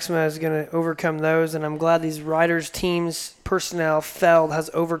at Maxima is going to overcome those, and I'm glad these riders, teams, personnel, Feld has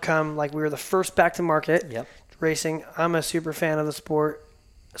overcome. Like, we were the first back to market racing. I'm a super fan of the sport,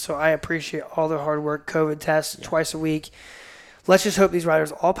 so I appreciate all their hard work. COVID tests twice a week. Let's just hope these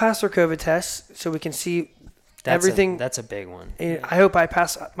riders all pass their COVID tests so we can see everything. That's a big one. I hope I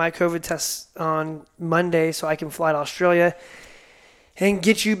pass my COVID tests on Monday so I can fly to Australia and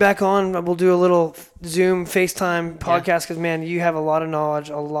get you back on. We'll do a little Zoom, FaceTime podcast because, man, you have a lot of knowledge,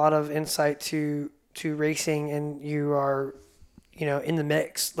 a lot of insight to racing, and you are, in the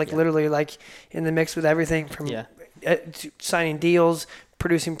mix, literally like in the mix with everything from to signing deals,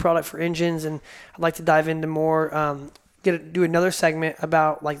 producing product for engines. And I'd like to dive into more, do another segment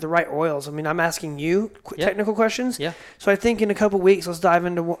about like the right oils. I mean, I'm asking you technical questions. Yeah. So I think in a couple weeks, let's dive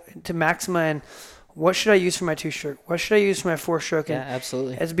into Maxima and what should I use for my 2-stroke? What should I use for my 4-stroke? Yeah,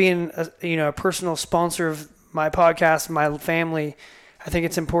 absolutely. As being a personal sponsor of my podcast, my family, I think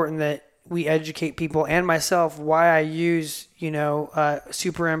it's important that we educate people and myself why I use,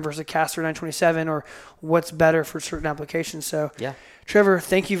 Super M versus Caster 927 or what's better for certain applications. So, Trevor,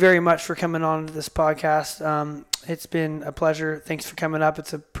 thank you very much for coming on to this podcast. It's been a pleasure. Thanks for coming up.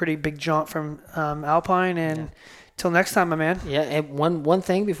 It's a pretty big jaunt from Alpine, and till next time, my man. Yeah, and one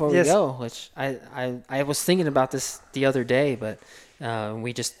thing before we go, which I was thinking about this the other day, but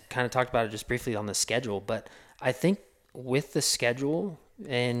we just kind of talked about it just briefly on the schedule. But I think with the schedule,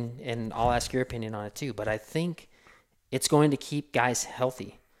 and I'll ask your opinion on it too, but I think it's going to keep guys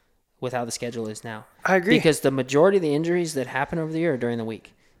healthy with how the schedule is now. I agree. Because the majority of the injuries that happen over the year are during the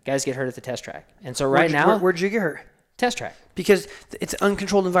week. Guys get hurt at the test track. And so where'd you get hurt? Test track. Because it's an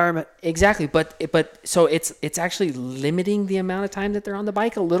uncontrolled environment. Exactly. But so it's actually limiting the amount of time that they're on the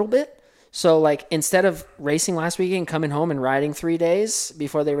bike a little bit. So like instead of racing last weekend, coming home and riding 3 days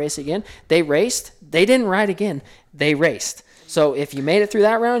before they race again, they raced. They didn't ride again. They raced. So if you made it through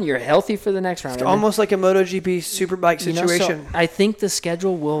that round, you're healthy for the next round. It's almost like a MotoGP Superbike situation. So I think the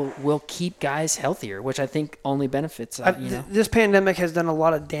schedule will keep guys healthier, which I think only benefits. This pandemic has done a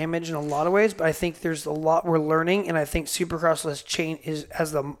lot of damage in a lot of ways, but I think there's a lot we're learning, and I think Supercross has changed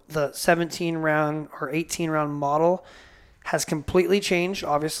as the 17 round or 18 round model has completely changed,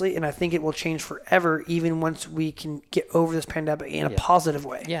 obviously, and I think it will change forever, even once we can get over this pandemic in a positive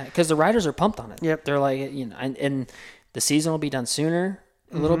way. Yeah, because the riders are pumped on it. Yep, they're like, and the season will be done sooner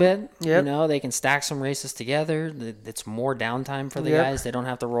a little bit. Yep. They can stack some races together. It's more downtime for the guys. They don't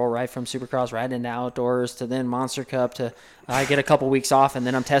have to roll right from Supercross right into outdoors to then Monster Cup to I get a couple weeks off and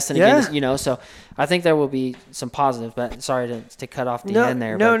then I'm testing again. So I think there will be some positive. But sorry to cut off the end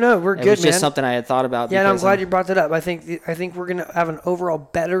there. No, we're good, man. It was just something I had thought about. Yeah, and I'm glad you brought that up. I think we're gonna have an overall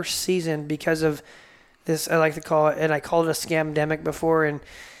better season because of this. I like to call it, and I called it a scamdemic before, and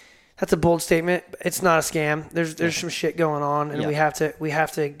that's a bold statement. It's not a scam. There's some shit going on, and we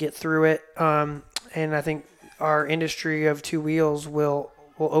have to get through it. And I think our industry of two wheels will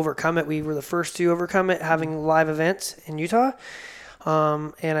overcome it. We were the first to overcome it, having live events in Utah.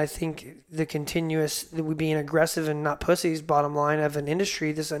 And I think the continuous being aggressive and not pussies. Bottom line of an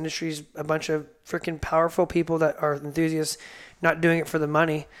industry. This industry is a bunch of freaking powerful people that are enthusiasts, not doing it for the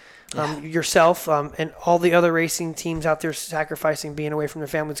money. Yourself and all the other racing teams out there sacrificing being away from their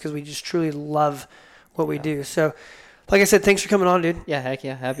families because we just truly love what we do. So, like I said, thanks for coming on, dude. Yeah, heck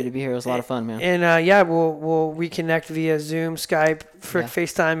yeah. Happy to be here. It was a lot of fun, man. And, we'll reconnect via Zoom, Skype,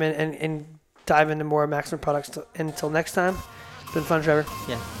 FaceTime, and dive into more Maxima products. Until next time, it's been fun, Trevor.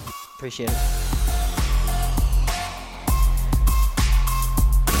 Yeah, appreciate it.